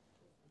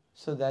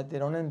so that they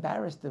don't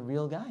embarrass the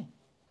real guy.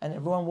 And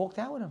everyone walked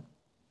out with him.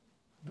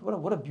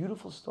 What a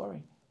beautiful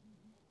story.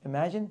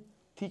 Imagine,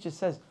 teacher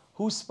says,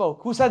 who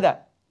spoke? Who said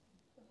that?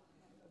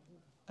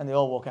 And they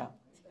all walk out.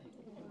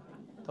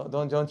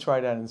 Don't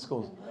try that in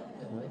schools.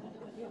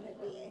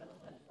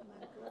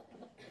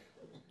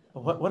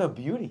 What a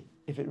beauty.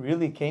 If it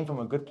really came from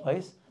a good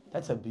place,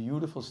 that's a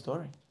beautiful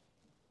story.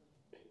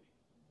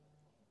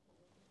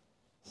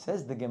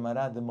 Says the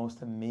Gemara the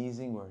most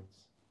amazing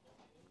words.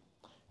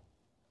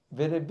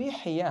 Rabbi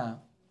Hiya,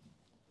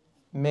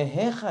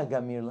 mehecha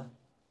gamirla.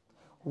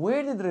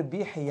 Where did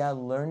Rabbi Hiya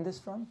learn this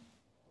from?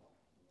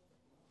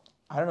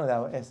 I don't know that I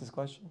would ask this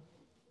question.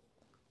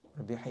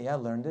 Rabbi Hiya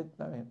learned it.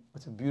 I mean,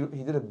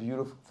 he did a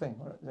beautiful thing.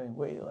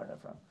 Where did he learn it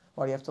from?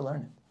 Why do you have to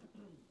learn it?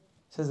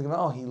 Says the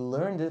Gemara, he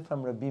learned it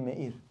from Rabbi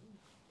Meir.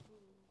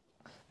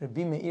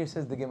 Rabbi Meir,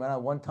 says the Gemara,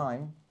 one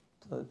time,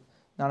 so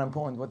not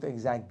important what the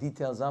exact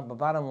details are, but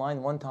bottom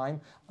line, one time,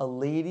 a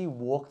lady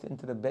walked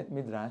into the Bet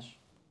Midrash.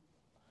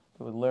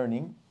 They were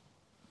learning,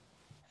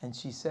 and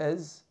she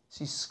says,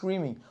 she's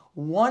screaming,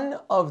 one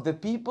of the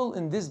people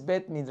in this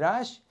Bet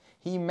Midrash,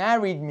 he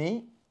married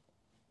me,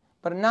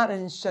 but not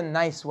in such a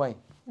nice way,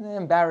 in an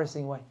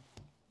embarrassing way.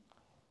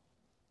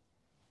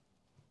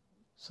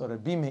 So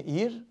Rabbi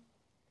Meir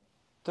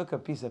took a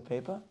piece of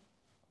paper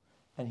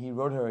and he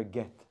wrote her a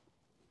get.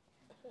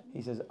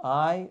 He says,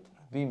 I,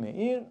 Rabbi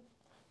Meir,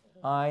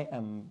 I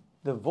am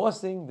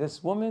divorcing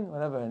this woman,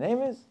 whatever her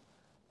name is,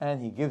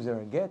 and he gives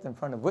her a get in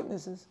front of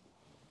witnesses.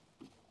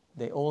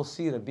 They all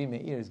see Rabbi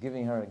Meir is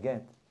giving her a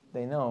get.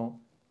 They know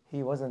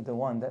he wasn't the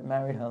one that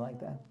married her like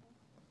that.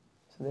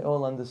 So they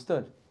all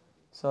understood.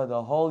 So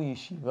the whole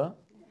yeshiva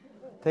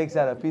takes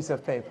out a piece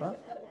of paper.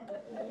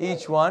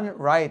 Each one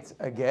writes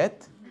a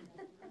get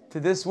to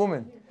this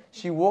woman.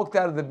 She walked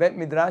out of the Bet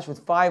Midrash with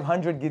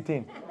 500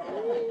 gittin.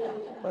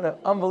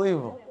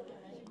 Unbelievable.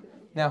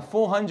 Now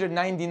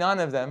 499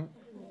 of them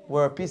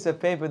were a piece of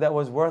paper that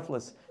was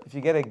worthless. If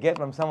you get a get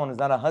from someone who's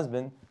not a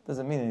husband, it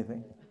doesn't mean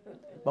anything.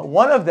 But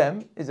one of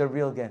them is a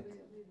real get.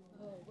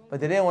 But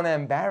they didn't want to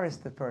embarrass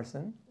the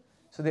person,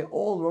 so they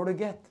all wrote a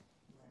get.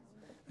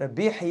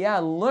 Rabbi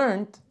Hiya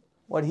learned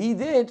what he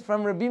did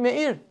from Rabbi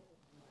Meir.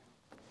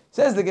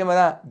 Says the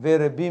Gemara,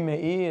 Rabbi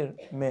Meir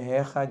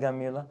mehecha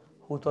gamila.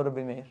 Who taught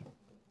Rabbi Meir?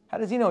 How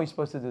does he know he's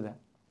supposed to do that?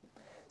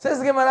 Says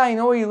the Gemara, you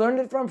know where he learned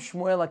it from?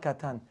 Shmuel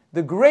HaKatan.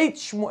 The great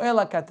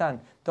Shmuel HaKatan.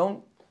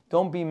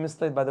 Don't be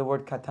misled by the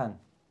word Katan.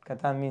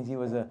 Katan means he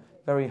was a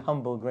very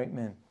humble, great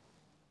man.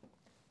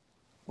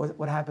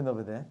 What happened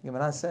over there?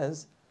 Gemara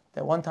says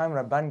that one time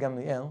Rabban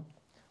Gamliel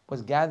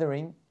was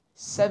gathering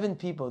 7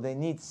 people. They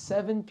need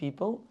 7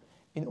 people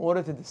in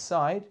order to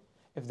decide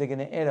if they're going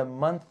to add a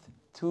month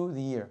to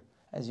the year.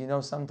 As you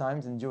know,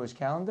 sometimes in Jewish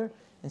calendar,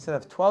 instead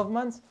of 12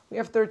 months, we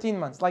have 13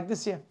 months. Like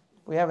this year,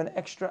 we have an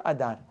extra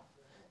Adar.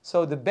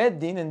 So the Beit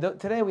Din, and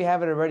today we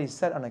have it already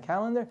set on a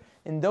calendar.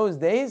 In those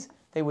days,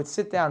 they would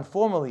sit down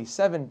formally,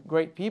 7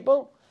 great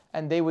people,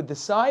 and they would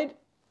decide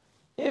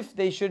if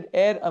they should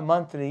add a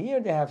month to the year.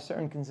 They have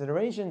certain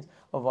considerations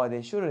of why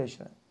they should or they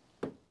shouldn't.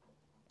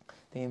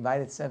 They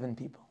invited 7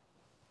 people.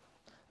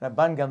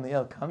 Rabban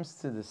Gamliel comes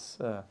to this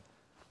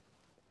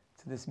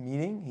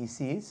meeting. He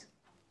sees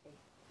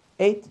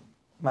 8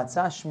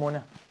 matzah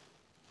shmona.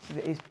 See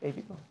the 8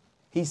 people.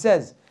 He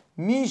says,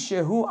 Mi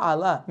shehu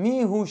Allah,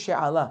 mi hu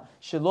she'ala,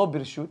 shelo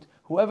birshut.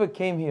 Whoever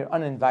came here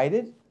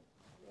uninvited,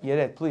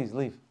 Yered, please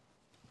leave.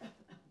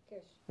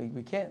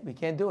 We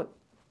can't do it.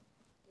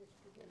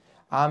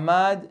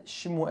 Amad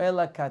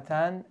Shmuel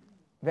HaKatan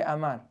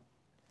ve'amar.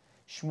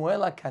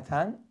 Shmuel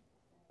HaKatan,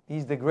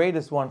 he's the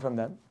greatest one from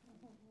them.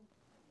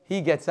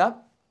 He gets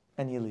up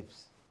and he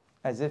leaves,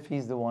 as if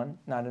he's the one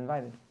not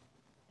invited.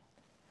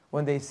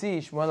 When they see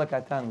Shmuel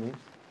HaKatan leaves,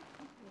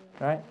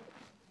 right?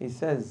 He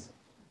says,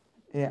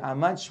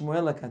 Amad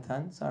Shmuel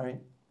HaKatan, sorry.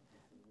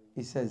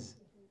 He says,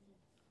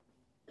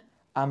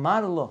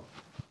 Amar lo.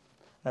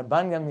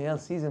 Rabban Gamliel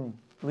sees him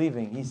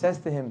leaving. He says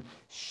to him,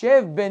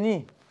 Shev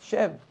beni,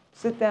 Shev,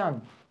 sit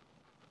down.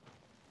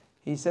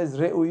 He says,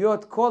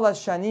 Re'uyot kol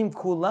hashanim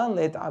kulan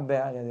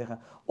le'et'abeh al yadecha.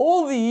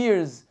 All the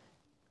years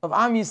of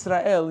Am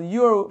Yisrael,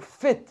 you're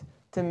fit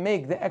to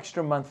make the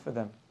extra month for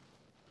them.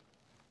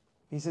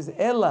 He says,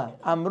 Ella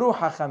amru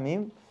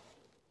hachamim,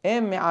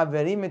 em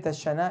me'averim et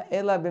hashana,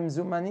 ella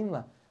b'mzumanim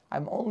la.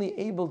 I'm only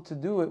able to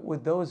do it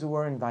with those who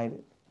were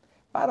invited.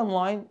 Bottom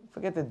line,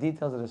 forget the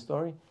details of the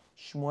story.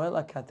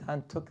 Shmuel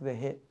HaKatan took the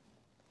hit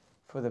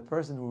for the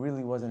person who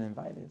really wasn't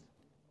invited.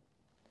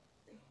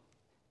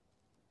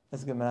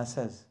 As Gemara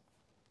says,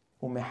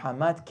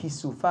 Umehamat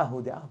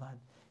kisufahu de'avad.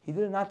 He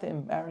did it not to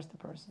embarrass the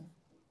person.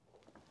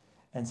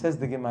 And says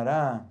the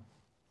Gemara,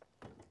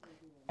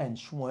 and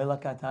Shmuel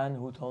HaKatan,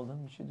 who told him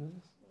you should do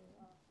this?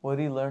 Where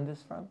did he learn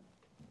this from?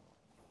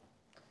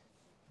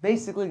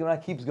 Basically, Gemara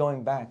keeps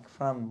going back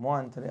from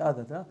one to the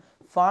other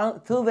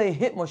till they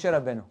hit Moshe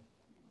Rabbeinu.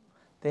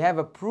 They have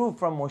a proof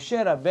from Moshe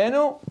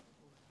Rabbeinu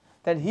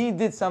that he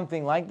did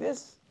something like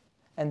this,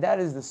 and that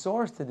is the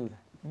source to do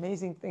that.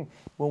 Amazing thing.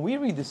 When we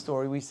read the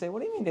story, we say, what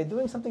do you mean? They're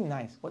doing something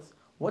nice.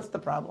 What's the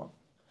problem?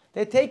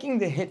 They're taking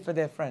the hit for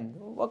their friend.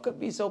 What could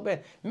be so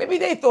bad? Maybe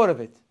they thought of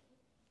it.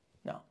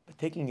 No, but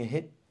taking a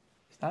hit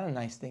is not a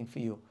nice thing for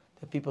you,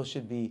 that people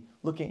should be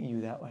looking at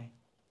you that way.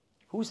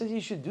 Who says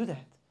you should do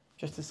that?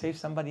 Just to save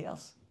somebody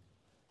else.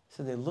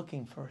 So they're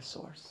looking for a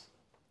source.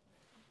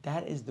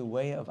 That is the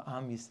way of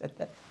Am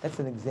Yisrael. That's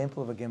an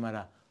example of a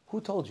Gemara.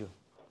 Who told you?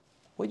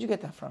 Where'd you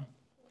get that from?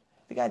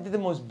 The guy did the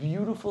most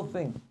beautiful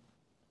thing.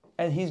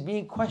 And he's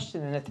being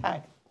questioned and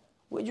attacked.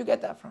 Where'd you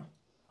get that from?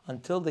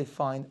 Until they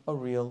find a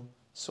real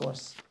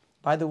source.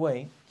 By the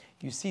way,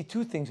 you see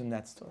 2 things from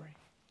that story.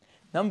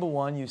 Number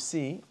 1, you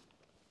see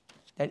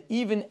that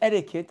even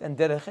etiquette and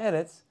derech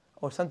eretz,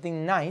 or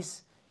something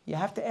nice, you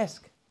have to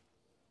ask.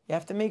 You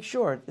have to make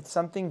sure it's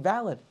something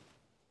valid.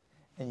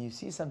 And you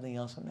see something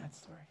else from that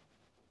story.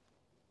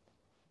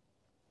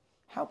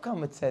 How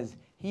come it says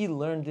he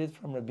learned it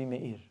from Rabbi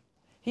Meir?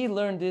 He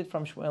learned it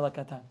from Shmuel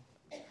HaKatan.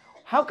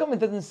 How come it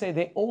doesn't say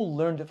they all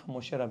learned it from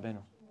Moshe Rabbeinu?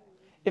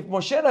 If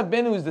Moshe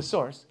Rabbeinu is the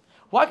source,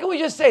 why can't we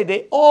just say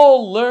they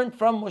all learned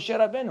from Moshe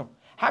Rabbeinu?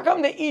 How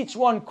come they each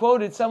one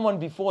quoted someone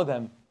before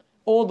them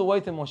all the way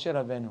to Moshe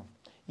Rabbeinu?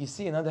 You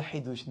see another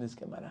hidush in this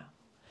Gemara,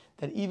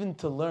 that even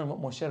to learn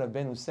what Moshe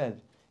Rabbeinu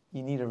said,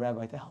 you need a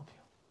rabbi to help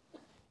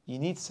you. You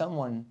need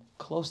someone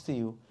close to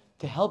you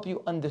to help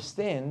you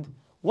understand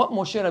what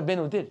Moshe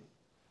Rabbeinu did.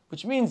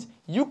 Which means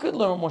you could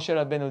learn what Moshe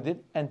Rabbeinu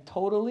did and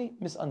totally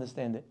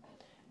misunderstand it.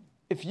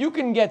 If you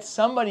can get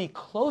somebody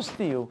close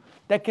to you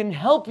that can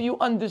help you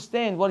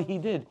understand what he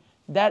did,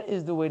 that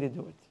is the way to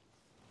do it.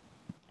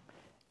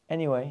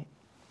 Anyway,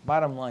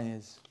 bottom line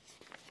is,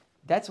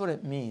 that's what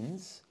it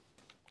means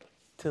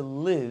to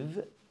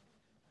live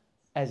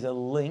as a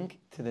link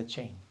to the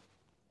chain.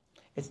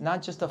 It's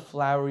not just a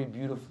flowery,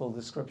 beautiful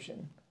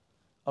description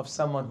of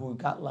someone who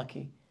got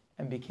lucky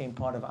and became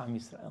part of Am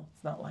Yisrael.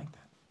 It's not like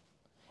that.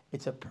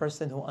 It's a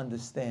person who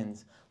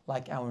understands,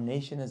 like our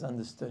nation has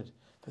understood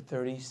for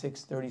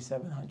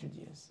 3,700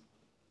 years,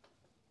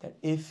 that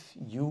if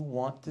you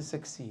want to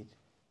succeed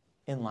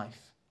in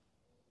life,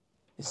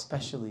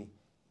 especially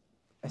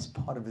as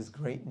part of this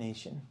great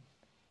nation,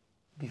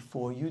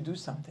 before you do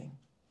something,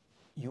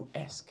 you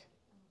ask.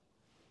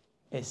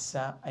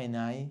 Esa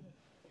einai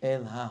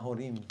el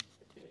hahorim.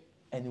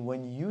 And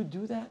when you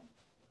do that,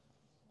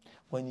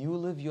 when you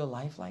live your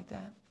life like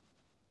that,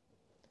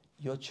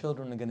 your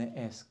children are going to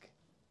ask,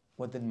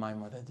 what did my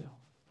mother do?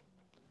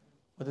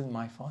 What did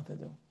my father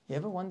do? You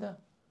ever wonder,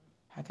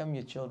 how come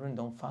your children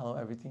don't follow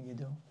everything you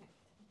do?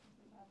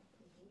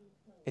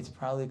 It's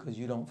probably because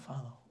you don't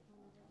follow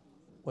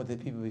what the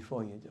people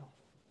before you do.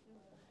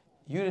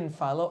 You didn't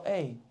follow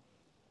A,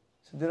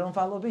 so they don't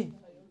follow B.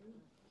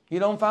 You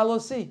don't follow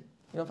C, you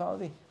don't follow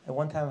D. At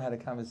one time I had a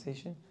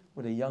conversation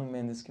with a young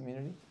man in this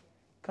community.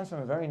 Comes from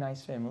a very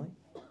nice family.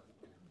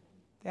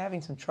 They're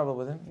having some trouble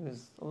with him. He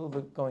was a little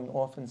bit going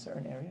off in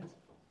certain areas.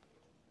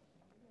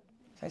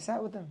 So I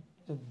sat with him.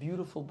 He's a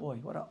beautiful boy.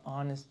 What an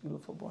honest,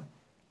 beautiful boy.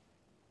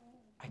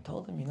 I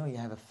told him, you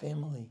have a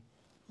family.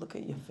 Look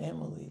at your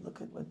family.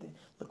 Look at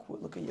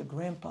look at your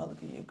grandpa.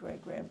 Look at your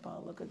great-grandpa.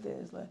 Look at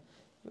this.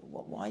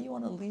 Why you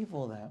want to leave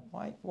all that?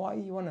 Why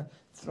you want to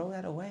throw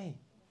that away?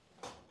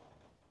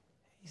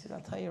 He said,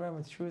 I'll tell you right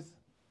with the truth.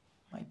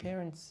 My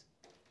parents,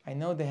 I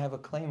know they have a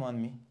claim on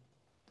me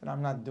that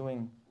I'm not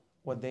doing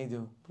what they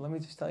do. But let me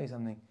just tell you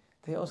something.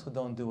 They also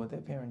don't do what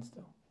their parents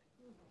do.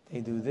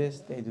 They do this,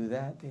 they do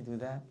that, they do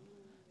that.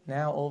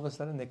 Now, all of a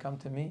sudden, they come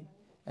to me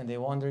and they're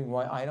wondering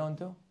why I don't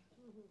do.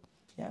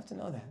 You have to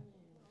know that.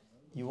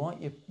 We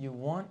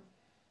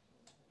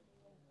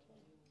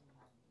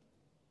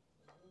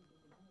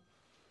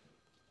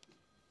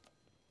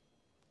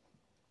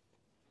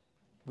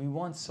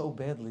want so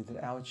badly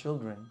that our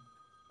children,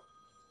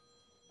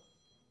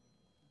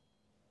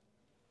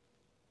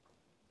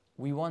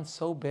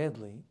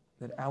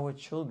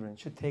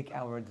 should take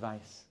our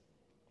advice.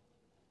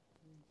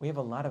 We have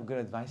a lot of good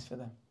advice for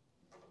them.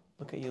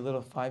 Look at your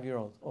little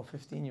 5-year-old or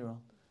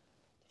 15-year-old.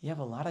 You have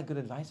a lot of good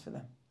advice for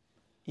them.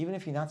 Even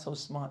if you're not so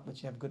smart,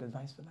 but you have good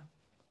advice for them.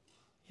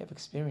 You have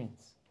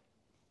experience.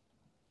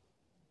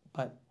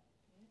 But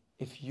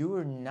if you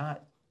are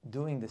not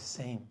doing the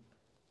same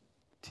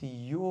to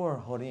your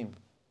horim,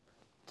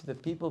 to the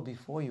people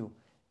before you,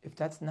 if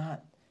that's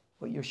not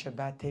what your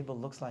Shabbat table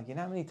looks like, you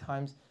know how many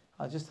times,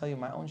 I'll just tell you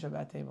my own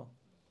Shabbat table.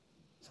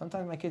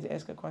 Sometimes my kids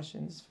ask a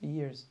question, this is for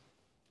years.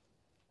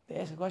 They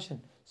ask a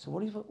question, so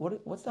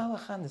what's the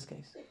halakha in this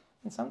case?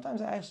 And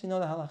sometimes I actually know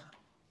the halakha.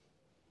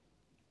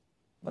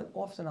 But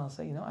often I'll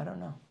say, I don't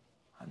know.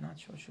 I'm not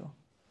sure.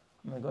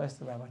 I'm going to go ask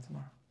the rabbi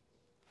tomorrow.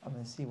 I'm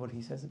going to see what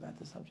he says about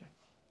the subject.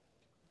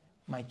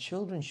 My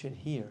children should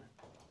hear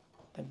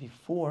that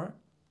before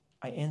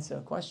I answer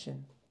a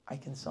question, I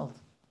consult.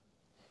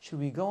 Should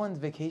we go on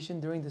vacation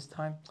during this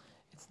time?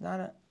 It's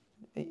not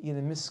you're going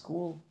to miss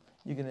school.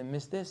 You're going to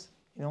miss this.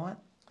 You know what?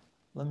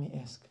 Let me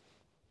ask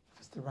if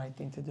it's the right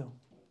thing to do.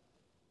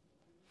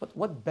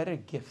 What better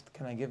gift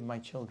can I give my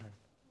children?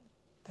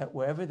 That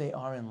wherever they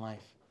are in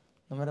life,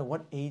 no matter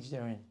what age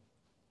they're in,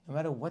 no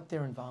matter what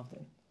they're involved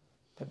in,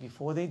 that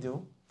before they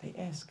do, they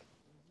ask.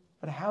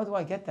 But how do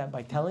I get that?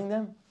 By telling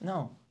them?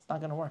 No, it's not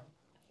going to work.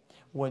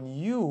 When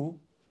you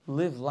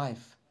live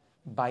life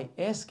by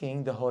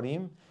asking the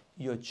horim,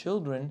 your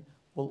children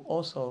will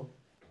also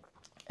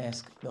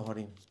ask the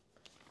horim.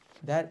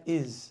 That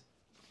is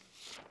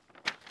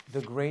the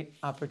great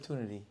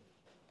opportunity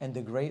and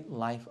the great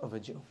life of a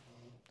Jew.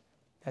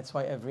 That's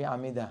why every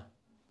Amidah,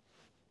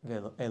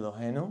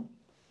 Elohenu,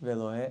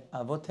 Velohe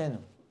Avotenu,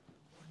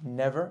 we're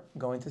never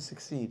going to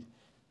succeed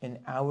in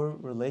our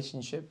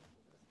relationship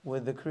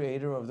with the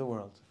Creator of the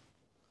world,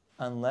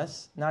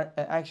 unless, not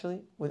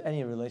actually with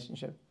any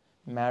relationship,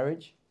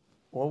 marriage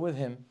or with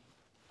Him,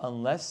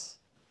 unless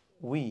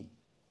we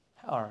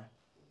are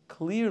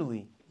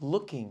clearly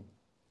looking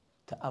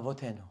to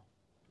Avotenu.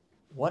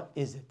 What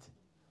is it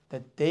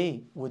that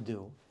they would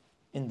do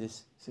in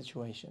this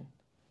situation?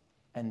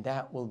 And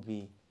that will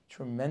be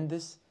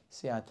tremendous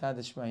siyata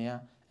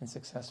d'shmaya and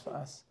success for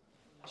us.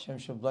 Hashem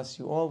shall bless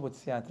you all with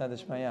siyata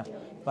d'shmaya.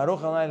 Baruch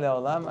Adonai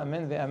le'olam.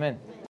 Amen ve'amen.